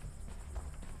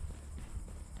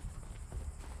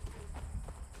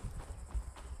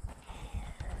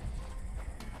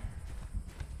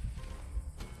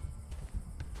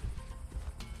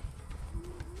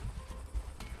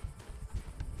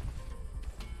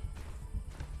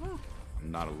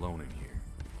 I'm not alone in here.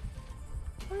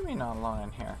 What do you mean not alone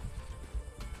in here?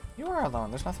 You are alone.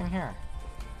 There's nothing here.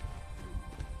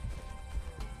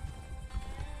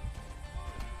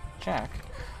 Jack.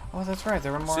 Oh, that's right.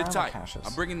 There were more Sit tight. caches.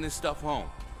 I'm bringing this stuff home.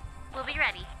 We'll be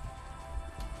ready.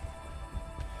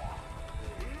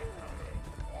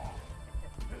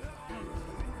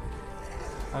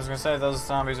 I was gonna say those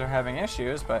zombies are having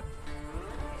issues, but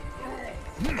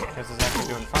because it's actually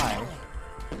doing fine.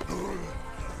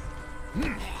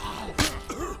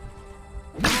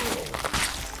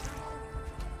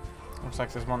 Looks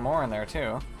like there's one more in there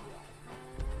too,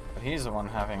 but he's the one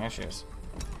having issues.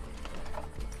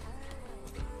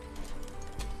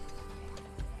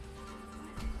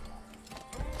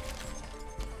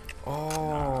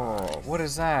 Oh, what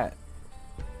is that?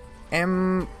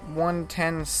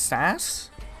 M110 SAS?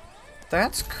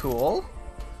 That's cool.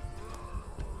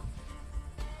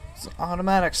 It's an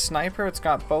automatic sniper. It's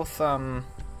got both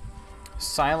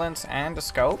silence and a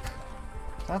scope.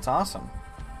 That's awesome.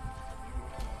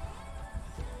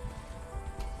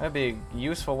 That'd be a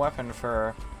useful weapon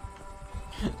for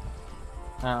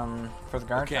the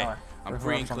guard tower. I'm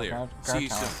free and clear. See you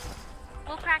soon.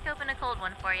 We'll crack open a cold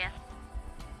one for you.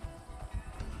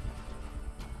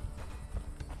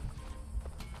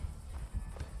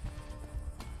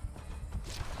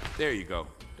 There you go.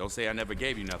 Don't say I never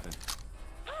gave you nothing.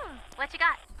 What you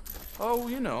got? Oh,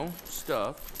 you know,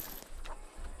 stuff.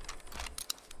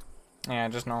 Yeah,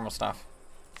 just normal stuff.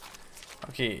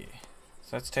 Okay,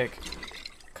 so let's take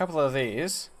a couple of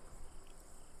these.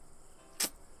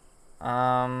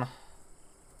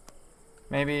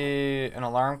 Maybe an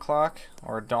alarm clock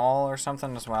or a doll or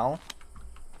something as well.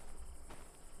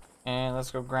 And let's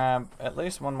go grab at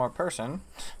least one more person.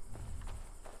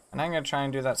 And I'm gonna try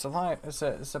and do that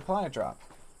supply drop.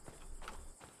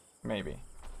 Maybe.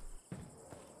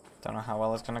 Don't know how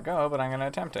well it's gonna go, but I'm gonna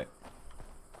attempt it.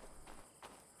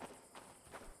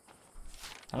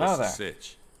 Hello What's there. The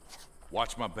sitch?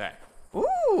 Watch my back.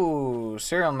 Ooh,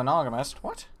 serial monogamist.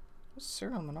 What? What's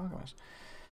serial monogamist?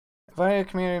 Invite a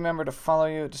community member to follow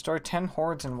you. Destroy 10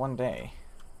 hordes in 1 day.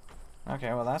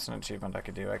 Okay, well that's an achievement I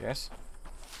could do, I guess.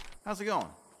 How's it going?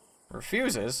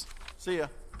 Refuses? See ya.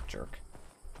 Jerk.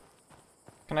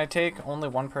 Can I take only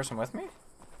one person with me?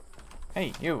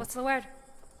 Hey, you. What's the word?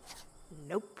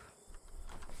 Nope.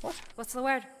 What? What's the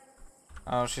word?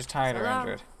 Oh, she's tired or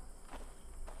injured.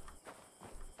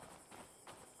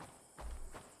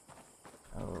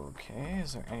 Okay,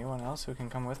 is there anyone else who can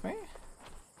come with me?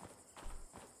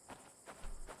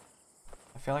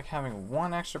 I feel like having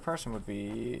one extra person would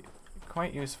be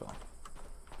quite useful.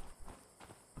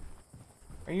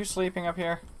 Are you sleeping up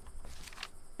here?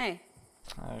 Hey.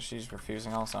 She's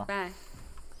refusing also. Bye.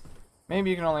 Maybe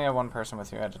you can only have one person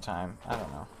with you at a time. I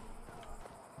don't know.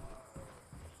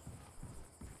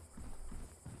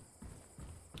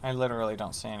 I literally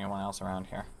don't see anyone else around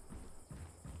here.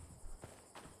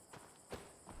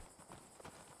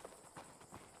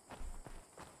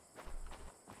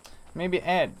 Maybe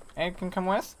Ed. Ed can come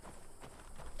with?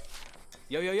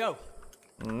 Yo.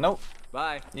 Nope.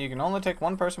 Bye. You can only take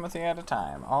one person with you at a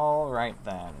time. Alright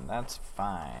then. That's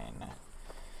fine.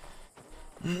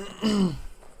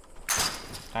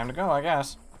 Time to go, I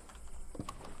guess.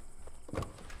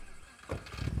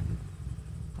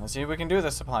 Let's see if we can do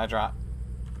the supply drop.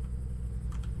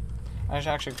 I should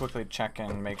actually quickly check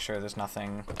and make sure there's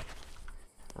nothing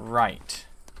right.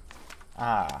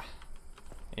 Ah.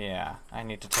 Yeah, I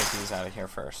need to take these out of here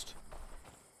first.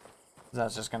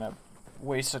 That's just gonna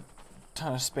waste a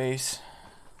ton of space.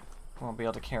 Won't be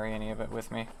able to carry any of it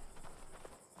with me.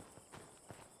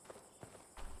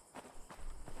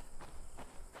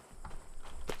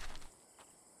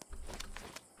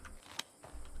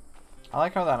 I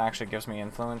like how that actually gives me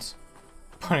influence.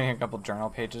 Putting a couple journal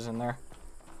pages in there.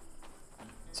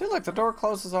 See, look, the door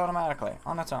closes automatically,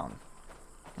 on its own.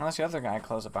 Unless the other guy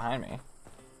closed it behind me.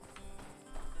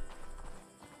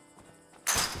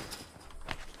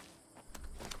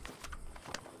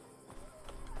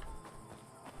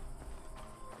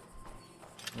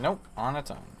 Nope, on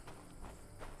its own.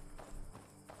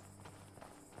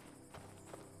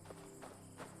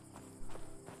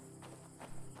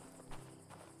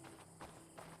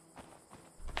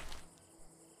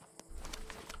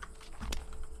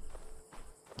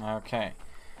 Okay.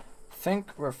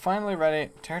 Think we're finally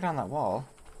ready. Tear down that wall.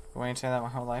 Been waiting to say that my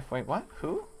whole life. Wait, what?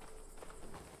 Who?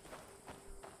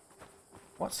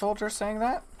 What soldier saying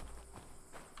that?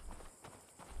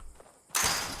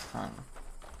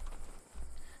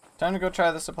 Time to go try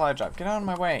the supply drop. Get out of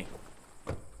my way.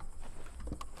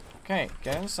 Okay,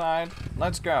 get inside.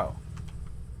 Let's go.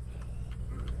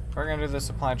 We're gonna do the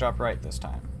supply drop right this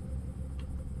time.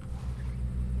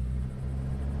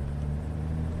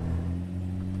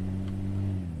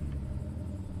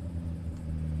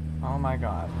 Oh my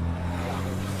god.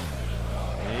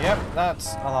 Yep,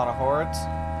 that's a lot of hordes.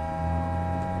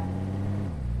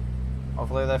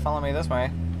 Hopefully they follow me this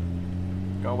way.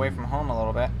 Go away from home a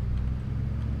little bit.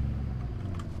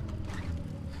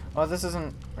 Oh, this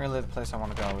isn't really the place I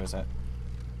want to go, is it?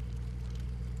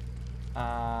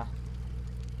 No,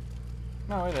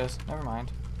 it is. Never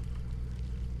mind.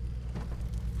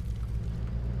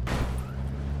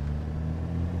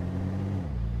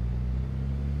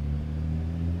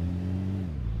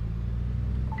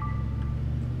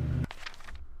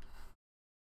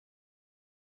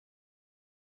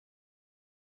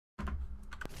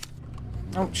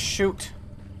 Oh, shoot.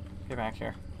 Get back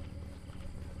here.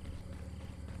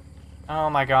 Oh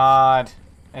my god.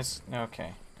 It's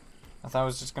okay. I thought it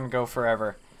was just gonna go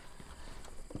forever.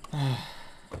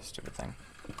 Stupid thing.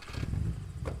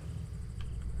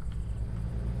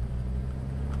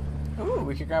 Ooh,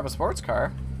 we could grab a sports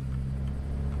car.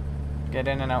 Get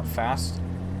in and out fast.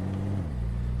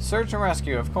 Search and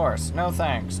rescue, of course. No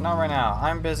thanks. Not right now.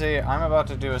 I'm busy. I'm about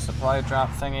to do a supply drop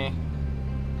thingy.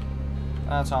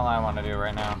 That's all I want to do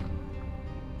right now.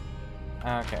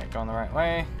 Okay, going the right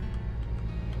way.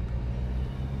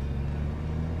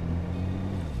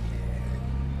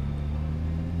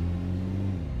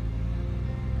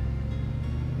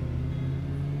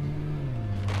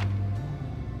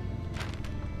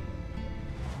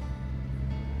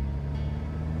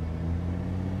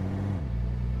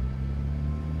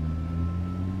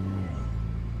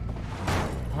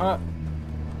 Huh.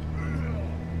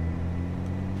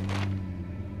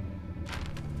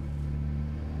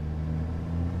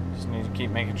 Just need to keep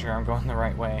making sure I'm going the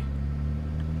right way.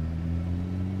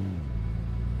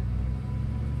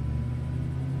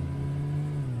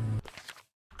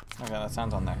 Okay, that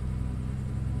sound's on there.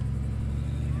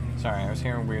 Sorry, I was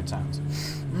hearing weird sounds.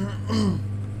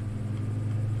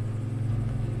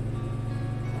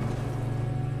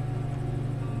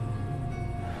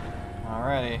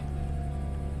 Alrighty.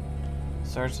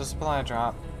 Search the supply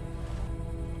drop.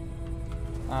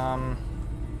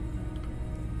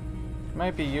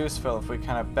 Might be useful if we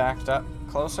kind of backed up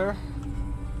closer.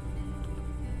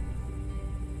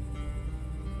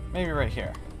 Maybe right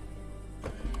here.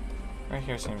 Right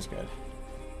here seems good.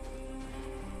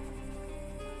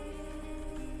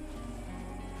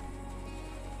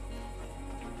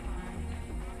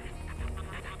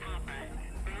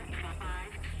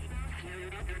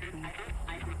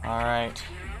 All right.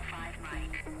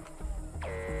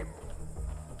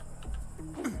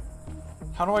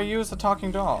 How do I use the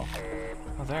talking doll?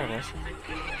 Oh, there it is.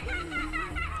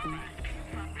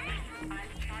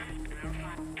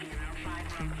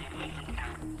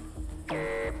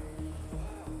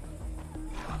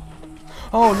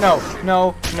 Oh no,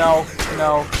 no, no,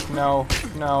 no, no,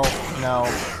 no, no,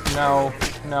 no,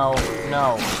 no,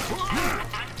 no.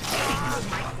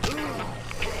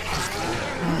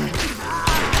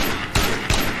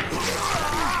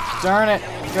 Darn it,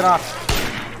 get off.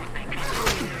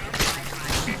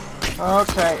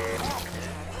 Okay.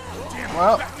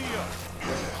 Well.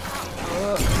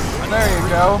 There you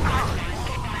go.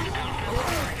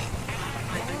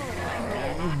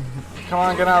 Come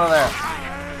on, get out of there.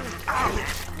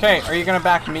 Okay, are you gonna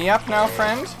back me up now,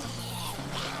 friend?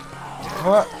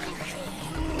 What?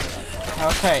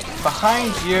 Okay,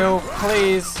 behind you,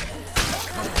 please.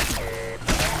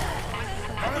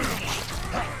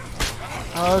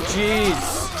 Oh,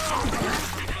 jeez.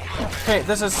 Okay,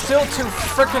 this is still too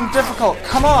freaking difficult.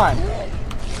 Come on.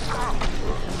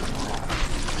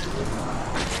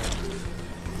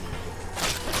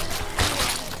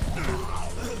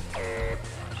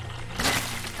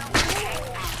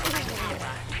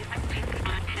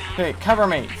 Okay, cover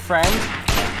me, friend.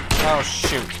 Oh,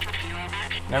 shoot.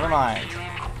 Never mind.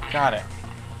 Got it.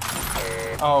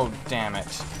 Oh, damn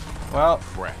it. Well.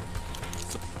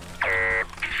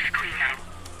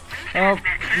 Oh,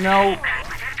 no.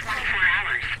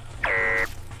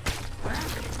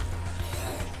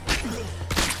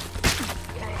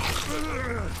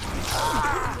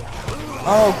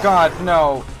 Oh, God,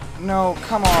 no. No,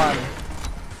 come on.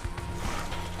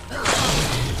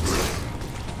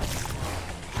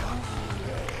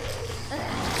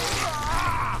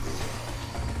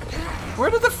 Where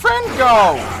did the friend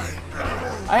go?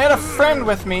 I had a friend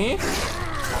with me.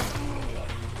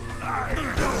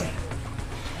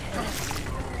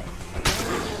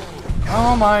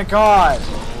 Oh my god.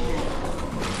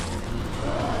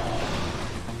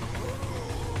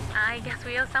 I guess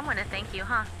we owe someone a thank you,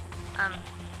 huh?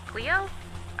 Cleo?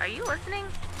 Are you listening?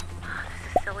 Oh,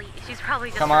 this is silly. She's probably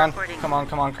just recording. Come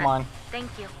on. Thank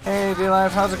you. Hey,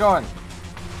 D-Live, how's it going?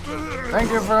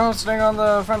 Thank you for hosting on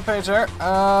the front page there.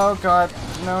 Oh god.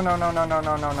 No. No.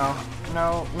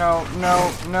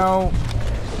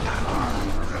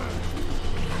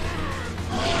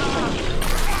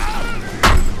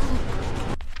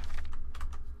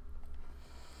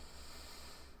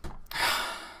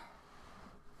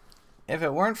 If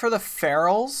it weren't for the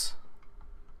ferals,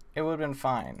 it would have been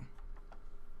fine.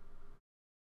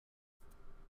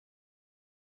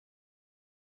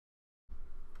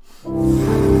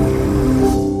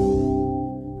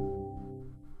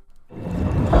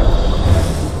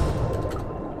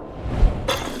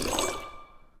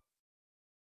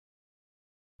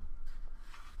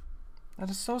 That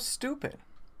is so stupid.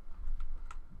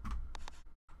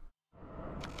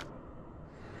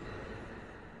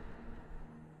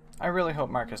 I really hope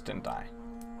Marcus didn't die.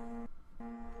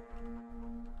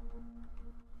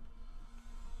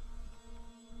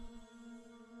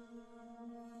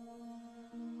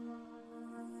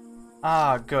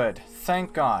 Ah, good.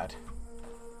 Thank God.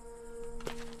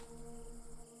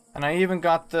 And I even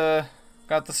got the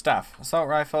stuff. Assault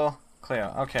rifle,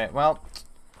 Cleo. Okay, well,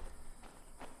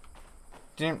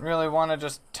 didn't really want to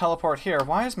just teleport here.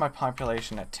 Why is my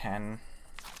population at 10?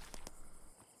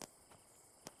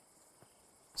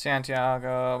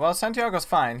 Santiago. Well, Santiago's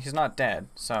fine. He's not dead,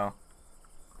 so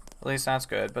at least that's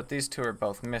good. But these two are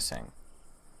both missing.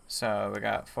 So we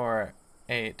got 4,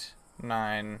 8,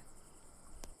 9.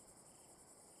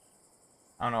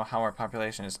 I don't know how our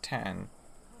population is 10.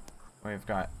 We've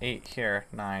got 8 here,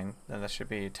 9. Then that should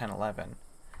be 10, 11.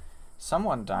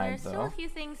 Someone died, There's still a few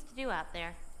things to do out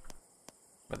there.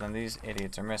 But then these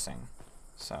idiots are missing.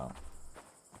 So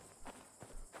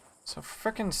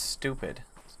frickin' stupid.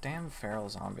 These damn feral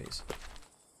zombies.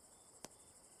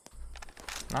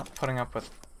 Not putting up with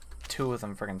 2 of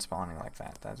them frickin' spawning like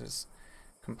that. That is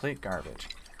complete garbage.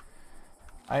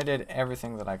 I did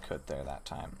everything that I could there that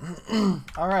time.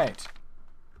 Alright.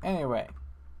 Anyway.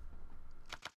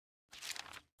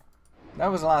 That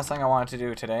was the last thing I wanted to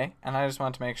do today, and I just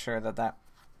wanted to make sure that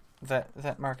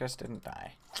Marcus didn't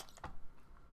die.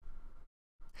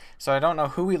 So I don't know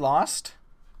who we lost,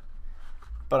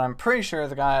 but I'm pretty sure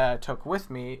the guy I took with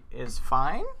me is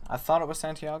fine. I thought it was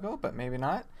Santiago, but maybe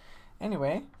not.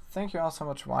 Anyway, thank you all so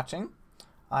much for watching.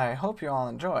 I hope you all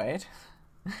enjoyed.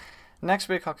 Next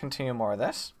week I'll continue more of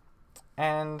this,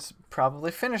 and probably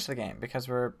finish the game, because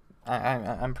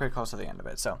I'm pretty close to the end of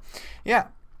it. So, yeah,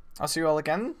 I'll see you all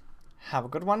again. Have a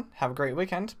good one. Have a great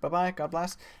weekend. Bye-bye. God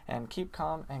bless. And keep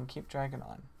calm and keep dragging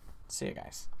on. See you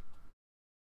guys.